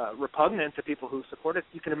be repugnant to people who support it.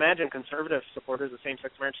 You can imagine conservative supporters of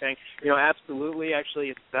same-sex marriage saying, absolutely, actually,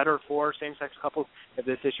 it's better for same-sex couples if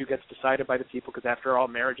this issue gets decided by the people, because after all,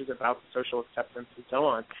 marriage is about social acceptance and so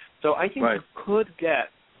on. So I think you could get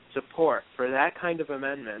support for that kind of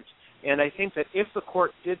amendment, and I think that if the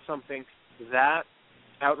court did something that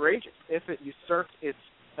outrageous, if it usurped its,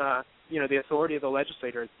 the authority of the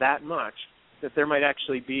legislators that much, that there might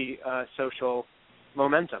actually be social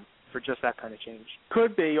momentum for just that kind of change.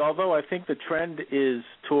 Could be, although I think the trend is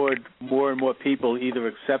toward more and more people either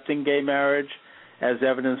accepting gay marriage, as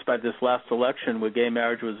evidenced by this last election where gay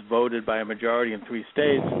marriage was voted by a majority in 3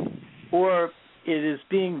 states, or it is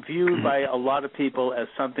being viewed by a lot of people as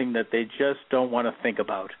something that they just don't want to think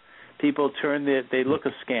about. People they look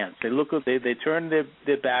askance. They turn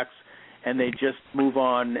their backs and they just move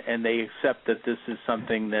on, and they accept that this is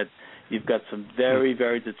something that you've got some very,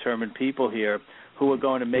 very determined people here who are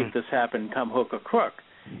going to make this happen come hook or crook.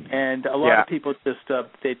 And a lot of people just,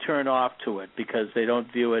 they turn off to it because they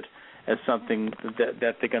don't view it as something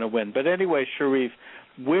that they're going to win. But anyway, Sharif,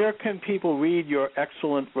 where can people read your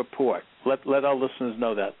excellent report? Let our listeners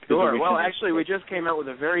know that. Sure. Well, actually, we just came out with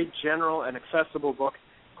a very general and accessible book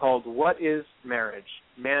called What is Marriage?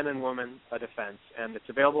 Man and Woman, a Defense. And it's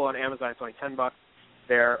available on Amazon. It's only $10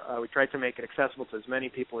 there. We tried to make it accessible to as many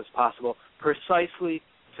people as possible, precisely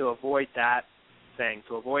to avoid that thing,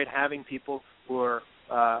 to avoid having people who are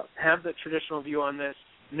have the traditional view on this,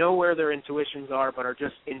 know where their intuitions are, but are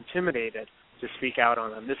just intimidated to speak out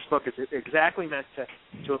on them. This book is exactly meant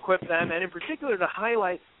to equip them, and in particular to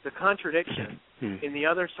highlight the contradiction in the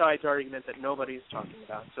other side's argument that nobody's talking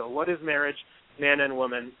about. So what is marriage? Man and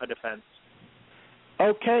Woman, a Defense.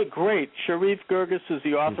 Okay, great. Sherif Girgus is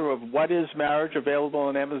the author of What is Marriage, available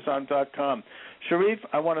on Amazon.com. Sherif,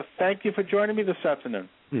 I want to thank you for joining me this afternoon.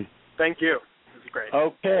 Thank you. This is great.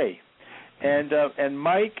 Okay. And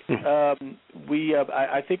Mike,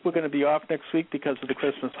 I think we're going to be off next week because of the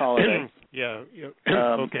Christmas holiday.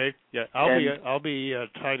 Okay. Yeah, I'll be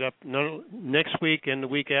tied up next week and the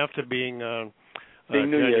week after being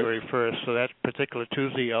January 1st. So that particular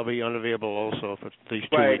Tuesday, I'll be unavailable also for these 2 weeks.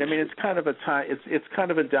 Right. I mean, it's kind of a time. It's kind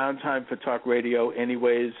of a downtime for talk radio,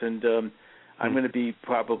 anyways, and I'm going to be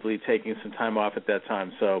probably taking some time off at that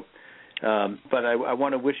time. So. But I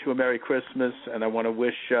want to wish you a Merry Christmas, and I want to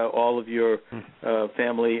wish all of your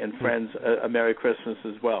family and friends a Merry Christmas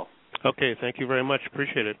as well. Okay, thank you very much.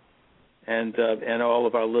 Appreciate it. And all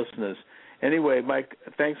of our listeners. Anyway, Mike,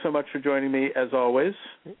 thanks so much for joining me, as always.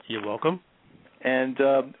 You're welcome. And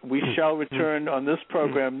we shall return on this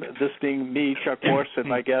program, this being me, Chuck Morse, and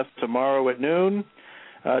my guest tomorrow at noon.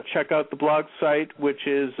 Check out the blog site, which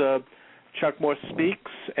is Chuck Morse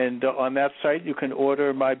Speaks, and on that site you can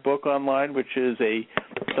order my book online, which is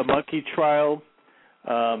The Monkey Trial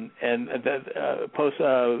and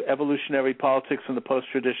Evolutionary Politics in the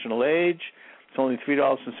Post-Traditional Age. It's only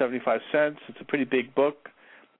 $3.75. It's a pretty big book.